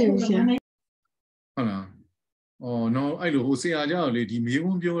မရှိဘူးဆရာဟုတ်လားနော်အဲ့လိုဟိုဆရာကြတော့လေဒီမေး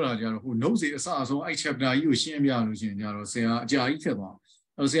ခွန်းပြောတာကြတော့ဟို notes တွေအစအဆုံးအဲ့ chapter ကြီးကိုရှင်းပြလို့ရှိရင်ကြတော့ဆရာအကြာကြီးဖြစ်သွား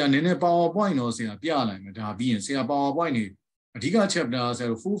အဲ့ဆရာနည်းနည်း PowerPoint တော့ဆရာပြလိုက်မယ်ဒါပြီးရင်ဆရာ PowerPoint နေအဓိက chapter ဆရာ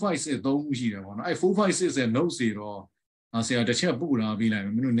4 5 6 3ခုရှိတယ်ပေါ့နော်အဲ့4 5 6ရဲ့ notes တွေတော့ဆရာတစ်ချက်ပို့ထားပြီးလိုက်မ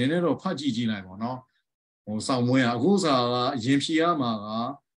ယ်မင်းတို့နည်းနည်းတော့ဖတ်ကြည့်လိုက်ပေါ့နော်ဟိုစောင့်မွေးအခုစာကရင်ဖြီရမှာက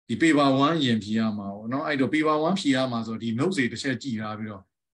ဒီ paper 1ရင်ဖြီရမှာပေါ့နော်အဲ့တော့ paper 1ဖြီရမှာဆိုဒီ notes တွေတစ်ချက်ကြည့်ထားပြီးတော့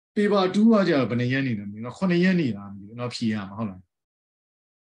paper 2ကကြတော့ဘယ်နှရက်နေလဲမသိဘူးနော်9ရက်နေလားမသိဘူးနော်ဖြီရမှာဟုတ်လား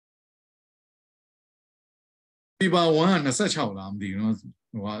paper 1က26လားမသိဘူးနော်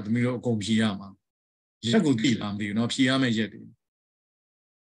ဟိုဟာသမီးတို့အကုန်ဖြီရမှာရက်ကိုသိလားမသိဘူးနော်ဖြီရမယ့်ရက်တွေ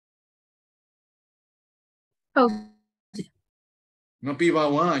ဟုတ် နော် paper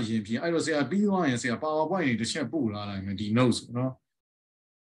 1အရင်ပြင်အဲ့တော့ဆရာပြီးသွားရင်ဆရာ PowerPoint တွေတစ်ချက်ပို့လာလိုက်မယ်ဒီ notes နော်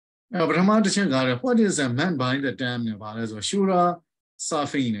အဲ့ပထမတစ်ချက်ကလည်း what is a meant by the term နဲ့ဘာလဲဆိုတော့ Shura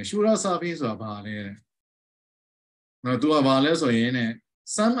surfing နဲ့ Shura surfing ဆိုတာဘာလဲနော်သူကဘာလဲဆိုရင်ね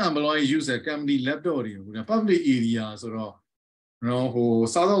some employee use a company laptop တွေကို public area ဆိုတော့နော်ဟို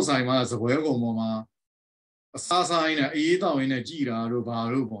စားသောက်ဆိုင်မှာစပွဲကုံပေါ်မှာအစားဆိုင်နဲ့အေးတောက်ရင်းနဲ့ကြည်တာတို့ဘာ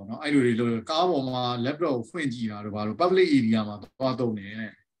လို့ပေါ့နော်အဲ့လိုတွေလို့ကားပေါ်မှာ laptop ကိုဖွင့်ကြည့်တာတို့ဘာလို့ public area မှာသွားတုံးနေတ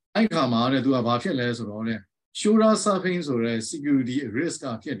ယ်အဲ့ခါမှာတဲ့သူကဘာဖြစ်လဲဆိုတော့တဲ့ Shura surfing ဆိုတဲ့ security risk က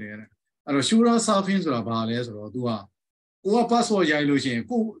ဖြစ်တယ်တဲ့အဲ့တော့ Shura surfing ဆိုတာဘာလဲဆိုတော့သူကကိုက password ရိုက်လို့ရှိရင်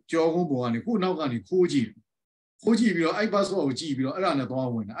ကိုကြောကုန်းပေါ်ကနေကိုနောက်ကနေခိုးကြည့်ပြီးတော့အဲ့ password ကိုကြည့်ပြီးတော့အဲ့ဒါနဲ့သွား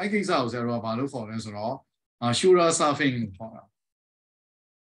ဝင်တယ်အဲ့ကိစ္စကိုဆရာတို့ကဘာလို့ခေါ်လဲဆိုတော့Shura surfing လို့ခေါ်တာ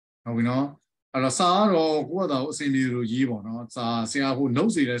ဟုတ်ပြီနော်အဲ့တော့စာတော့ကိုကတော့အစင်ပြေလို့ရေးပေါ့နော်စာဆရာဟို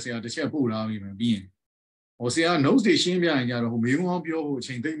notes တွေလည်းဆရာတစ်ချက်ပို့ထားပြီးမှပြီးရင်ဟိုဆရာ notes တွေရှင်းပြရင်ကြတော့ဟိုမေးခွန်းပြောဖို့အ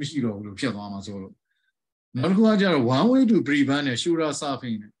ချိန်သိမ့်မရှိတော့ဘူးလို့ဖြစ်သွားမှာဆိုလို့နောက်တစ်ခုကကြတော့ one way to prevent နဲ့ Shura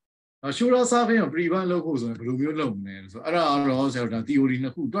surfing နဲ့Shura surfing ကို prevent လုပ်ဖို့ဆိုရင်ဘယ်လိုမျိုးလုပ်မလဲဆိုအဲ့ဒါတော့ဆရာတို့ဒါ theory နှ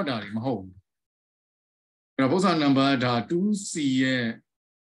စ်ခုတွက်တာတွေမဟုတ်ဘူးအဲ့တော့ပုံစံနံပါတ်ဒါ 2C ရဲ့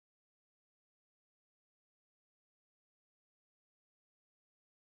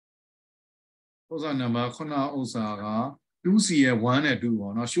ပုံစံနံပါတ်9ဥစ္စာက 2C ရဲ့1နဲ့2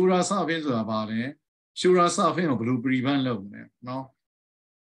ပေါ့နော် Shura surfing ဆိုတာဘာလဲ Shura surfing ကိုဘယ်လို prevent လုပ်မလဲနော်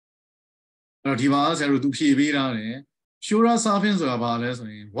အဲ့တော့ဒီမှာဆရာတို့သူဖြေပေးထားတယ် Shura surfing ဆိုတာဘာလဲဆို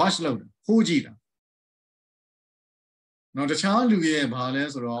ရင် watch လုပ်တယ်ခိုးကြည့်တာနော်တခြားလူရဲ့ဘာလဲ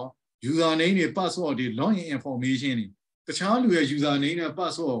ဆိုတော့ user name တွေ password တွေ login information တွေတခြားလူရဲ့ user name နဲ့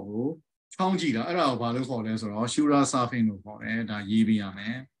password ကိုချောင်းကြည့်တာအဲ့ဒါကိုဘာလို့ခေါ်လဲဆိုတော့ Shura surfing လို့ခေါ်တယ်ဒါရေးပြရမ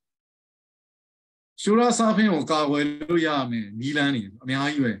ယ်Shura surfing ကိုကာကွယ်လို့ရမယ်နီလန်းနေအများ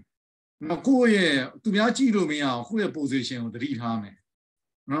ကြီးပဲနော်ကိုယ့်ရဲ့သူများကြည့်လို့မရအောင်ကိုယ့်ရဲ့ position ကိုသတိထားမယ်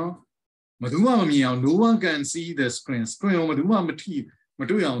နော်ဘယ်သူမှမမြင်အောင် no one can see the screen ကိုဘယ်သူမှမ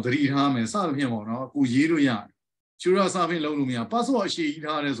တွေ့အောင်သတိထားမယ်စသဖြင့်ပေါ့နော်ကိုရေးလို့ရတယ်Shura surfing လုပ်လို့မရ password အရှိကြီး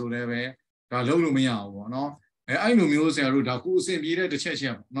ထားတယ်ဆိုလည်းပဲဒါလုပ်လို့မရဘူးပေါ့နော်အဲ့လိုမျိုးဆရာတို့ဒါကိုအဆင်ပြေတဲ့တစ်ချက်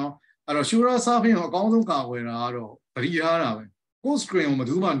ပေါ့နော်အဲ့တော့ Shura surfing ကိုအကောင်းဆုံးကာကွယ်တာကတော့သတိထားတာပဲကို screen ကိုဘယ်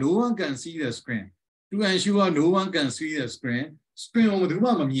သူမှ no one can see the screen to ensure no one can see the screen ကိုဘယ်သူမှ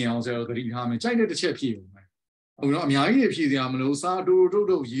မမြင်အောင်ဆရာတို့သတိထားမယ်ကြိုက်တဲ့တစ်ချက်ဖြည့်အောင်ပဲဟုတ်နော်အများကြီးဖြည့်စရာမလိုစာတူတု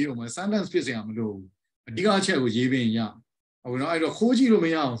တ်ရေးအောင်ပဲ sentence ဖြစ်စရာမလိုဘူးအဓိကအချက်ကိုရေးပေးရင်ရဟုတ်နော်အဲ့တော့ခိုးကြည့်လို့မ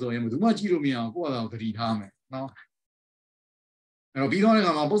ရအောင်ဆိုရင်ဘယ်သူမှကြည့်လို့မရအောင်ကိုယ့်အသာကိုသတိထားမယ်နော်အဲ့တော့ပြီးတော့လည်းက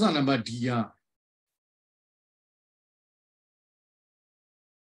မှာပုံစံနံပါတ် D က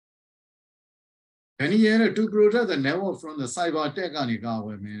Daniel to protect the network from the cyber attack ကနေကာကွ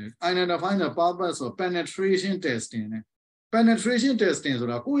ယ်မယ် identify the purpose of penetration testing နဲ့ penetration testing ဆို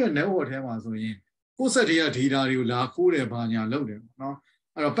တာကိုယ့်ရဲ့ network ထဲမှာဆိုရင်ကိုယ့်စက်တွေက data တွေကိုလာခိုးတယ်ဘာညာလုပ်တယ်ပေါ့နော်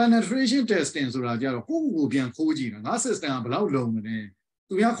အဲ့တော့ penetration testing ဆိုတာကြတော့ကိုယ့်ပြန်ခိုးကြည့်တာငါ system ကဘယ်လောက်လုံမလဲ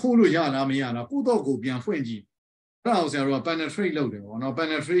သူများခိုးလို့ရလားမရလားကိုယ့်တော့ကိုပြန်ဖွင့်ကြည့်အဲ့ဒါကိုဆရာတို့က penetrate လုပ်တယ်ပေါ့နော်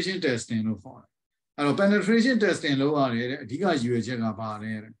penetration testing လို့ခေါ်တယ်အဲ့တော့ penetration testing လုပ်ရတယ်တဲ့အဓိကရည်ရွယ်ချက်ကဘာ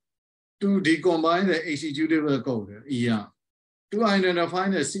လဲတဲ့to decombine the executable code to identify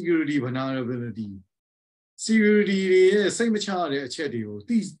the security vulnerability security ရဲ့စိတ်မချရတဲ့အချက်တွေကို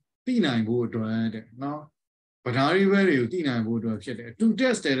သိနိုင်ဖို့အတွက်တဲ့နော် vulnerable တွေကိုသိနိုင်ဖို့အတွက်ဖြစ်တယ် to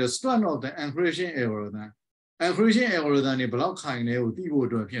test the strength of the encryption algorithm encryption algorithm တွေဘယ်လောက်ခိုင်လဲကိုသိဖို့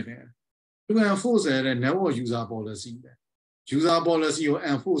အတွက်ဖြစ်တယ် to enforce the network user policy user policy ကို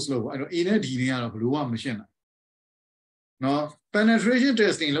enforce လုပ်အဲ့တော့ A နဲ့ D တွေကတော့ဘယ်လိုမှမရှင်းနိုင်နော် penetration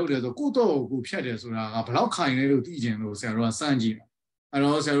testing လုပ်တယ်ဆိုကိုယ့်တော့ကိုဖြတ်တယ်ဆိုတာကဘယ်လောက်ခိုင်လဲလို့သိကျင်လို့ဆရာတို့ကစမ်းကြည့်တာအဲ့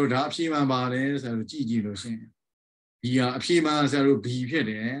တော့ဆရာတို့ဒါအဖြေမှန်ပါတယ်ဆရာတို့ကြည့်လို့ရှိရင်ဒီကအဖြေမှန်ဆရာတို့ B ဖြစ်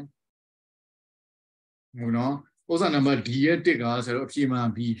တယ်ဟုတ်နော်ဥစ္စာနံပါတ် D ရဲ့1ကဆရာတို့အဖြေမှန်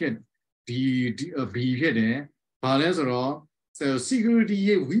B ဖြစ်B ဖြစ်တယ်ဘာလဲဆိုတော့ဆရာတို့ security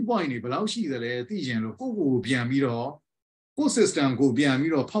ရဲ့ weak point တွေဘယ်လောက်ရှိသလဲသိကျင်လို့ကိုပြန်ပြီးတော့ကို system ကိုပြန်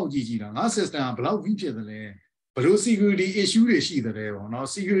ပြီးတော့ဖောက်ကြည့်တာငါ system ကဘယ်လောက် weak ဖြစ်သလဲဘယ်လို security issue တွေရှိသလဲပေါ့နော်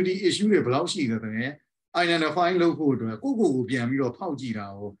security issue တွေဘယ်လောက်ရှိသလဲ identify လုပ်ဖို့အတွက်ကိုပြန်ပြီးတော့ဖောက်ကြည့်တာ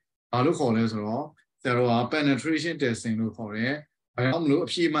ကိုဘာလို့ခေါ်လဲဆိုတော့ဆရာတို့က penetration testing လို့ခေါ်တယ်အဲဒါမလို့အ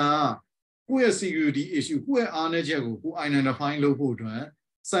ဖြေမှန်ကိုယ့်ရဲ့ security issue ကိုယ့်ရဲ့အားနည်းချက်ကို identify လုပ်ဖို့အတွက်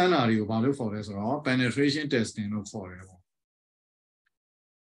စမ်းတာတွေကိုဘာလို့ခေါ်လဲဆိုတော့ penetration testing လို့ခေါ်တယ်ပေါ့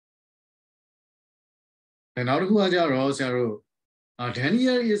နောက်တစ်ခုကကြတော့ဆရာတို့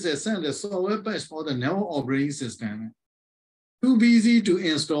Daniel is a send the software patch for the network operating system. Too busy to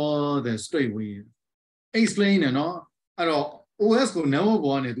install the straightway. Explain နော်အဲ့တော့ OS ကို network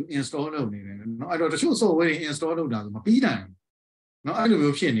ပေါ်ကနေသူ install လုပ်နေတယ်နော်အဲ့တော့တချို့ software တွေ install လုပ်တာဆိုမပြီးနိုင်ဘူးနော်အဲ့လို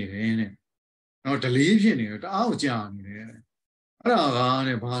မျိုးဖြစ်နေတယ်တဲ့နော် delay ဖြစ်နေတယ်တအားကိုကြာနေတယ် အဲ့ဒါက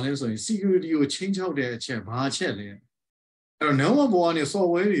တဲ့ဘာလဲဆိုရင် security ကိုချင်းချောက်တဲ့အချက်ဘာအချက်လဲအဲ့တော့ network ပေါ်ကနေ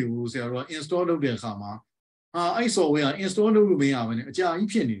software တွေကိုဆရာတို့က install လုပ်တဲ့အခါမှာအဲ့ software က install လုပ်လို့မရဘဲနဲ့အကြာကြီး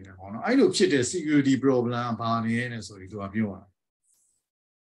ဖြစ်နေတယ်ပေါ့နော်အဲ့လိုဖြစ်တဲ့ security problem ကဘာလဲတဲ့ဆိုပြီးသူကပြောတာ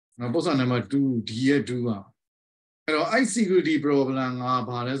နော်ပုံစံနံပါတ်2 D ရဲ့2ကအဲ့တော့အဲ့ security problem က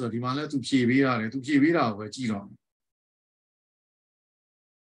ဘာလဲဆိုတော့ဒီမှာလဲသူဖြေပေးရတယ်သူဖြေပေးတာကိုပဲကြည့်တော့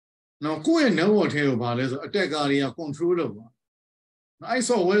နော်ကိုယ့်ရဲ့ network ထဲကိုဘာလဲဆို attacker တွေက control လုပ်ပါအဲ့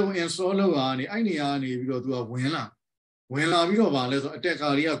software ကို install လုပ်တာနေအဲ့နေရာနေပြီးတော့သူကဝင်လာပြီးတော့ဘာလဲဆို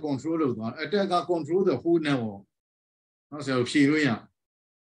attacker တွေက control လုပ်သွား attacker control the whole network နော်ဆရာတို့ဖြေလို့ရ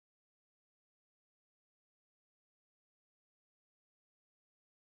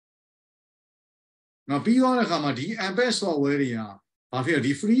နော်ပြီးသွားတဲ့အခါမှာဒီ embed software တွေကဘာဖြစ်လဲ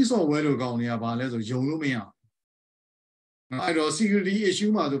ဒီ free software လို့ကောင်းနေတာဘာလဲဆိုယုံလို့မရနော်အဲ့တော့ security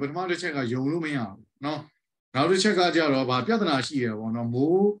issue မှာဆိုပထမတစ်ချက်ကယုံလို့မရဘူးနော်နောက်တစ်ချက်ကကြတော့ဗာပြဿနာရှိတယ်ပေါ့နော်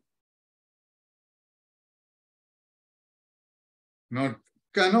မိုးနော်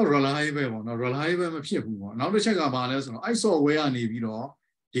cannot reliable ပေါ့နော် reliable မဖြစ်ဘူးပေါ့နောက်တစ်ချက်ကဘာလဲဆိုတော့အဲ့ software ကနေပြီးတော့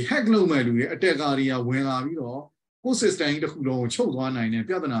ဒီ hack လုပ်မဲ့လူတွေ attacker တွေကဝင်လာပြီးတော့ကိုယ် system ကြီးတစ်ခုလုံးကိုချုပ်သွားနိုင်တဲ့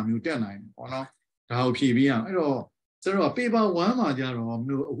ပြဿနာမျိုးတက်နိုင်တယ်ပေါ့နော်ဒါကိုဖြေပေးရအောင်အဲ့တော့ကျွန်တော် paper 1 မှာကြတော့မ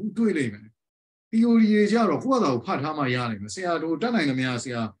လို့အခုတွေ့လိမ့်မယ် theory တွေကြတော့ကိုယ့်အသာကိုဖတ်ထားမှရနိုင်မယ်ဆရာတို့တက်နိုင်သမျှဆ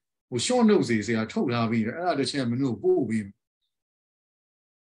ရာဟို short note စီဆရာထုတ်ထားပြီးတယ်အဲ့ဒါတစ်ချက်မင်းတို့ပို့ပေးမယ်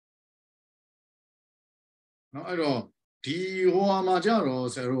နော်အဲ့တော့ဒီဟိုမှာကြတော့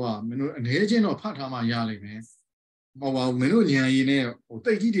ဆရာတို့ကမင်းတို့အနေချင်းတော့ဖတ်ထားမှရလိမ့်မယ်မဟုတ်ပါဘူးမင်းတို့ဉာဏ်ရည်နဲ့ဟို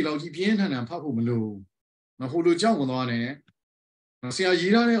တိတ်ကြီးဒီလောက်ကြီးပြင်းထန်ထန်ဖတ်ဖို့မလိုနော်ဟိုလိုကြောက်ဝင်သွားတယ်ဆရာ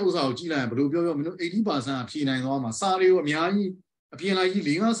ရေးထားတဲ့ဥစ္စာကိုကြည့်လိုက်ရင်ဘယ်လိုပြောမင်းတို့ 80% ဖြေနိုင်သွားမှာစာတွေကိုအများကြီးအပြင်လိုက်ကြီး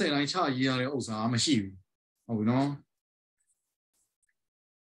40 တိုင်းချရေးရတဲ့ဥစ္စာမရှိဘူးဟုတ်ပြီနော်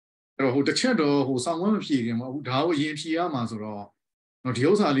အဲ့တော့ဟိုတစ်ချက်တော့ဟိုစောင့်ဝဲမဖြေခင်ပေါ့အခုဒါကိုရင်ဖြေရမှာဆိုတော့နော်ဒီ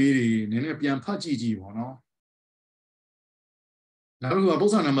ဥစ္စာလေးတွေနည်းနည်းပြန်ဖတ်ကြည့်ပေါ့နော်နောက်တစ်ခုကပုံ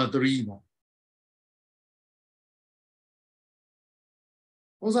စံနံပါတ်3ပေါ့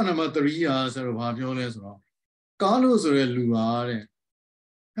ပုံစံနံပါတ်3ကဆိုတော့ဘာပြောလဲဆိုတော့ကားလို့ဆိုရဲလူပါတဲ့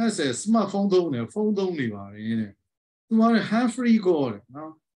အဲ့ဆက် smartphone သုံးတယ်ဖုန်းသုံးနေပါတယ်တဲ့သူက hand free call တဲ့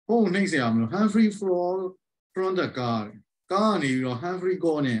နော်ဖုန်းနှိမ့်เสียမလို့ hand free from the car ကားကနေပြီးတော့ hand free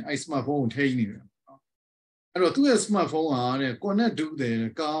call နဲ့အဲ့ smartphone ကိုထိန်းနေတယ်အဲ့တော့သူ့ရဲ့ smartphone ကတဲ့ connect တူးတယ်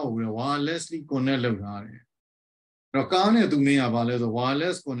ကားကို wirelessly connect လုပ်ထားတယ်အဲ့တော့ကားနဲ့သူမင်းကဘာလဲဆို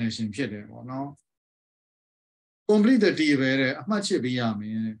wireless connection ဖြစ်တယ်ပေါ့နော် complete the table တဲ့အမှတ်ချစ်ပေးရမ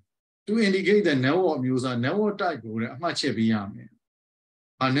ယ် to indicate the network အမျိုးအစား network type ကိုတဲ့အမှတ်ချစ်ပေးရမယ်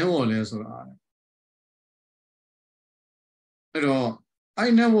ဘာ network လဲဆိုတာအဲ့တော့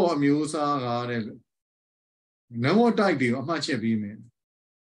အဲ့ network အမျိုးအစားကတဲ့ network type တွေကိုအမှတ်ချစ်ပေးမယ်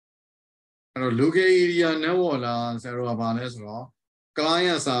အဲ့တော့ local area network လားဆရာတို့ကဘာလဲဆိုတော့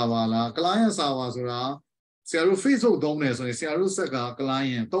client server လား client server ဆိုတာဆရာတို့ Facebook သုံးတယ်ဆိုရင်ဆရာတို့ဆက်က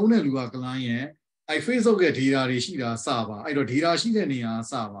client သုံးတဲ့လူက client အဲ့ Facebook ရဲ့ data တွေရှိတာ server အဲ့တော့ data ရှိတဲ့နေရာ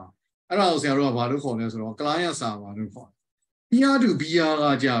server အဲ့ဒါကိုဆရာတို့ကဘာလို့ခေါ်လဲဆိုတော့ client server လို့ခေါ်တယ် peer to peer က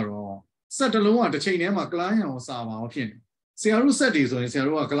ကြတော့ဆက်တစ်လုံးကတစ်ချိန်တည်းမှာ client ရော server ရောဖြစ်နေဆရာတို့ဆက်တွေဆိုရင်ဆရာ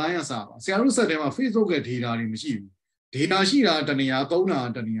တို့က client server ဆရာတို့ဆက်ထဲမှာ Facebook ရဲ့ data တွေမရှိဘူး data ရှိတာတနေရာသုံးတာ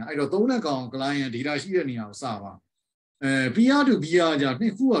တနေရာအဲ့တော့သုံးတဲ့ကောင် client data ရှိတဲ့နေရာကို server peer to peer ကကြနှ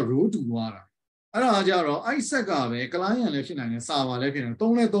စ်ခုက row တူသွားတာအဲ့ဒါကြတော့အဲ့ဆက်ကပဲ client လည်းဖြစ်နိုင်တယ် server လည်းဖြစ်နိုင်တယ်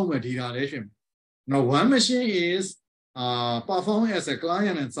သုံးလဲသုံးမယ် data လည်းဖြစ်မယ် now one machine is perform as a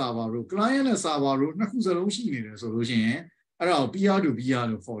client and server row client and server row နှစ်ခုစလုံးရှိနေတယ်ဆိုလို့ရှိရင်အဲ့ဒါကို peer to peer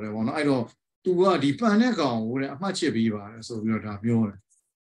လို့ခေါ်တယ်ပေါ့နော်အဲ့တော့သူကဒီပန်တဲ့ကောင်ကိုတဲ့အမှတ်ချစ်ပေးပါတယ်ဆိုပြီးတော့ဒါပြောတယ်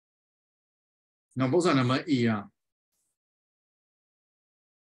နောက်ပုံစံနံပါတ် A က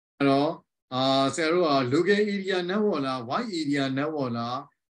အဲ့တော့ဆရာတို့က local area network လား wide area network လား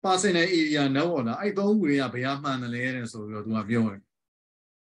personal area network လားအဲ့သုံးခုတွေကဘယ်ဟာမှန်တယ်လဲတဲ့ဆိုပြီးတော့သူကပြောတယ်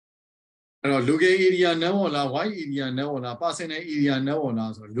အဲ့တော့ local area network လား wide area network လား personal area network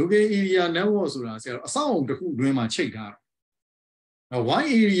လားဆိုတော့ local area network ဆိုတာဆရာတို့အဆောက်အုံတစ်ခုအတွင်းမှာချိတ်ထားတာ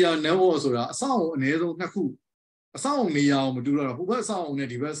wide area network ဆိုတာအဆောက်အုံအနည်းဆုံးနှစ်ခုအဆောက်အုံနေရာအောင်မတူတော့ဟိုဘက်အဆောက်အုံနဲ့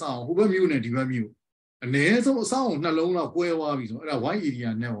ဒီဘက်အဆောက်အုံဟိုဘက်မြို့နဲ့ဒီဘက်မြို့အနည်းဆုံးအဆောက်အုံနှလုံးလောက်ကွဲသွားပြီဆိုအဲ့ဒါ wide area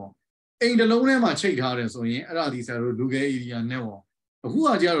network အိမ်တစ်လုံးထဲမှာချိတ်ထားတယ်ဆိုရင်အဲ့ဒါဒီဆရာတို့ local area network အခုက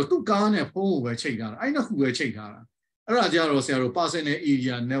ကြတော့သူ့ကားနဲ့ဖုန်းကိုပဲချိတ်ထားတာအဲ့နှစ်ခုပဲချိတ်ထားတာအဲ့ဒါကြတော့ဆရာတို့ personal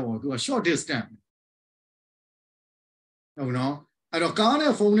area network သူက short distance ဟုတ်နော်အဲ့တော့ကား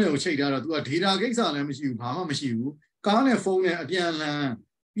နဲ့ဖုန်းနဲ့ကိုချိတ်ထားတော့သူက data ကိစ္စလည်းမရှိဘူးဘာမှမရှိဘူးကားနဲ့ဖုန်းနဲ့အပြန်အလှန်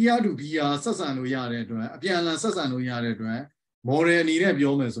peer to peer ဆက်ဆံလို့ရတဲ့အတွက်အပြန်အလှန်ဆက်ဆံလို့ရတဲ့အတွက် model အနေနဲ့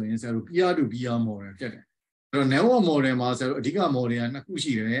ပြောမယ်ဆိုရင်ဆရာတို့ peer to peer model ဖြစ်တယ်အဲ့တော့ network model မှာဆရာတို့အဓိက model ကနှစ်ခု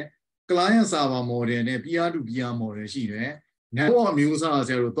ရှိတယ် client server model နဲ့ peer to peer model ရှိတယ် network မျိုးစားဆ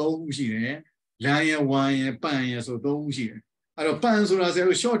ရာတို့3ခုရှိတယ် LAN ရယ် WAN ရယ် PAN ရယ်ဆို3ခုရှိတယ်အဲ့တော့ PAN ဆိုတာဆရာ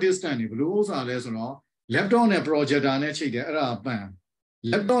တို့ short distance တွေဘယ်လိုဥစားလဲဆိုတော့ laptop နဲ့ projector နဲ့ချိန်တယ်အဲ့ဒါ PAN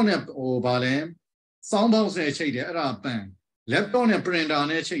laptop နဲ့ဟိုဗာလဲ sound box နဲ့ချိန်တယ်အဲ့ဒါ PAN laptop နဲ့ printer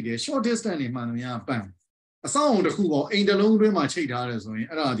နဲ့ချိန်တယ် short distance တွေမှန်လို့ရ PAN အဆောက်အုံတစ်ခုပေါ့အိမ်တစ်လုံးအတွင်းမှာချိန်ထားတယ်ဆိုရင်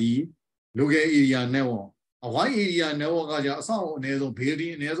အဲ့ဒါဒီ local area network wide area network ကကြာအဆောက်အုံအနည်းဆုံး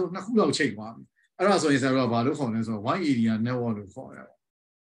building အနည်းဆုံး2ခုလောက်ချိန်သွားပြီအဲ့ဒါဆိုရင်ဆရာတို့ကဘာလို့ခေါ်လဲဆိုတော့ wide area network လို့ခေါ်တယ်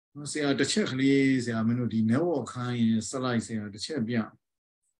ဆရာတစ်ချက်ကလေးဆရာမင်းတို့ဒီ network ခိုင်းရင် slide ဆရာတစ်ချက်ပြ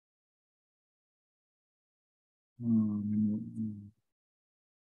မင်းတို့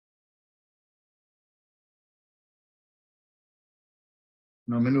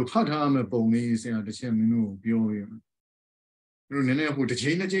နော်မင်းတို့ဖတ်ထားမယ့်ပုံလေးဆရာတစ်ချက်မင်းတို့ပြောရမယ်မင်းတို့နည်းနည်းဟိုတစ်ချိ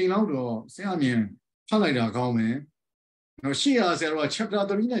န်တစ်ချိန်လောက်တော့ဆရာမြင်ဖတ်လိုက်တာကောင်းမယ်နော်ရှေ့ရဆရာတို့က chapter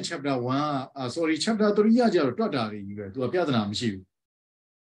 3နဲ့ chapter 1 sorry chapter 3ကကြတော့တွက်တာတွေကြီးပဲသူကပြဿနာမရှိဘူး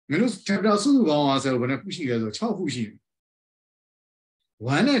မင်းတို့ chapter စုစုပေါင်းအားဆရာတို့ဘယ်နှခုရှိလဲဆို6ခုရှိတယ်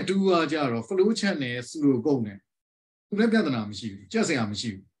1နဲ့2ကကြတော့ flow chart နဲ့ pseudo code နဲ့သူလည်းပြဿနာမရှိဘူးကြက်စရာမရှိ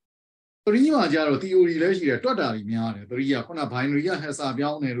ဘူး3မှာကြတော့ theory လည်းရှိတယ်တွက်တာတွေများတယ်3ကခုန binary က hexader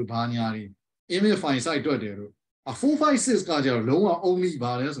ပြောင်းတယ်လို့ဘာညာတွေ image file site တွက်တယ်လို့456ကကြတော့လုံးဝ only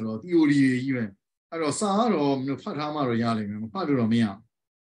ပါလဲဆိုတော့ theory တွေကြီးပဲအဲ့တော့စာကတော့မင်းတို့ဖတ်ထားမှတော့ရလိမ့်မယ်မဖတ်လို့တော့မရ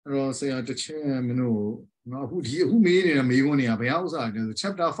အဲ့တော့ဆရာတစ်ချက်မင်းတို့နော်အခုမေးနေတဲ့မေးခွန်းတွေကဘယ်ဥစ္စာလဲဆို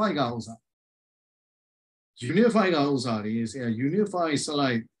chapter 5ကဥစ္စာ unit 5ကဥစ္စာတွေဆရာ unit 5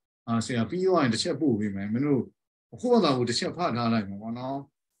 slide ဆရာပြီးသွားရင်တစ်ချက်ပို့ပေးမယ်မင်းတို့အခုတော့ကိုတစ်ချက်ဖတ်ထားလိုက်မှာပေါ့နော်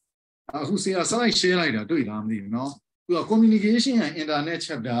အခုဆရာ slide share လိုက်တာတွေ့လားမသိဘူးနော်သူက communication and internet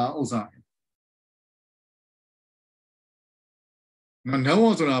chapter ဥစ္စာ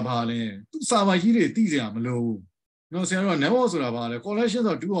network ဆိုတာဘာလဲသူစာပါကြီးတွေသိစရာမလိုဘူးနော်ဆရာတို့က network ဆိုတာဘာလဲ collection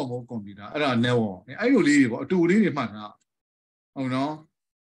of two or more computer အဲ့ဒါ network အဲ့လိုလေးတွေပေါ့အတူလေးတွေမှတ်ထားဟုတ်နော်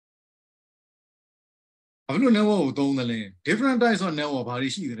ဘာလို့ network ကိုသုံးတယ်လဲ different types of network ဘာတွေ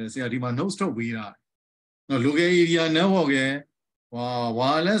ရှိတယ်လဲဆရာဒီမှာ notes ထုတ်ပေးတာနော် local area network ရယ်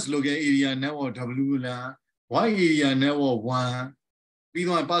wireless local area network WLAN wide area network 1ပြီး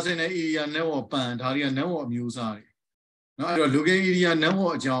တော့ personal area network PAN ဒါတွေက network အမျိုးအစားတွေနော်အဲ့တော့ local area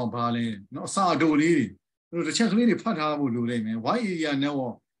network အကြောင်းဘာလဲနော်အစာအတိုလေးတွေတို့တစ်ချက်ကလေးတွေဖတ်ထားဖို့လိုလိမ့်မယ် wide area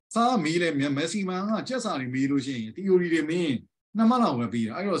network စာမေးလဲ maximum ကကျက်စာတွေမေးလို့ရှိရင် theory တွေမင်း2မှတ်လောက်ပဲပြီး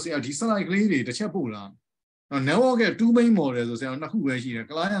တာအဲ့တော့ဆရာဒီ slide ကလေးတွေတစ်ချက်ပို့လာnetwork ရဲ့ two main model ဆိုဆရာနှစ်ခုပဲရှိတယ်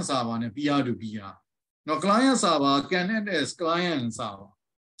client server နဲ့ peer to peer နော် client server connect as client server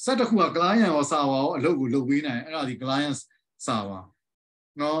စက်တစ်ခုက client ရော server ရောအလုပ်ကိုလုပ်ပေးနိုင်အဲ့ဒါဒီ client server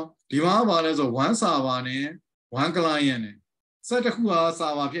နော်ဒီမှာဘာလဲဆို1 server နဲ့ 1 client နဲ့စက်တစ်ခုက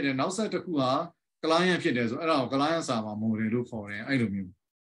server ဖြစ်တယ်နောက်စက်တစ်ခုက client ဖြစ်တယ်ဆိုအဲ့ဒါကို client server model လို့ခေါ်တယ်အဲ့လိုမျိုး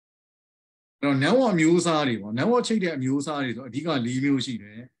အဲ့တော့ network အမျိုးအစားတွေပေါ့ network ချိတ်တဲ့အမျိုးအစားတွေဆိုအဓိက4မျိုးရှိတ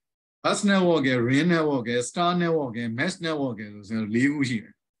ယ်bus network ရယ် ring network ရယ် star network ရယ် mesh network ရယ်ဆို4ခုရှိတ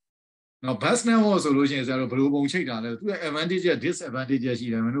ယ်နော် bus network ဆိုလို့ရှိရင်ဆရာတို့ဘယ်လိုပုံချိတ်တာလဲသူရဲ့ advantage နဲ့ disadvantage ရှိ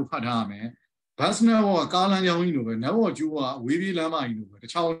တယ်မင်းတို့ဖတ်ထားရမယ် bus network ကားလမ်းကြောင်းကြီးလိုပဲ network ကျိုးကဝေးပြေးလမ်းမကြီးလိုပဲတ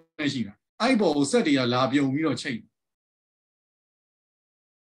စ်ချောင်းနဲ့ရှိတာအဲ့ပေါ်ကိုစက်တွေကလာပြုံပြီးတော့ချိတ်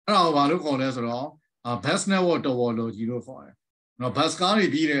အဲ့ဒါကိုဘာလို့ခေါ်လဲဆိုတော့bus network topology လို့ခေါ်တယ်နော် bus ကားတွေ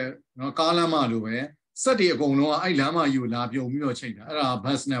ပြီးတဲ့နော်ကားလမ်းမလိုပဲစက်တွေအကုန်လုံးကအဲ့လမ်းမကြီးကိုလာပြုံပြီးတော့ချိတ်တာအဲ့ဒါ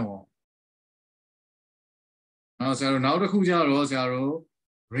bus network နော်ဆရာတို့နောက်တစ်ခုကျတော့ဆရာတို့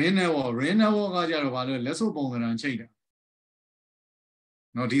ring network ကကြတော့ဘာလဲလက်စုပ်ပုံစံချိတ်တာ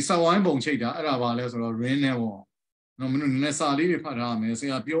နော်ဒီဆက်ဝိုင်းပုံချိတ်တာအဲ့ဒါဘာလဲဆိုတော့ ring network နော်မင်းတို့နည်းနည်းစာလေးတွေဖတ်ထားရမယ်ဆ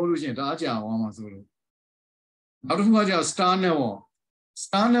ရာပြောလို့ရှိရင်တအားကြာသွားမှာဆိုလို့နောက်တစ်ခုကကျတော့ star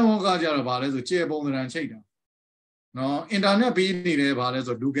network ကကြတော့ဘာလဲဆိုကျဲပုံစံချိတ်တာနော် internet ပေးနေတယ်ဘာလဲ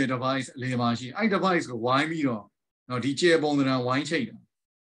ဆို local device အလယ်မှာရှိအဲ့ device ကိုဝိုင်းပြီးတော့နော်ဒီကျဲပုံစံဝိုင်းချိတ်တာ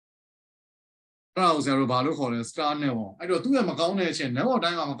အဲ့ဒါကိုဆရာတို့ဘာလို့ခေါ်လဲ star network အဲ့တော့သူ့ရဲ့မကောင်းတဲ့အချက် network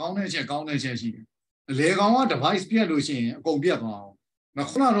တိုင်းကမကောင်းတဲ့အချက်ကောင်းတဲ့အချက်ရှိတယ်အလေကောင်က device ပြတ်လို့ရှိရင်အကုန်ပြတ်သွားအောင်နော်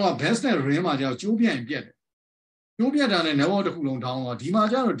ခုနကတော့ best နဲ့ ring မှာကျတော့ကျိုးပြတ်ရင်ပြတ်တယ်ကျိုးပြတ်တာနဲ့ network တစ်ခုလုံးထောင်းသွားဒီမှာ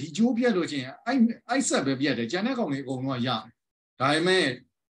ကျတော့ဒီကျိုးပြတ်လို့ရှိရင်အဲ့ဆက်ပဲပြတ်တယ်ကျန်တဲ့ကောင်တွေအကုန်လုံးကရတယ်ဒါပေမဲ့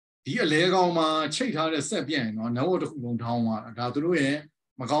ဒီအလဲကောင်မှာချိတ်ထားတဲ့ဆက်ပြတ်ရင်တော့ network တစ်ခုလုံးထောင်းသွားတာဒါသူတို့ရဲ့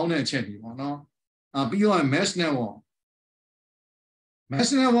မကောင်းတဲ့အချက်တွေပေါ့နော်ပြီးတော့ mesh network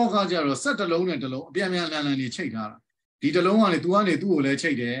ကကြတော့ဆက်တစ်လုံးနဲ့တစ်လုံးအပြန်ပြန်လန်နေချိတ်ထားတာဒီတစ်လုံးကနေ तू ကနေသူ့ကိုလည်း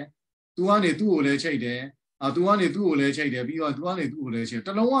ချိတ်တယ် तू ကနေသူ့ကိုလည်းချိတ်တယ်तू ကနေသူ့ကိုလည်းချိတ်တယ်ပြီးတော့ तू ကနေသူ့ကိုလည်းချိတ်တ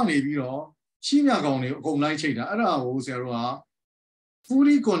စ်လုံးကနေပြီးတော့ရှင်းမြကောင်တွေအကုန်လိုက်ချိတ်တာအဲ့ဒါကိုဆရာတို့က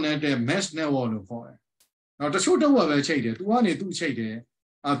fully connected mesh network လို့ခေါ်တယ်နောက်တချို့တော့ပဲချိတ်တယ် तू ကနေသူ့ချိတ်တယ်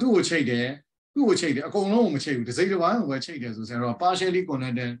သူ့ကိုချိတ်တယ်အကုန်လုံးကိုမချိတ်ဘူးတစ်စိတ်တစ်ပိုင်းကိုပဲချိတ်တယ်ဆိုဆရာတို့က partially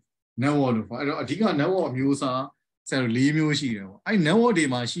connected network လို့ခေါ်အဲ့တော့အဓိက network အမျိုးအစား ဆရာတို့၄မျိုးရှိတယ်ပေါ့အဲ့ network တွေ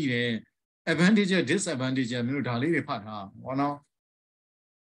မှာရှိတယ် advantage disadvantage မျိုးဒါလေးတွေဖတ်ထားဘောနော်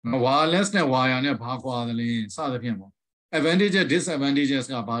wireless နဲ့ wire နဲ့ဘာကွာသလဲစသဖြင့်ပေါ့ advantage disadvantages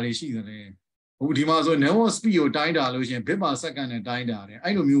ကဘာတွေရှိသလဲဟိုဒီမှာဆို network speed ကိုတိုင်းတာလို့ရှိရင် bit per second နဲ့တိုင်းတာတယ်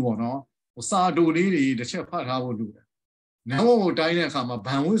အဲ့လိုမျိုးပေါ့နော်ဟိုစာတိုလေးတွေတစ်ချက်ဖတ်ထားဖို့လိုတယ် network ကိုတိုင်းတဲ့အခါမှာ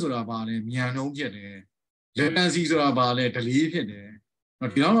bandwidth ဆိုတာဘာလဲမြန်နှုန်းဖြစ်တယ် latency ဆိုတာဘာလဲ delay ဖြစ်တယ်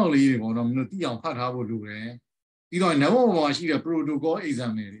ဒီလောက်လေးတွေပေါ့နော်မင်းတို့သိအောင်ဖတ်ထားဖို့လိုတယ်ပြီးတော့ network ပေါ်မှာရှိတဲ့ protocol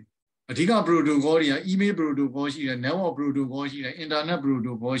example တွေအဓိက protocol တွေက email protocol ရှိတယ် network protocol ရှိတယ် internet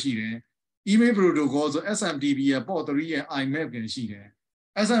protocol ရှိတယ် email protocol ဆို SMTP ရဲ့ port 3ရဲ့ IMAP တွေရှိတယ်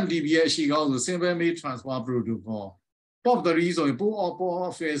SMTP ရဲ့အရှိကောင်းဆို simple mail transfer protocol port 3ဆိုရင် port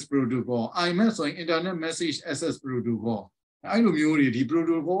office protocol IMAP ဆိုရင် internet message access protocol အဲ့လိုမျိုးတွေဒီ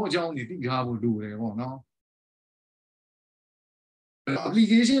protocol အကြောင်းတွေသိထားဖို့လိုတယ်ပေါ့နော်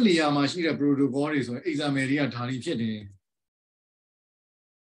application layer မှာရှိတဲ့ protocol တွေဆိုရင် example တွေကဒါတွေဖြစ်တယ်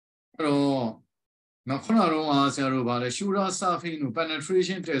အဲ့တော့နောက်ခုနကတော့ဆရာတို့ဗာလဲ shooter surfing တို့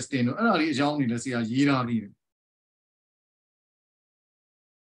penetration testing တို့အဲ့ဒါလေးအကြောင်းတွေလည်းဆရာရေးထားပြီးတယ်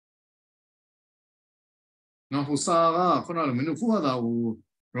နော်ဟိုစာကခုနကမင်းတို့ခုဟာတာဟို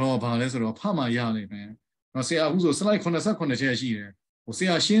တော့ဗာလဲဆိုတော့ဖတ်မှရလိမ့်မယ်နော်ဆရာအခုဆို slide 89ချက်ရှိတယ်ဟိုဆ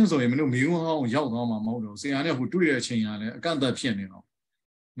ရာရှင်းဆိုရင်မင်းတို့မေးခွန်းဟောင်းရောက်သွားမှာမဟုတ်တော့ဆရာနဲ့ဟိုတွေ့တဲ့အချိန်ကလည်းအကန့်အသတ်ဖြစ်နေတော့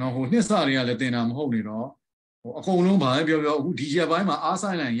နော်ဟိုနှစ်စတွေကလည်းတင်တာမဟုတ်နေတော့ဟိုအကုန်လုံးဗာလဲပြောအခုဒီရက်ပိုင်းမှာအား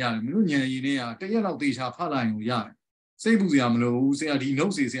ဆိုင်နိုင်ရတယ်မင်းတို့ညံရည်နဲ့တရက်လောက်သေချာဖတ်လိုက်ရင်ရတယ်စိတ်ပူစရာမလိုဘူးဆရာဒီ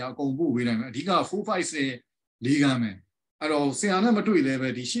note စီဆရာအကုန်ပို့ပေးလိုက်မယ်အဓိက4 5 6 4ခန်းမယ်အဲ့တော့ဆရာနဲ့မတွေ့လည်းပဲ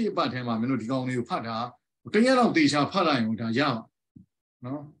ဒီရှေ့အပတ်ထဲမှာမင်းတို့ဒီကောင်လေးကိုဖတ်တာတရက်လောက်သေချာဖတ်လိုက်ရင်ဒါရပါ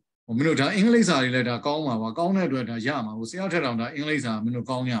နော်ဟိုမင်းတို့ဒါအင်္ဂလိပ်စာတွေလည်းဒါကောင်းပါပါကောင်းတဲ့အတွက်ဒါရမှာဟိုဆရာထက်တောင်ဒါအင်္ဂလိပ်စာမင်းတို့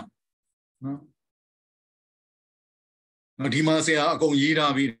ကောင်းရနော်နော်ဒီမှာဆရာအကုန်ရေး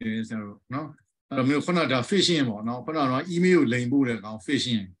ထားပြီးတယ်ဆရာတို့နော်အဲ့တော့မင်းတို့ခုနကဒါ phishing ပေါ့နော်ခုနကတော့ email ကိုလိမ်ပို့တဲ့ကောင်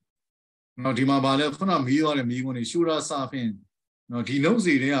phishing နော်ဒီမှာဗာလဲခုနမေးသွားတဲ့မေးခွန်းတွေ shooter surfing နော်ဒီ note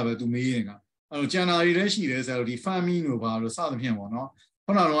စီတွေကပဲသူမေးနေတာအဲ့တော့ကျန်တာတွေလည်းရှိတယ်ဆရာတို့ဒီ farming တို့ဘာလို့စသဖြင့်ပေါ့နော်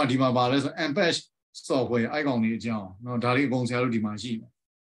ခုနကတော့ဒီမှာဗာလဲဆို unpatch software အဲ့ကောင်တွေအကြောင်းနော်ဒါလေးအကုန်ဆရာတို့ဒီမှာရှိတယ်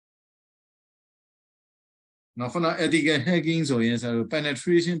နော်ခုန ethical hacking ဆိုရင်ဆရာတို့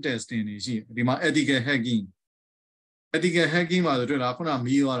penetration testing တွေရှိတယ်ဒီမှာ ethical hacking မှာဆိုတွေ့လားခုန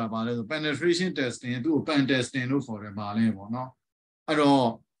မေးသွားတာဗာလဲဆို penetration testing သူ့ကို pen testing လို့ခေါ်တယ်ဗာလဲပေါ့နော်အဲ့တော့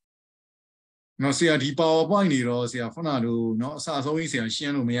နော်ဆရာဒီ PowerPoint နေတော့ဆရာခုနတို့နော်အစအဆုံးကြီးဆရာရှ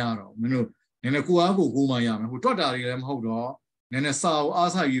င်းလို့မရတော့မင်းတို့နည်းနည်းကိုအားကိုမှရမယ်ဟိုတွက်တာတွေလည်းမဟုတ်တော့နည်းနည်းစာကို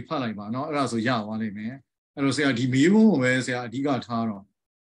အားဆိုင်ပြီးဖတ်လိုက်ပါနော်အဲ့ဒါဆိုရသွားလိမ့်မယ်အဲ့တော့ဆရာဒီမေးခွန်းကိုပဲဆရာအဓိကထားတော့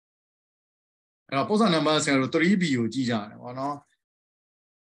အဲ့တော့ပုံစံနံပါတ်ဆရာတို့ 3B ကိုကြည့်ကြတယ်ပေါ့နော်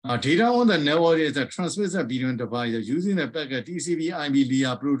data on the network is transmitted between devices using the packet TCP/IP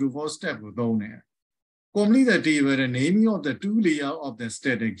layer protocol step ကိုသုံးတယ်complete the table the naming of the two layer of the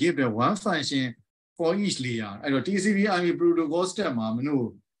stack give the one function for each layer အဲ့တော့ TCP/IP protocol step မှာမင်းတို့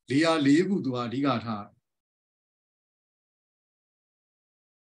layer ၄ခုသူကအဓိကထား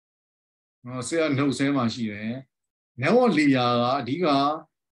ဆရာ note ဆဲမှာရှိတယ် network layer ကအဓိက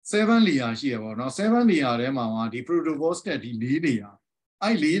7 layer ရှိရပါတော့7 layer ထဲမှာဒီ protocol stack ဒီ4 layer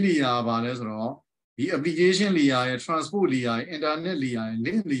အဲ့4 layer ပါလဲဆိုတော့ဒီ application layer ရဲ့ transport layer ရဲ့ internet layer ရဲ့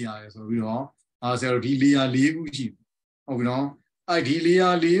link layer ရဲ့ဆိုပြီးတော့ဆရာတို့ဒီ layer 4ခုရှိဟုတ်ပြီနော်အဲ့ဒီ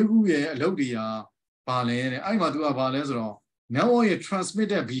layer 4ခုရဲ့အလုပ်တွေကဘာလဲတဲ့အဲ့မှာသူကဘာလဲဆိုတော့ network ရဲ့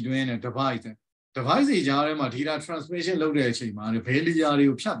transmitted between တဲ့ device တွေကြားထဲမှာ data transmission လုပ်တဲ့အချိန်မှာဘယ် layer တွေ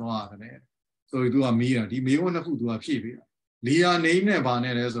ကိုဖြတ်သွားရတယ်ဆိုပြီးသူကမေးတာဒီမေးခွန်းနှစ်ခုသူကဖြည့်ပေးတာ layer name နဲ့ဘာ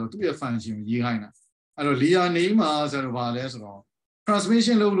နဲ့လဲဆိုတော့သူ့ရဲ့ function ကိုရေးခိုင်းတာအဲ့တော့ layer name မှာဆရာတို့ဘာလဲဆိုတော့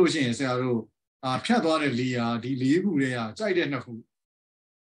transmission လုပ်လို့ရှိရင်ဆရာတို့ဖြတ်သွားတဲ့ layer ဒီ၄ခုတည်းကကြိုက်တဲ့နှစ်ခု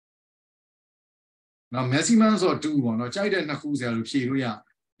နော် maximum ဆိုတော့2ပေါ့နော်ကြိုက်တဲ့နှစ်ခုဆရာတို့ဖြည့်လို့ရ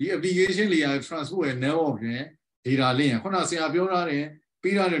ဒီ application layer transport ရဲ့ network နဲ့ data link ခုနဆရာပြောထားတယ်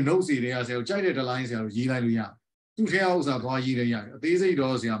ပေးထားတဲ့ note စီတွေကဆရာတို့ကြိုက်တဲ့ line ဆရာတို့ရေးလိုက်လို့ရသူ့ထဲဥစ္စာသွားရေးလိုက်ရတယ်အသေးစိတ်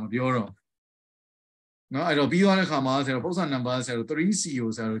တော့ဆရာမပြောတော့နော်အဲ့တော့ပြီးသွားတဲ့ခါမှာဆရာတို့ပုံစံနံပါတ်ဆရာတို့ 3C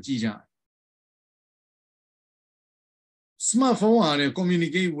ကိုဆရာတို့ကြည့်ကြ smartphone ဟာလည်း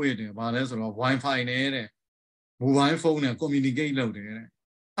communicate with တယ်ဗာလဲဆိုတော့ Wi-Fi နဲ့တဲ့ mobile phone နဲ့ communicate လုပ်တယ်တဲ့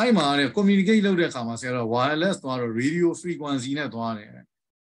အဲ့မှာတဲ့ communicate လုပ်တဲ့အခါမှာဆရာတို့ wireless သွားတော့ radio frequency နဲ့သွားတယ်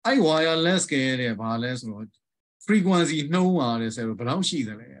အဲ့ wireless ကတဲ့ဗာလဲဆိုတော့ frequency နှုံးပါတယ်ဆရာတို့ဘယ်လောက်ရှိ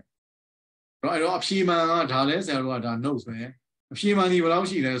သလဲအဲ့တော့အဖြေမှန်ကဒါလဲဆရာတို့ကဒါ notes ပဲအဖြေမှန်ဒီဘယ်လောက်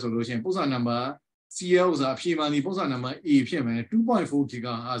ရှိလဲဆိုလို့ရှိရင်ပုံစံနံပါတ် CL ဥစားအဖြေမှန်ဒီပုံစံနံပါတ် A ဖြစ်မယ် 2.4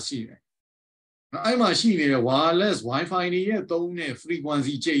 GHz ရှိတယ်အဲ့မှာရှိနေတဲ့ wireless Wi-Fi တွေရဲ့သုံးတဲ့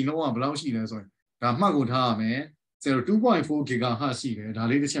frequency ချိန်နှုန်းကဘယ်လောက်ရှိလဲဆိုရင်ဒါမှတ်ကိုထားရမယ်0 2.4 GHz ရှိတယ်ဒါ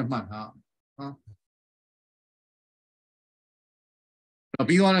လေးတစ်ချက်မှတ်ထားနော်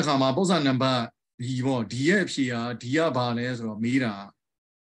ပြီးသွားတဲ့အခါမှာပုံစံနံပါတ် B ပေါ့ဒီရဲ့အဖြေကဒီကဘာလဲဆိုတော့မေးတာ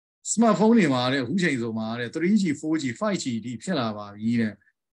smartphone တွေမှာတဲ့အခုချိန်ဆိုမှာတဲ့ 3G 4G 5G ဒီဖြစ်လာပါပြီတဲ့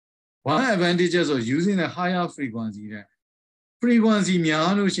one advantage ဆို using the higher frequency တဲ့ frequency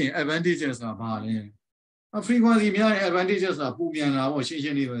များလို့ရှိရင် advantages ဆိုတာဘာလဲ frequency များရဲ့ advantages ဆိုတာပူပြန်တာပေါ့ရှင်းရှ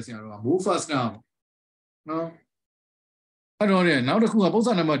င်းလေးပဲဆရာတို့က move faster ပေါ့နော်အဲ့တော့တဲ့နောက်တစ်ခုကပုံ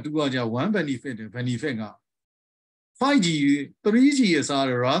စံနံပါတ် 2ကကြာ one benefit တဲ့ benefit က 5G 3G အစား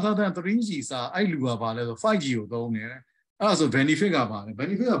rather than 3G စားအဲ့လူကဘာလဲဆို 5G ကိုသုံးတယ်အဲ့ဒါဆို benefit ကဘာလဲ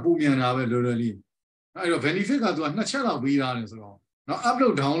benefit ကပူမြန်တာပဲလွယ်လွယ်လေးအဲ့တော့ benefit ကသူက2ချက်လောက်ပေးထားတယ်ဆိုတော့နော်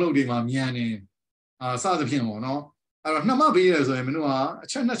upload download တွေမှာမြန်တယ်စသဖြင့်ပေါ့နော်အဲ့တော့2မှတ်ပေးရတယ်ဆိုရင်မင်းတို့ကအ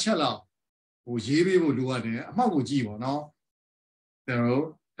ချက်2ချက်လောက်ဟိုရေးပေးဖို့လိုအပ်တယ်အမှောက်ကိုကြည့်ပေါ့နော်ဒါတော့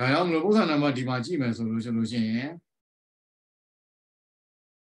ဒါကြောင့်မလို့ပုံစံနံပါတ်ဒီမှာကြည့်မယ်ဆိုလို့ရှိရင်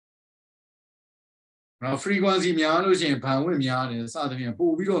နော် frequency များလို့ရှိရင် bandwidth များတယ်စသဖြင့်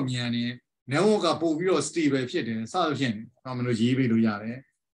ပို့ပြီးတော့မြန်တယ် network ကပို့ပြီးတော့ stable ဖြစ်တယ်စသဖြင့်တော့မလို့ရေးပေးလို့ရတယ်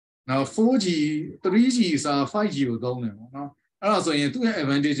နောက် 4G 3G စား 5G ကိုသုံးတယ်ပေါ့နော်အဲ့ဒါဆိုရင်သူ့ရဲ့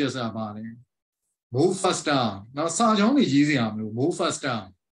advantages ကပါလဲ move faster နောက်စာကြောင်းတွေရေးစရာမလို move faster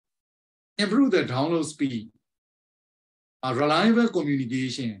improve the download speed reliable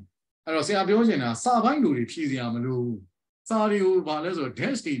communication အဲ့တော့ဆရာပြောချင်တာစာပိုင်းလူတွေဖြည့်စရာမလိုစာတွေကိုဘာလဲဆိုတော့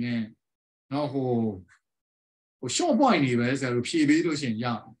dash တွေနဲ့နော်ဟို short point တွေပဲဆရာတို့ဖြည့်ပေးလို့ရှိရင်ရ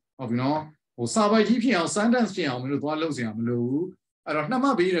ဟုတ်ပြီနော်ဟိုစာပိုက်ကြီးဖြစ်အောင် sentence ဖြစ်အောင်မလို့သွားလုပ်စရာမလိုဘူးအဲ့တော့2မှ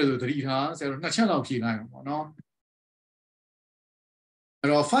တ်ပေးတယ်ဆိုသတိထားဆရာတို့2ချက်လောက်ဖြည့်လိုက်အောင်ပေါ့နော်အဲ့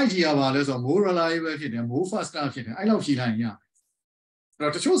တော့ 5G ကပါလဲဆိုတော့ more reliable ဖြစ်တယ် more faster ဖြစ်တယ်အဲ့လောက်ဖြည့်လိုက်ရင်ရအဲ့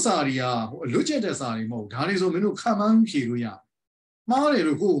တော့တချို့စာတွေကဟိုအလွတ်ကျက်တဲ့စာတွေမဟုတ်ဒါတွေဆိုမင်းတို့ခံမှန်းဖြည့်လို့ရမှားတယ်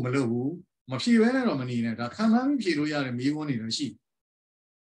လို့ကိုယ့်ကိုမလုပ်ဘူးမဖြည့်ဘဲနဲ့တော့မနေနဲ့ဒါခံမှန်းဖြည့်လို့ရတဲ့မေးခွန်းတွေတော့ရှိ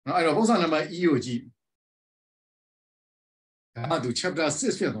နော်အဲ့တော့ပုံစံနံပါတ် E ကိုကြည့်ဒါကသူ chapter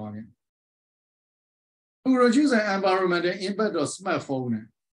 6ဖြစ်သွားတယ် to reduce the environmental impact of smartphone နဲ့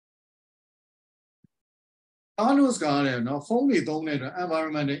အားလုံးကလည်းနော်ဖုန်းတွေသုံးတဲ့အတွက်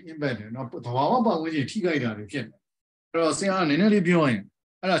environmental impact တွေနော်သဘာဝပတ်ဝန်းကျင်ထိခိုက်တာတွေဖြစ်တယ်အဲ့တော့ဆရာကနည်းနည်းလေးပြောရင်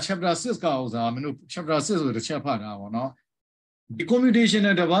အဲ့ဒါ chapter 6ကဥစားမင်းတို့ chapter 6ဆိုတစ်ချက်ဖတ်တာပေါ့နော်ဒီ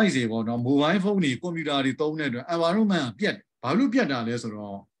computational device တွေပေါ့နော် mobile phone တွေ computer တွေသုံးတဲ့အတွက် environment ကပြတ်တယ်ဘာလို့ပြတ်တာလဲဆို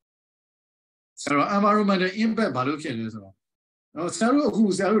တော့အဲ့တော့ environmental impact ဘာလို့ဖြစ်လဲဆိုတော့နော်ဆရာတို့အခု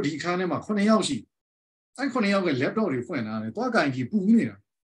ဆရာတို့ဒီအခန်းထဲမှာ9ယောက်ရှိအဲ့9ယောက်က laptop တွေဖွင့်လာတယ်သွားကင်ကြီးပူနေတာ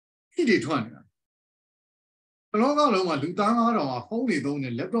ဖြစ်တွေထွက်နေတာဘလောကလုံးမှာလူသား9000ကဖုန်းတွေသုံးတ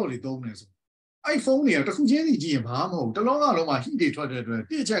ယ် laptop တွေသုံးတယ်ဆိုအဲ့ဖုန်းတွေကတစ်ခုချင်းစီကြည့်ရင်ဘာမှမဟုတ်တလောကလုံးမှာ heat တွေထွက်တဲ့အတွက်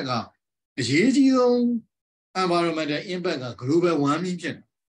တစ်ချက်ကအရေးကြီးဆုံး environmental impact က global warming ဖြစ်တယ်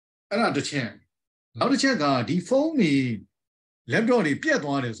အဲ့ဒါတစ်ချက်နောက်တစ်ချက်ကဒီဖုန်းတွေ laptop တွေပြတ်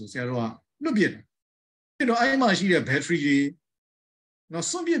သွားတယ်ဆိုဆရာတို့ကလွတ်ပြစ်တယ်ပြီးတော့အဲ့မှာရှိတဲ့ battery တွေနော်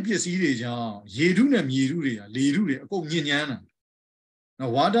စွန့်ပစ်ပစ္စည်းတွေကြောင့်ရေထုနဲ့မြေထုတွေကလေထုတွေအကုန်ညစ်ညမ်းတာ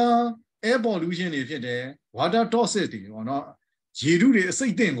နော် water air pollution တွေဖြစ်တယ် water toxic တွေပေါ့နော်ရေထုတွေအစိ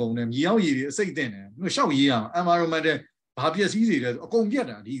တ်သင့်ကုန်တယ်မြေရောက်ရေတွေအစိတ်သင့်တယ်တို့ရှောက်ရေးရအောင် environmental ဘာပစ္စည်းတွေလဲဆိုအကုန်ပြတ်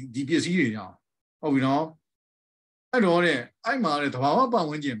တာဒီပစ္စည်းတွေကြောင့်ဟုတ်ပြီနော်အဲ့တော့တဲ့အဲ့မှာတဲ့သဘာဝပတ်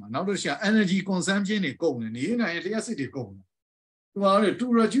ဝန်းကျင်မှာနောက်တစ်ချက်က energy consumption တွေကုန်တယ်နေနိုင်လျှက်စစ်တွေကုန်တယ်သူကတဲ့ to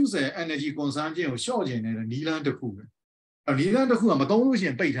reduce the energy consumption ကိုရှော့ကျင်တဲ့နီလန်းတစ်ခုပဲနီလန်းတစ်ခုကမသုံးလို့ရှိရ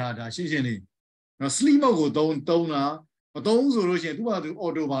င်ပိတ်ထားတာရှင်းရှင်းလေးနော် sleep mode ကိုသုံးတာမသုံးဆိုလို့ရှိရင်သူကသူ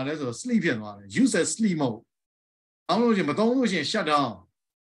auto ပါလဲဆိုတော့ sleep ဖြစ်သွားတယ် use as sleep mode အောင်းလို့ရှိရင်မသုံးလို့ရှိရင် shut down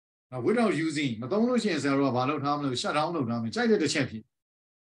နော် without using မသုံးလို့ရှိရင်ဆရာတို့ကဘာလုပ်ထားမလို့ shut down လုပ်ထားမယ်ကြိုက်တဲ့တစ်ချက်ဖြစ်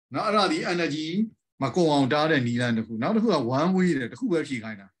နော်အဲ့ဒါဒီ energy မကုန်အောင်တားတဲ့နီလန်းတစ်ခုနောက်တစ်ခုက one way တဲ့တစ်ခုပဲဖြည့်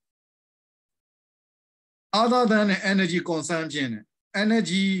ခိုင်းတာ other than energy consumption နဲ့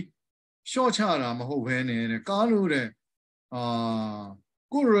energy short ချတာမဟုတ်ဘဲနဲ့ကားလို့တဲ့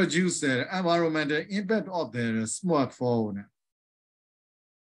could reduce the environmental impact of their smartphone နဲ့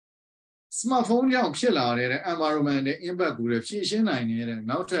smartphone ကြောင့်ဖြစ်လာတဲ့ environmental impact ကိုလည်းဖြည့်ရှင်းနိုင်နေတဲ့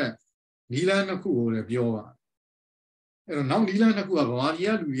နောက်ထပ်နီလန်းတစ်ခုကိုလည်းပြောပါအဲ့တော့နောက်နီလန်းတစ်ခုကဗမာပြည်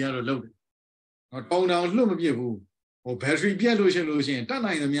ကလူတွေကတော့လုပ်တယ်တောင်းတောင်လွတ်မပြစ်ဘူးဟို battery ပြတ်လို့ရှိရင်တတ်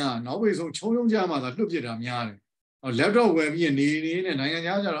နိုင်သမျှနောက်ပိတ်ဆုံးချုံချုံကြမှာသာလွတ်ပြစ်တာများတယ်laptop ဝယ်ပြီးနေနဲ့နိုင်ငံ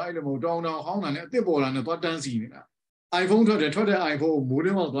ခြားကျတော့အဲ့လိုမဟုတ်တောင်းတောင်ဟောင်းတာနဲ့အစ်စ်ပေါ်လာနဲ့သွားတန်းစီနေတာ iPhone ထွက်တဲ့ iPhone ကိုမိုးလ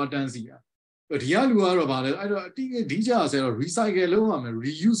င်းပေါက်သွားတန်းစီတာဒီကလူကတော့ဗာလဲအဲ့တော့ဒီကြဆိုတော့ recycle လုပ်ရမယ်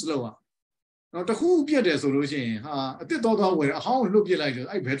reuse လုပ်ရနော်တခုပြတ်တယ်ဆိုလို့ရှိရင်ဟာအစ်စ်တော့ဝယ်အဟောင်းလွတ်ပြစ်လိုက်တယ်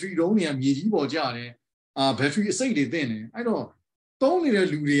အဲ့ battery တုံးတွေကမြေကြီးပေါ်ကျတယ်battery အစိတ်တွေသင့်တယ်အဲ့တော့သုံးနေတဲ့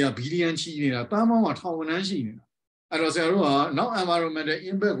လူတွေကဘီလီယံချီနေတာတန်းပေါင်းကထောင်ဝန်ရှိနေတာအဲ့တော့ဆရာတို့ကနောက် environmental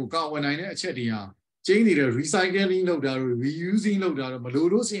impact ကိုကာဝယ်နိုင်တဲ့အချက်တွေဟာကျင်းနေတဲ့ recycling လုပ်တာတို့ reusing လုပ်တာတို့မလို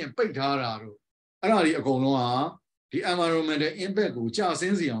လို့ရှိရင်ပိတ်ထားတာတို့အဲ့ဒါတွေအကုန်လုံးဟာ ဒီ environmental impact ကိုကြာဆ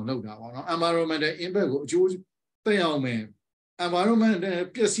င်းစီအောင်လုပ်တာပေါ့နော် environmental impact ကိုအကျိုးသက်ရောက်မယ် environment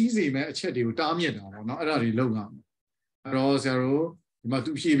ပျက်စီးစေမဲ့အချက်တွေကိုတားမြစ်တာပေါ့နော်အဲ့ဒါတွေလုပ်တာအဲ့တော့ဆရာတို့ဒီမှာ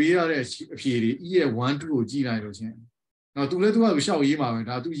သူဖြေပေးရတဲ့အဖြေတွေ E ရဲ့1 2ကိုကြည့်လိုက်လို့ချင်းနော်သူလည်းသူကရှောက်ရေးမှာပဲ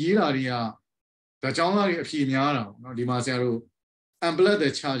ဒါသူရေးတာတွေကဒါကြောင်းသားတွေအဖြေများတာပေါ့နော်ဒီမှာဆရာတို့ unplug the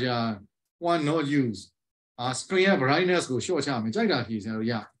charger one not use screen ရဲ့ brightness ကို short ချမယ်ကြိုက်တာဖြေဆရာတို့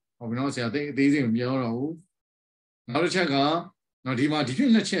ရဟုတ်ပြီနော်ဆရာသိအသေးစိတ်မပြောတော့ဘူးနောက်တစ်ချက်ကနော်ဒီမှာဒီဖြ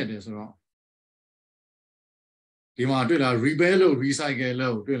စ်နှစ်ချက်တယ်ဆိုတော့ဒီမှာတွေ့လား repair လို့ recycle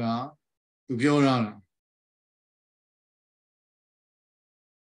လို့တွေ့လားသူပြောတာလား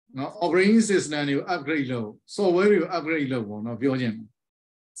နော် operating system တွေကို upgrade လုပ် software တွေကို upgrade လုပ်ပေါ့နော်ပြောခြင်း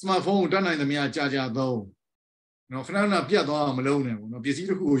smartphone ကိုတတ်နိုင်သမျှကြာသုံးနော်ခဏခဏပြတ်သွားအောင်မလုပ်နဲ့ပေါ့နော်ပစ္စည်း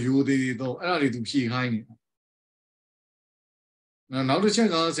တစ်ခုကိုယူသေးသေးသုံးအဲ့ဒါတွေသူဖြည့်ခိုင်းနေတာနောက်တစ်ချက်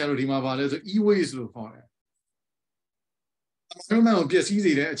ကဆရာတို့ဒီမှာပါလဲဆို e-waste လို့ခေါ်တယ်environment ကိုပျက်စီး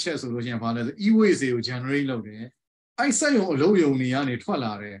စေတဲ့အချက်ဆိုလို့ရှိရင်ဘာလဲဆို e-waste တွေကို generate လုပ်တယ်အဲ့စက်ရုံအလုပ်ရုံတွေကနေထွက်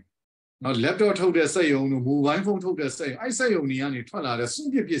လာတယ်နော် laptop ထုတ်တဲ့စက်ရုံတို့ mobile phone ထုတ်တဲ့စက်ရုံအဲ့စက်ရုံတွေကနေထွက်လာတဲ့စွ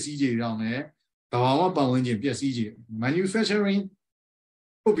န့်ပစ်ပစ္စည်းတွေတောင်လည်းသဘာဝပတ်ဝန်းကျင်ပျက်စီးကြ manufacturing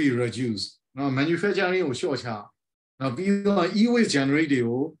could be reduced နော် manufacturing ကို short ချနော်ပြီးတော့ e-waste generate တွေ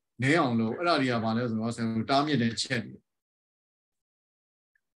ကိုနည်းအောင်လုပ်အဲ့ဒါတွေကဘာလဲဆိုတော့ဆရာတို့တားမြစ်တဲ့အချက်တွေ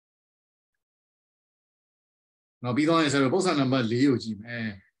နော်ပြီးတော့ဆရာတို့ပုံစံနံပါတ်4ကိုကြည့်မယ်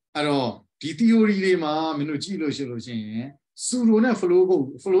အဲ့တော့ဒီ theory တွေမှာမင်းတို့ကြည့်လို့ရှိရင် pseudo နဲ့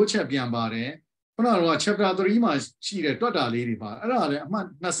flow ချက်ပြန်ပါတယ်ခုနကတော့ chapter 3မှာရှိတဲ့တွက်တာလေးတွေပါအဲ့ဒါလည်းအမှတ်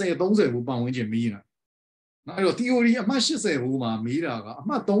20 30ဘူးပတ်ဝန်းကျင်မေးတာနော်အဲ့တော့ theory အမှတ်80ဘူးမှာမေးတာကအ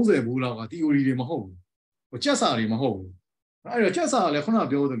မှတ်30ဘူးလောက်က theory တွေမဟုတ်ဘူးဟိုချက်စာတွေမဟုတ်ဘူးအဲ့တော့ချက်စာကလည်းခုန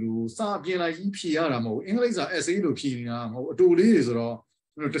ပြောသလိုစာပြင်လိုက်ကြီးဖြေရတာမဟုတ်ဘူးအင်္ဂလိပ်စာ essay လို့ဖြေနေတာမဟုတ်အတူလေးတွေဆိုတော့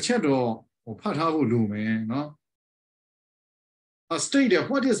တစ်ချက်တော့ဟိုဖတ်ထားဖို့လိုမယ်နော်state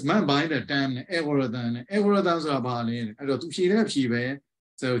what is meant by the term algorithm algorithm ဆိုတာဘာလဲအဲ့တော့သူဖြေတဲ့ဖြေပဲ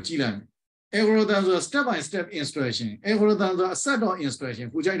ဆိုတော့ကြည့်လိုက် algorithm ဆိုတာ step by step instruction algorithm ဆိုတာ set of instruction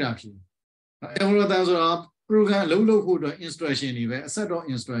ကိုကြိုက်တာဖြေ algorithm ဆိုတာ program လုံးလုံးဖို့အတွက် instruction တွေပဲ set of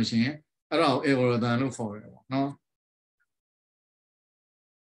instruction အဲ့ဒါကို algorithm လို့ခေါ်တယ်ပေါ့နော်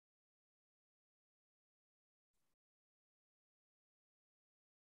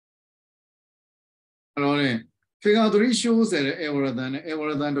အဲ့တော့figure 3 shows တဲ့ algorithm နဲ့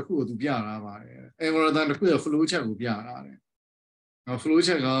algorithm တစ်ခုကိုသူပြတာပါတယ် algorithm တစ်ခုရဲ့ flow ချက်ကိုပြတာတယ်နော် flow ချ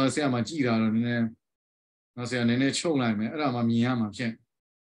က်ကဆရာမကြည့်တာတော့နည်းနည်းနော်ဆရာနည်းနည်းချုပ်လိုက်မယ်အဲ့ဒါမှမြင်ရမှာဖြစ်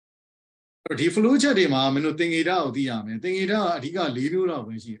ဒီ flow ချက်တွေမှာမင်းတို့သင်္ကေတကိုသိရမယ်သင်္ကေတကအဓိက၄မျိုးလောက်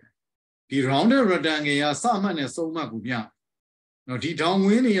ပဲရှိတယ်ဒီ rounded rectangle ကစမှတ်နဲ့စုံမှတ်ကိုပြနော်ဒီထောင်ဝ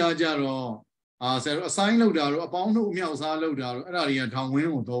င်းနေရာကြတော့ဆရာတို့ assign လုပ်တာတော့အပေါင်းတို့အမြောက်စားလုပ်တာတော့အဲ့ဒါတွေကထောင်ဝ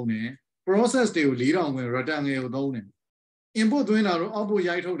င်းကိုသုံးတယ်process တွေကို4000ဝင် rectangle ကိုသုံးတယ် input သွင်းတာတော့ output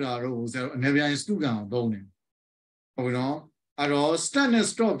ရိုက်ထုတ်တာတော့ဆရာတို့အနေပြိုင် student ကိုသုံးတယ်ဟုတ်ပြီနော်အဲ့တော့ start နဲ့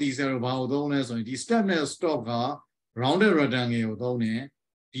stop ဒီဆရာတို့ဘာကိုသုံးလဲဆိုရင်ဒီ start နဲ့ stop က rounded rectangle ကိုသုံးတယ်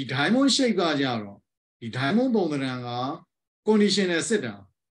ဒီ diamond shape ကကြတော့ဒီ diamond ပုံသဏ္ဍာန်က condition နဲ့စစ်တာ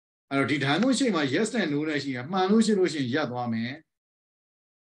အဲ့တော့ဒီ diamond shape မှာ yes နဲ့ no နဲ့ရှိရမှန်လို့ရှိလို့ရှိရင်ရပ်သွားမယ်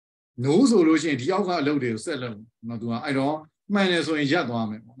no ဆိုလို့ရှိရင်ဒီအောက်ကအလုပ်တွေကိုဆက်လုပ်နော်သူကအဲ့တော့မှန်တယ်ဆိုရင်ရပ်သွား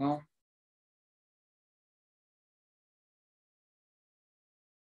မယ်ပေါ့နော်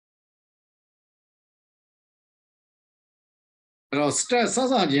အဲ့တော့ stat စ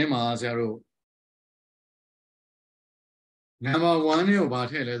စချင်းမှာဆရာတို့ number 1နဲ့ကိုဘာ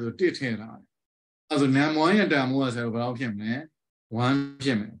ထည့်လဲဆို1ထည့်တာအဲ့ဆို number 1ရဲ့တန်ဖိုးကဆရာတို့ဘယ်လောက်ဖြစ်မလဲ1ဖြ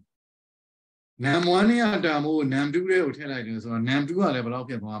စ်မယ် number 1နဲ့တန်ဖိုး number 2တွေကိုထည့်လိုက်တယ်ဆိုတော့ number 2ကလည်းဘယ်လောက်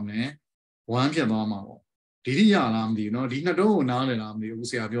ဖြစ်သွားမလဲ1ဖြစ်သွားမှာပေါ့ဒီထိရလားမသိဘူးเนาะဒီနှစ်တုံးကိုနားလည်လားမသိဘူး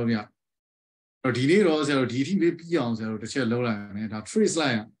ဆရာပြောပြအဲ့တော့ဒီနေ့တော့ဆရာတို့ဒီထိလေးပြီးအောင်ဆရာတို့တစ်ချက်လုံးလိုက်ရမယ်ဒါ trace လို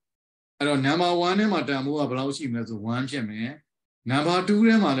က်ရအဲ့တော့ number 1ထဲမှာတန်ဖိုးကဘယ်လောက်ရှိမလဲဆို1ဖြစ်မယ် number 2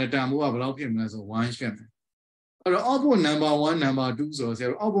ထဲမှာလည်းတန်ဖိုးကဘယ်လောက်ဖြစ်မလဲဆို1ဖြစ်မယ်အဲ့တော့ output number 1 number 2ဆိုတော့ဆရာ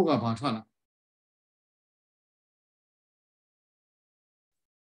တို့ output ကဘာထွက်လာ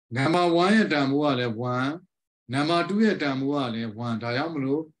number 1ရဲ့တန်ဖိုးကလည်း1 number 2ရဲ့တန်ဖိုးကလည်း1ဒါကြောင့်မ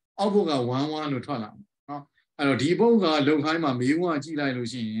လို့ output က1 1လို့ထွက်လာเนาะအဲ့တော့ဒီဘုတ်ကလုံခိုင်းမှာမေးခွန်းကကြည့်လိုက်လို့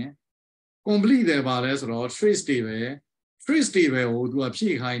ရှိရင် complete တယ်ပါလဲဆိုတော့ trace တွေပဲ trace တွေပဲဟိုသူကဖြ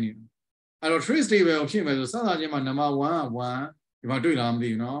ည့်ခိုင်းနေတယ်အဲ့တော့ trace တွေပဲကိုဖြည့်မယ်ဆိုစစချင်းမှာ number 1က1ဒီမှာတွေ့လားမသိ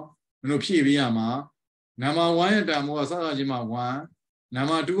ဘူးเนาะမင်းတို့ဖြည့်ပေးရမှာ number 1ရဲ့တန်ဖိုးကစစချင်းမှာ1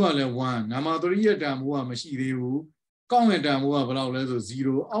 number 2ကလည်း1 number 3ရဲ့တန်ဖိုးကမရှိသေးဘူးကောင်းတဲ့တန်ဖိုးကဘယ်လောက်လဲဆို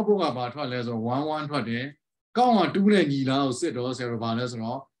0 output ကဘာထွက်လဲဆို1 1ထွက်တယ်ကောင်းက2နဲ့ညီလားကိုစစ်တော့ဆရာတို့ဘာလဲဆို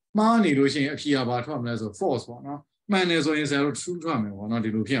တော့မှားနေလို့ရှိရင်အဖြေကဘာထွက်မလဲဆို false ပေါ့နော်မှန်တယ်ဆိုရင်ဆရာတို့ true ထွက်မယ်ပေါ့နော်ဒီ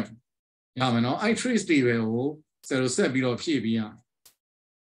လိုဖြစ်ရမယ်နော်အဲ့ trace တွေပဲကို Zero set below PBR.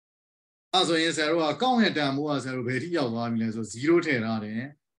 Also in zero, count at them was a very young one, so 0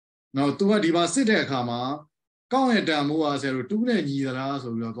 terra. Now, two at the sit comma, count at them was a 2 and either,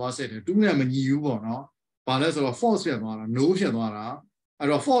 so you was it, 2 and you want, but as a false one, no shadwara,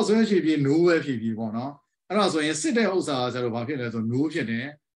 and a false should be no FP one, and also in sit also as a bucket, no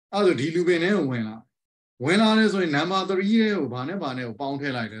shade, other dilubene winner. When I was in number 3, Banabane, bound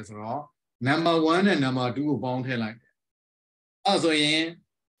like this, number 1 and number 2 bound like also in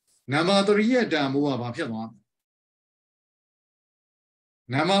number 3 at Damu about one.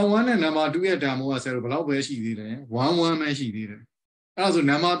 Number 1 and number 2 at Damu as a below where she did, 1 man she did. Also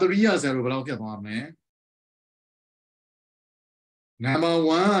number 3 as a below one man. Number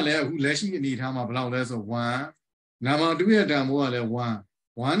 1, who less you need time about less of 1. Number 2 at Damu 1.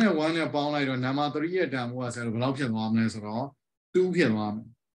 1 and 1 upon like number 3 at Damu was a below one as all. 2 p.m.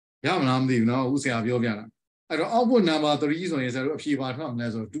 Yamanam, you know, who say of your Yana. I don't open number 3 so is a few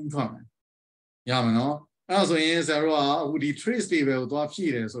as or 2 from Yamano. Also in Zara, who the trace the well to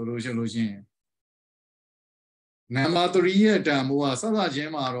appear so Lucian. Number 3 at Damu, Sada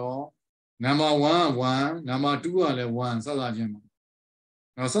Gemaro. Number 1, 1, number 2 are 1, Sada Gema.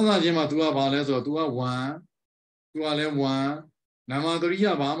 Now Sada Gema 2 are or 2 are 1, 2 are 1. Number 3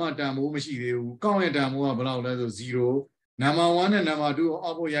 are Bama Damu, Michi, count at Damu about level 0. Number 1 and number 2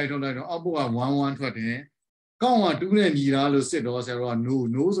 Abu Yaito, Abu 1 1 20. Count on 2 and Yira sit or zero,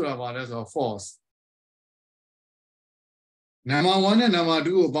 no, so about as a force. Number 1 and number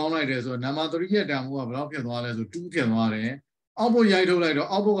 2 bound like this, or number 3 at Damu about as 2 Pianware. Abu Yaito like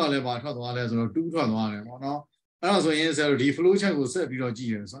Abu Aleba, as or 2 Pianware. Also, answer the flution will set your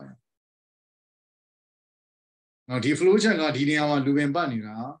gears. Now, the flution got Dinia Luben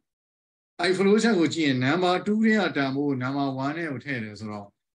Banina. I flution would see number 2 at Damu, number 1 and 10 as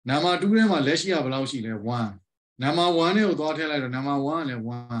well. Number 2 and Malaysia Blaushi 1. Number 1 and daughter number 1 and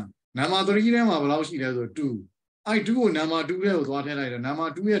 1. Number 3 and Blaushi 2. I do number 2 and daughter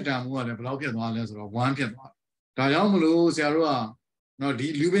number 2 at Damu and Blauki or 1 piano. Diamolo, Zara. Now,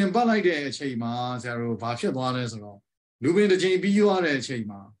 the Luben Balai de Chema, Zero, Basha Dollars or Luben the JBU at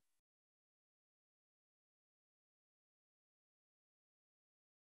Chema.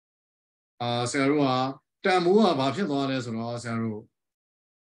 Sarua, Tamua, Basha Dollars or Zero.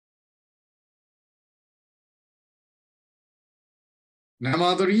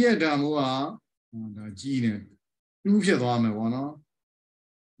 Number 3 at Damua, Gene, 2 Piano, one,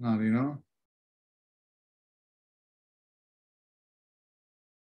 now you know.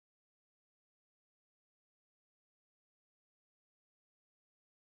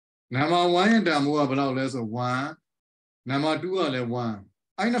 Number 1 and Damua below less of 1. Number 2 are 1.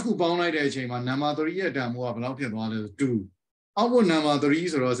 I know who bound like that chamber. Number 3 at Damua below Piano 2. Our number 3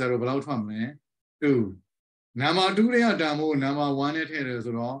 is or 0 below from 2. Number 2 they are Damu, number 1 at Harris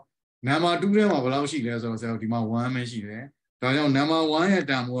or number 2 them are below she has or 1 machine. Number 1 at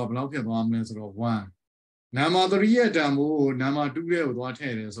Damu below Piano 1. Number 3 at Damu, number 2 there with what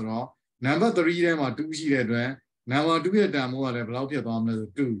Harris or number 3 them are 2 she at number 2 at Damu are below Piano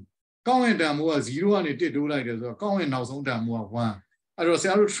 2. Count at Damu 0 and it did do like this or count now some Damu 1. I was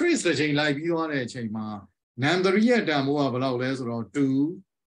able to trace the chain like you on a chain. Number 3 at Damu below less or 2.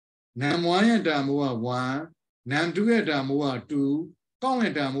 Number 1 at Damu 1. Number 2 at Damu 2. Count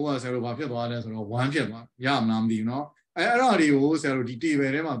at Damu 0 or 1 piano. Yam Nam, you know. I already was a detail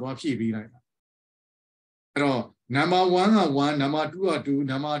wherever what she be like. Number 1 are 1, number 2 are 2,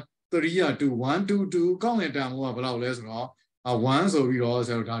 number 3 are 2, 1, 2, 2. Count at Damu below less or 1 so we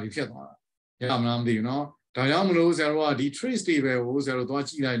also got it. Yam Nam, you know. Diamond zero, the trace table, 0 to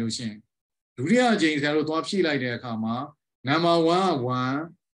achieve illusion. Duria James 0 to achieve like their comma. Number 1,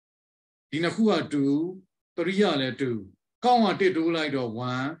 1. In a who are 2, 3 are 2. Count at 2 like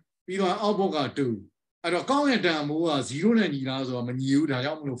 1. We don't alboga 2. I don't count at them who are 0 and years or new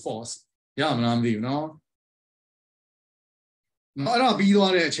diamond force. Yam Nam, you know. Not a be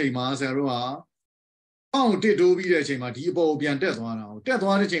on a chamber 0. Count it to be a chamber, depot be and death one. Death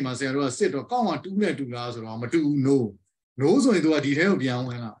one chamber 0 sit or count 2 and 2 hours or 2 no. No, so into a detail beyond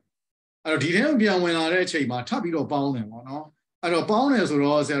when I detail beyond when I chamber, tap it or bound and one. I don't bound as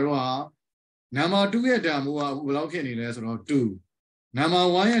or 0. Number 2 at Damu without any less or 2. Number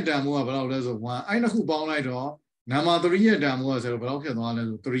 1 at Damu about less of 1. I know who bound like all. Number 3 at Damu as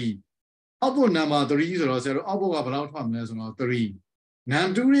about 3. Upper number 3 or 0 about 1 less or 3.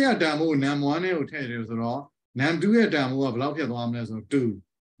 Nam 2 at Damu, Nam 1 at Taylors or all. Nam 2 at Damu about 1 less or 2.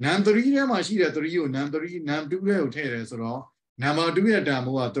 Nam 3 at Machida 3 or Nam 3, Nam 2 at Taylors or all. Number 2 at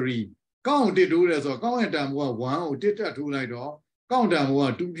Damu 3. Count it do as or count at Damu 1 or did that 2 like all. Count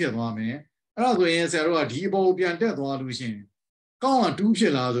Damu 2 piano. အဲ့ဒါဆိုရင်ဆရာတို့ကဒီအပေါ်ပြန်တက်သွားလို့ရှိရင်ကောင်းက2ဖြ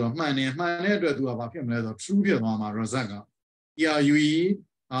စ်လာဆိုတော့မှန်တဲ့အတွက်သူကဘာဖြစ်မလဲဆိုတော့ true ဖြစ်သွားမှာ result က ERUE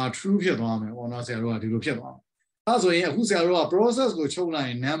true ဖြစ်သွားမယ်ပေါ့နော်ဆရာတို့ကဒီလိုဖြစ်သွားမှာအဲ့ဆိုရင်အခုဆရာတို့က process ကိုချုပ်လိုက်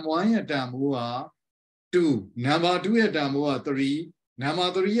ရင် num1 ရဲ့တန်ဖိုးက2 number 2ရဲ့တန်ဖိုးက3 number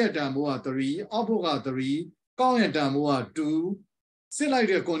 3ရဲ့တန်ဖိုးက3 output က3ကောင်းရဲ့တန်ဖိုးက2စစ်လိုက်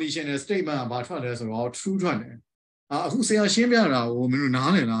တဲ့ conditional statement ကဘာထွက်လဲဆိုတော့ true ထွက်တယ်အခုဆရာရှင်းပြတာကိုမင်းတို့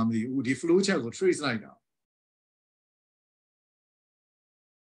နားလည်လားမသိဘူးဒီ flow chart ကို trace လိုက်တာ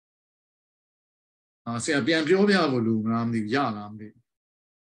ဆရာပြန်ပြောပြဖို့လူမလားမသိဘူးရလားမသိဘူး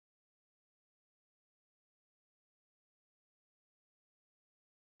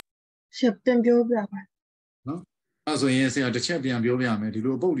ဆရာပြန်ပြောပြပါနော်အဲ့ဆိုရင်ဆရာတစ်ချက်ပြန်ပြောပြမယ်ဒီ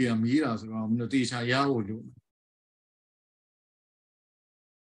လိုအပုတ်တွေကမီးတာဆိုတော့မင်းတို့တေချာရဖို့လို့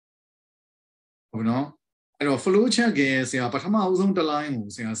ဟုတ်နော်အဲ့တော့ flow chart ကဆရာပထမအဆုံးတစ် line ကို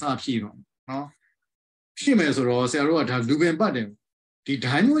ဆရာစဖြည့်တော့နော်ဖြည့်မယ်ဆိုတော့ဆရာတို့ကဒါလူပင်ပတ်တယ်ဒီ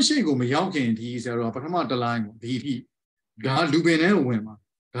ဒိုင်းမျိုးရှိကိုမရောက်ခင်ဒီဆရာတို့ကပထမတစ် line ကိုဒီအထိဒါလူပင်ထဲကိုဝင်မှာ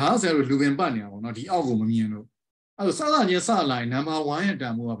ဒါဆရာတို့လူပင်ပတ်နေတာပေါ့နော်ဒီအောက်ကိုမမြင်လို့အဲ့တော့စလာချင်းစလိုက် number 1ရဲ့တ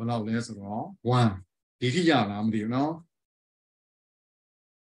န်ဖိုးကဘယ်လောက်လဲဆိုတော့1ဒီထိရလားမသိဘူးနော်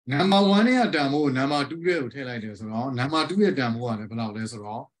number 1ရဲ့တန်ဖိုးကို number 2ရဲ့ကိုထည့်လိုက်တယ်ဆိုတော့ number 2ရဲ့တန်ဖိုးကလည်းဘယ်လောက်လဲဆို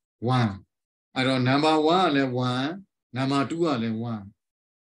တော့1အဲ့တော့ number 1ကလည်း1 number 2ကလည်း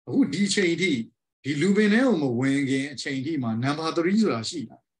1အခုဒီအချိန်ထိဒီလူပင်ထဲကိုမဝင်ခင်အချိန်ထိမှာ number 3ဆိုတာရှိ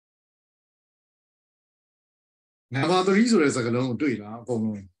လား number 3ဆိုတဲ့စကားလုံးကိုတွေ့လားအကုန်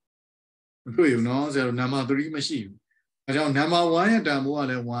လုံးမတွေ့ဘူးเนาะဆရာတို့ number 3မရှိဘူးအဲကြောင့် number 1ရဲ့တန်ဖိုးက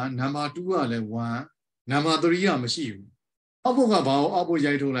လည်း1 number 2ကလည်း1 number 3ကမရှိဘူးအောက်ဘက်ကဘာကိုအောက်ဘက်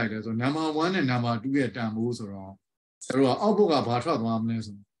ရိုက်ထုတ်လိုက်လဲဆို number 1နဲ့ number 2ရဲ့တန်ဖိုးဆိုတော့ဆရာတို့ကအောက်ဘက်ကဘာထွက်သွားမလဲ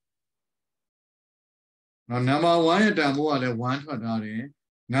ဆိုတော့ number 1ရဲ့တန်ဖိုးကလည်း1ထွက်ထားတယ်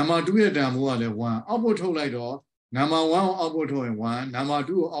number 2ရဲ့တန်ဖိုးကလည်း1အောက်ဘက်ထုတ်လိုက်တော့ number 1ကိုအောက်ဘက်ထုတ်ရင်1 number 2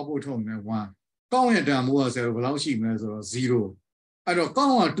ကိုအောက်ဘက်ထုတ်ရင်1ကောင်းရဲ့တန်ဖိုးကဆရာတို့ဘယ်လောက်ရှိမလဲဆိုတော့0အဲ့တော့ကော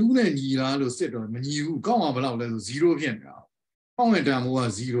င်းက2နဲ့ညီလားလို့စစ်တော့မညီဘူးကောင်းကဘယ်လောက်လဲဆို0ဖြစ်နေတာကောင်းရဲ့တန်ဖိုးက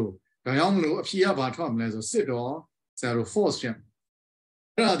0ဒါကြောင့်မလို့အဖြေကဘာထွက်မလဲဆိုစစ်တော့ဆရာတို့ false ဖြစ်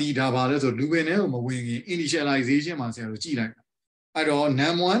အဲ့ဒါဒီဒါပါလဲဆိုလူပင်ထဲကိုမဝင်ခင် initialization မှာဆရာတို့ကြည့်လိုက်အဲ့တော့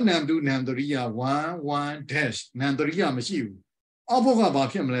num1 num2 num3 က1 1 dash num3 ကမရှိဘူးအောက်ဘက်ကဘာ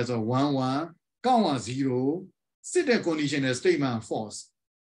ဖြစ်မလဲဆိုတော့1 1ကောင်းက0စစ်တဲ့ conditional statement false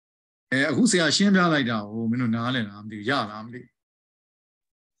အခုဆရာရှင်းပြလိုက်တာဟိုမင်းတို့နားလည်လားမသိဘူးရလားမသိဘူး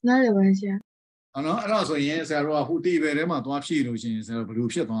နားလည်ပါဆရာနော်အဲ့ဒါဆိုရင်ဆရာတို့ကဟိုတီဘယ်ထဲမှာသွားဖြည့်လို့ရှိရင်ဆရာတို့ဘယ်လို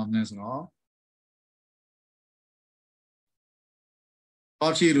ဖြစ်သွားမလဲဆိုတော့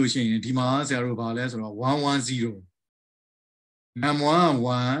သွားဖြည့်လို့ရှိရင်ဒီမှာဆရာတို့ဘာလဲဆိုတော့110 num1 က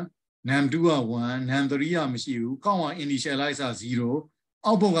1 num2 က1 num3 ကမရှိဘူးကောင်းက initialize 0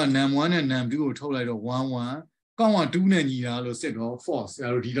အောက်ဘက်က num1 နဲ့ num2 ကိုထုတ်လိုက်တော့11ကောင်းက2နဲ့ညီတာလို့စစ်တော့ false ဆရာ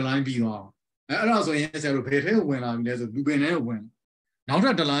တို့ဒီတစ် line ပြီးသွားအဲ့ဒါဆိုရင်ဆရာတို့ဘယ်ထဲကိုဝင်လာပြီလဲဆိုလူပင်ထဲကိုဝင်နော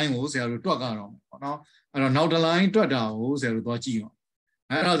က်တစ် line ကိုဆရာတို့တွက်ကြတော့ပေါ့နော်အဲ့တော့နောက်တစ် line တွက်တာကိုဆရာတို့သွားကြည့်တော့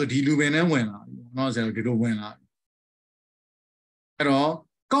အဲ့ဒါဆိုဒီလူပင်ထဲဝင်လာပြီเนาะဆရာတို့ဒီလိုဝင်လာပြီအဲ့တော့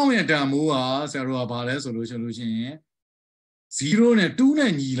ကောင်းရဲ့တန်ဖိုးကဆရာတို့ကဘာလဲဆိုလို့ရှိရင်0နဲ့2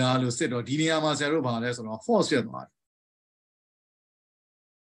နဲ့ညီလားလို့စစ်တော့ဒီနေရာမှာဆရာတို့ဘာလဲဆိုတော့ false ဖြစ်သွားတ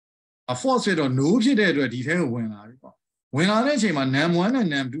ယ်false ဖြစ်တော့ no ဖြစ်တဲ့အတွက်ဒီထဲကိုဝင်လာပြီပေါ့ဝင်လာတဲ့အချိန်မှာ num1 နဲ့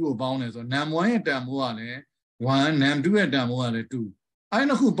num2 ကိုပေါင်းတယ်ဆိုတော့ num1 ရဲ့တန်ဖိုးကလည်း1 num2 ရဲ့တန်ဖိုးကလည်း2အဲ့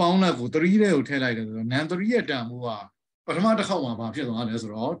နှစ်ခုပေါင်းလိုက်ကို3ထဲကိုထည့်လိုက်တယ်ဆိုတော့ num3 ရဲ့တန်ဖိုးကပထမတစ်ခေါက်မှာဘာဖြစ်သွားလဲဆို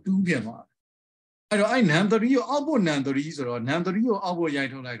တော့2ဖြစ်သွားတယ်အဲ့တော့အဲ့ num3 ကို output num3 ဆိုတော့ num3 ကို output ရိုက်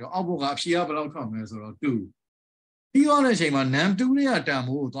ထုတ်လိုက်တော့ output ကအဖြေကဘယ်လောက်ထွက်မလဲဆိုတော့2ပြီးသွားတဲ့အချိန်မှာ num2 ရဲ့တန်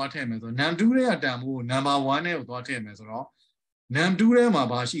ဖိုးကိုသွားထည့်မယ်ဆိုတော့ num2 ရဲ့တန်ဖိုးကို number 1နဲ့ကိုသွားထည့်မယ်ဆိုတော့ num2 ထဲမှာ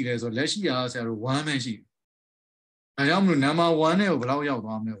ဘာရှိလဲဆိုတော့လက်ရှိအားဆရာတို့1ပဲရှိတယ်ဒါကြောင့်မလို့ number 1နဲ့ကိုဘယ်လောက်ရောက်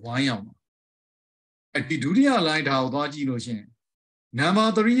သွားမလဲ1ရောက်သွားအဲ့ဒီဒုတိယ line ဒါကိုသွားကြည့်လို့ရှိရင် number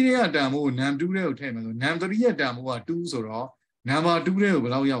 3ရဲ့တန်ဖိုးကို num2 ထဲကိုထည့်မယ်ဆို num3 ရဲ့တန်ဖိုးက2ဆိုတော့ number 2ထဲကိုဘ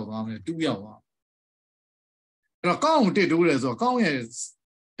ယ်လောက်ရောက်သွားမလဲ2ရောက်သွားအဲ့တော့ကောင်းကို1တိုးတယ်ဆိုတော့ကောင်းရဲ့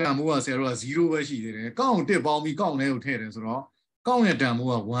တန်ဖိုးကဆရာတို့က0ပဲရှိသေးတယ်ကောင်းကို1ပေါင်းပြီးကောင်းထဲကိုထည့်တယ်ဆိုတော့ကောင်းရဲ့တန်ဖိုး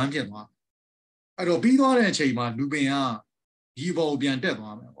က1ဖြစ်သွားအဲ့တော့ပြီးသွားတဲ့အချိန်မှာလူပင်ကဒီဘောပြန်တက်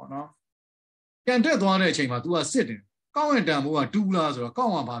သွားမယ်ပေါ့နော်ပြန်တက်သွားတဲ့အချိန်မှာ तू ကစစ်တယ်ကောင်းရဲ့တန်ဖိုးက2လားဆိုတော့ကော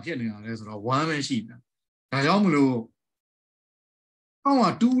င်းကဘာဖြစ်နေတာလဲဆိုတော့1ပဲရှိတယ်ဒါကြောင့်မလို့ကောင်းက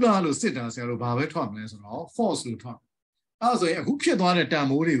2လားလို့စစ်တာဆရာတို့ဘာပဲထွက်မလဲဆိုတော့ false လို့ထွက်အဲ့ဆိုရင်အခုဖြစ်သွားတဲ့တန်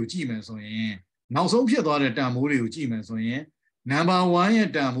ဖိုးတွေကိုကြည့်မယ်ဆိုရင်နောက်ဆုံးဖြစ်သွားတဲ့တန်ဖိုးတွေကိုကြည့်မယ်ဆိုရင် number 1ရဲ့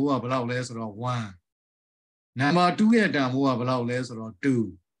တန်ဖိုးကဘယ်လောက်လဲဆိုတော့1 number 2ရဲ့တန်ဖိုးကဘယ်လောက်လဲဆိုတော့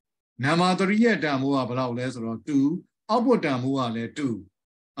2 number 3ရဲ့တန်ဖိုးကဘယ်လောက်လဲဆိုတော့2 output တန်ဖိုးကလည်း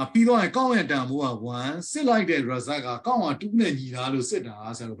2 ပြီးတော့ကောင်းရဲ့တန်ဖိုးက1စစ်လိုက်တဲ့ result ကကောင်းက2နဲ့ညီလားလို့စစ်တာ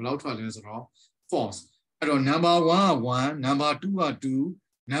ဆိုတော့ဘယ်လောက်ထွက်လဲဆိုတော့ false အဲ့တော့ number 1က1 number 2က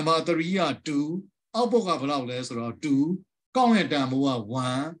2 number 3က2အောက်ပုတ်ကဘယ်လောက်လဲဆိုတော့2ကောင်းရဲ့တန်ဖိုးက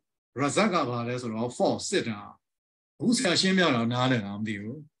1 result ကဘာလဲဆိုတော့ false စစ်တာအခုဆရာရှင်းပြတော့နားလည်လားမသိ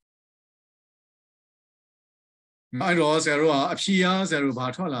ဘူးအဲ့တော့ဆရာတို့ကအဖြေအားဆရာတို့ဘာ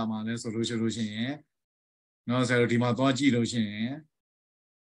ထွက်လာမှာလဲဆိုလို့ရှိရင်နော်ဆရာတို့ဒီမှာသွားကြည့်လို့ရှိရင်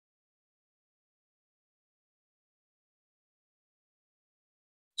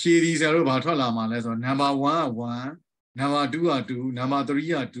ဖြေဒီဆရာတို့ဘာထွက်လာမှာလဲဆိုတော့ number 1က1 number 2က2 number 3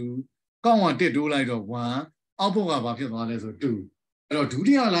က2ကောင်းက1တိုးလိုက်တော့1အောက်ပုတ်ကဘာဖြစ်သွားလဲဆို2အဲ့တော့ဒု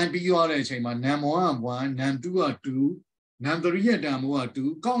တိယလိုင်းပြီးသွားတဲ့အချိန်မှာ number 1က1 number 2က2 number 3ရဲ့တန်ဖိုးက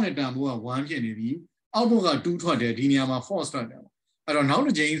2ကောင်းရဲ့တန်ဖိုးက1ဖြစ်နေပြီအောက်ပုတ်က2ထွက်တယ်ဒီနေရာမှာ false ထွက်တယ်အဲ့တော့နောက်တ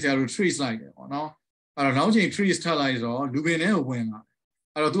စ်ချိန်ဆရာတို့ trace လိုက်တယ်ပေါ့နော်အဲ့တော့နောက်ချိန် trace ထပ်လိုက်တော့လူပင်ထဲကိုဝင်လာ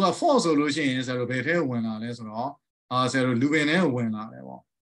အဲ့တော့ तू က false ဆိုလို့ရှိရင်ဆရာတို့ဘယ်ထဲကိုဝင်လာလဲဆိုတော့ဆရာတို့လူပင်ထဲကိုဝင်လာတယ်ပေါ့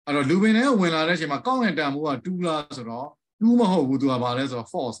အဲ့တော့လူပင်ထဲကိုဝင်လာတဲ့အချိန်မှာကောင်းတဲ့တန်ဖိုးက2လားဆိုတော့2မဟုတ်ဘူး तू ကဘာလဲဆိုတော့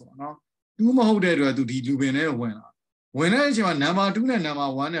false ပေါ့နော်2မဟုတ်တဲ့အတွက် तू ဒီလူပင်ထဲကိုဝင်လာတဲ့အချိန်မှာ number 2နဲ့ number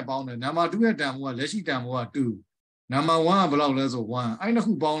 1နဲ့ပေါင်းတယ် number 2ရဲ့တန်ဖိုးကလက်ရှိတန်ဖိုးက2 number 1ကဘယ်လောက်လဲဆို1အဲ့နှစ်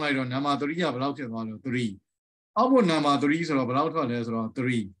ခုပေါင်းလိုက်တော့ number 3ကဘယ်လောက်ဖြစ်သွားလဲ3အောက်ဖို့ number 3ဆိုတော့ဘယ်လောက်ထွက်လဲဆိုတော့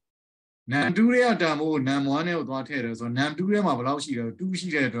3 num 2ရဲ့တန်ဖိုးကို num 1နဲ့ကိုသွားထည့်တယ်ဆိုတော့ num 2ထဲမှာဘယ်လောက်ရှိလဲ2ရှိ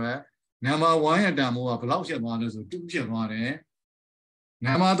တဲ့အတွက် number 1ရဲ့တန်ဖိုးကဘယ်လောက်ဖြစ်သွားလဲဆို2ဖြစ်သွားတယ်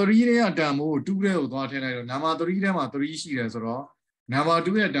number 3ရဲ့တန်ဖိုးကို2ထဲကိုသွားထည့်လိုက်တော့ number 3ထဲမှာ3ရှိတယ်ဆိုတော့ number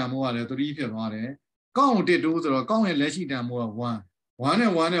 2ရဲ့တန်ဖိုးကလည်း3ဖြစ်သွားတယ်ကောင်းကို1တိုးဆိုတော့ကောင်းရဲ့လက်ရှိတန်ဖိုးက1 1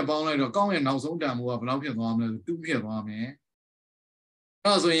နဲ့1နဲ့ပေါင်းလိုက်တော့ကောင်းရဲ့နောက်ဆုံးတန်ဖိုးကဘယ်လောက်ဖြစ်သွားမလဲဆို2ဖြစ်သွားမယ်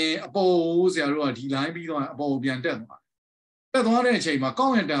အဲ့ဒါဆိုရင်အပေါ်ဆရာတို့ကဒီ line ပြီးတော့အပေါ်ကိုပြန်တက်သွားတဲ့အချိန်မှာကော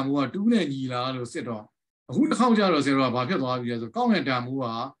င်းရဲ့တန်ဖိုးက2နဲ့ညီလားလို့စစ်တော့အခုတစ်ခေါက်ကျတော့ဆရာတို့ကဘာဖြစ်သွားပြီလဲဆိုကောင်းရဲ့တန်ဖိုးက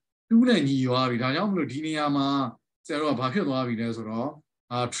2နဲ့ညီသွားပြီဒါကြောင့်မလို့ဒီနေရာမှာဆရာတို့ကဘာဖြစ်သွားပြီလဲဆိုတော့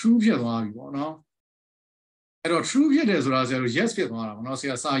true ဖြစ်သွားပြီပေါ့နော်အဲ့တော့ true ဖြစ်တယ်ဆိုတာဆရာတို့ yes ဖြစ်သွားတာပေါ့နော်ဆ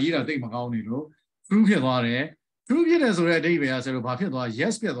ရာစာရေးတာတိတ်မကောင်းနေလို့ true ဖြစ်သွားတယ် true ဖြစ်တယ်ဆိုတဲ့အဓိပ္ပာယ်ကဆရာတို့ဘာဖြစ်သွား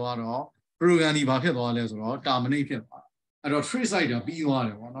yes ဖြစ်သွားတော့ program ဒီဘာဖြစ်သွားလဲဆိုတော့ terminate ဖြစ်သွားအဲ့တော့ trace လိုက်တာပြီးသွားတ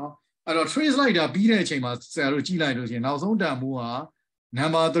ယ်ပေါ့နော်အဲ့တော့ trace လိုက်တာပြီးတဲ့အချိန်မှာဆရာတို့ကြည့်လိုက်လို့ရှိရင်နောက်ဆုံးတန်ဖိုးက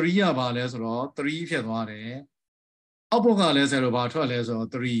number 3ကဘာလဲဆိုတော့3ဖြစ်သွားတယ်အောက်ဘက်ကလည်းဆရာတို့ဘာထွက်လဲဆိုတော့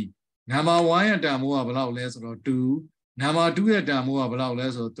3 number 1ရဲ့တန်ဖိုးကဘယ်လောက်လဲဆိုတော့2 number 2ရဲ့တန်ဖိုးကဘယ်လောက်လဲ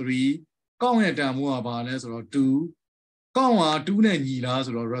ဆိုတော့3ကောင်းရဲ့တန်ဖိုးကဘာလဲဆိုတော့2ကောင်းက2နဲ့ညီလား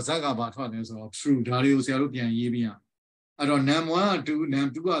ဆိုတော့ result ကဘာထွက်လဲဆိုတော့ true ဒါတွေကိုဆရာတို့ပြန်ရေးပြရအဲ့တော့ num 1က2 num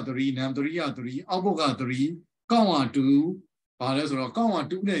 2က3 num 3က3အောက်ဘက်က3ကောင်းက2ဘာလဲဆိုတော့ကောင်းက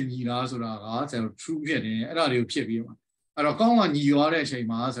2နဲ့ညီလားဆိုတာကဆရာတို့ true ဖြစ်တယ်အဲ့ဒါတွေကိုဖြစ်ပြီးမှာအဲ့တော့ကောင်းကညီသွားတဲ့အချိန်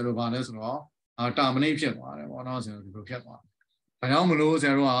မှာဆရာတို့ဘာလဲဆိုတော့terminate ဖြစ်သွားတယ်ပေါ့နော်ဆရာတို့ဒီလိုဖြစ်သွားဒါကြောင့်မလို့ဆ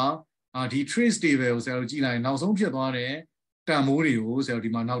ရာတို့ကဒီ trace table ကိုဆရာတို့ကြည့်လိုက်နောက်ဆုံးဖြစ်သွားတဲ့တန်ဖိုးတွေကိုဆရာတို့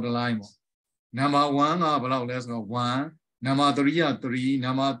ဒီမှာနောက်တစ် line ပေါ့ number 1ကဘယ်လောက်လဲဆိုတော့1 number 3က3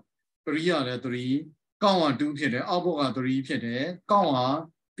 number 3ကလည်း3ကောင်းက2ဖြစ်တယ်အောက်ဘက်က3ဖြစ်တယ်ကောင်းက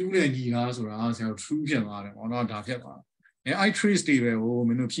2နဲ့ညီလားဆိုတာဆရာတို့ true ဖြစ်သွားတယ်ပေါ့နော်ဒါဖြစ်သွားတယ်အဲ့ trace table ကိုမ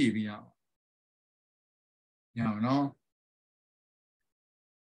င်းတို့ဖြည့်ပြရအောင်ရအောင်နော်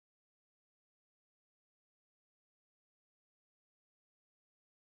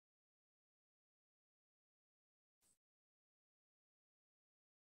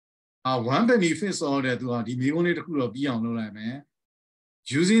one benefit ဆိုတဲ့သူကဒီမေးခွန်းလေးတစ်ခုတော့ပြီးအောင်လုပ်လိုက်မယ်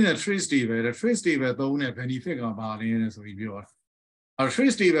using the trace table the trace table သုံးတဲ့ benefit ကဘာလဲဆိုပြီးပြောတာ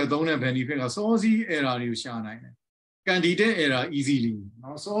trace table သုံးတဲ့ benefit က source error တွေကိုရှာနိုင်တယ် candidate error easily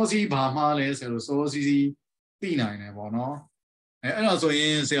နော် source ဘာမှားလဲဆိုတော့ source သိနိုင်တယ်ပေါ့နော်အဲ့ဒါဆိုရ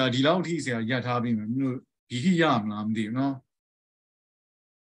င်ဆရာဒီလောက်ထိဆရာရပ်ထားပြီးမယ်မင်းတို့ဒီထိရမလားမသိဘူးနော်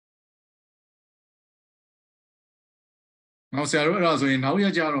နောက်ဆရာတို့အဲ့ဒါဆိုရင်နောက်ရ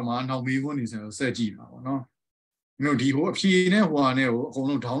က်ကြတော့မှနောက်မေးခွန်းနေဆရာတို့ဆက်ကြည့်တာပေါ့နော်မင်းတို့ဒီဟိုအဖြေနဲ့ဟိုဟာနဲ့ကိုအကုန်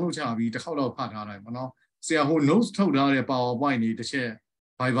လုံး download ချပြီးတစ်ခေါက်တော့ဖတ်ထားလိုက်ပေါ့နော်ဆရာဟို notes ထုတ်ထားတဲ့ PowerPoint တွေတစ်ချက်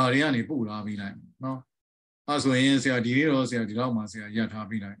Viber တွေကနေပို့ထားပြီးလိုက်နော်အဲ့ဆိုရင်ဆရာဒီနေ့တော့ဆရာဒီလောက်မှဆရာရပ်ထား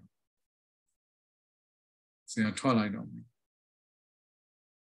ပြီးလိုက်ဆရာထွက်လိုက်တော့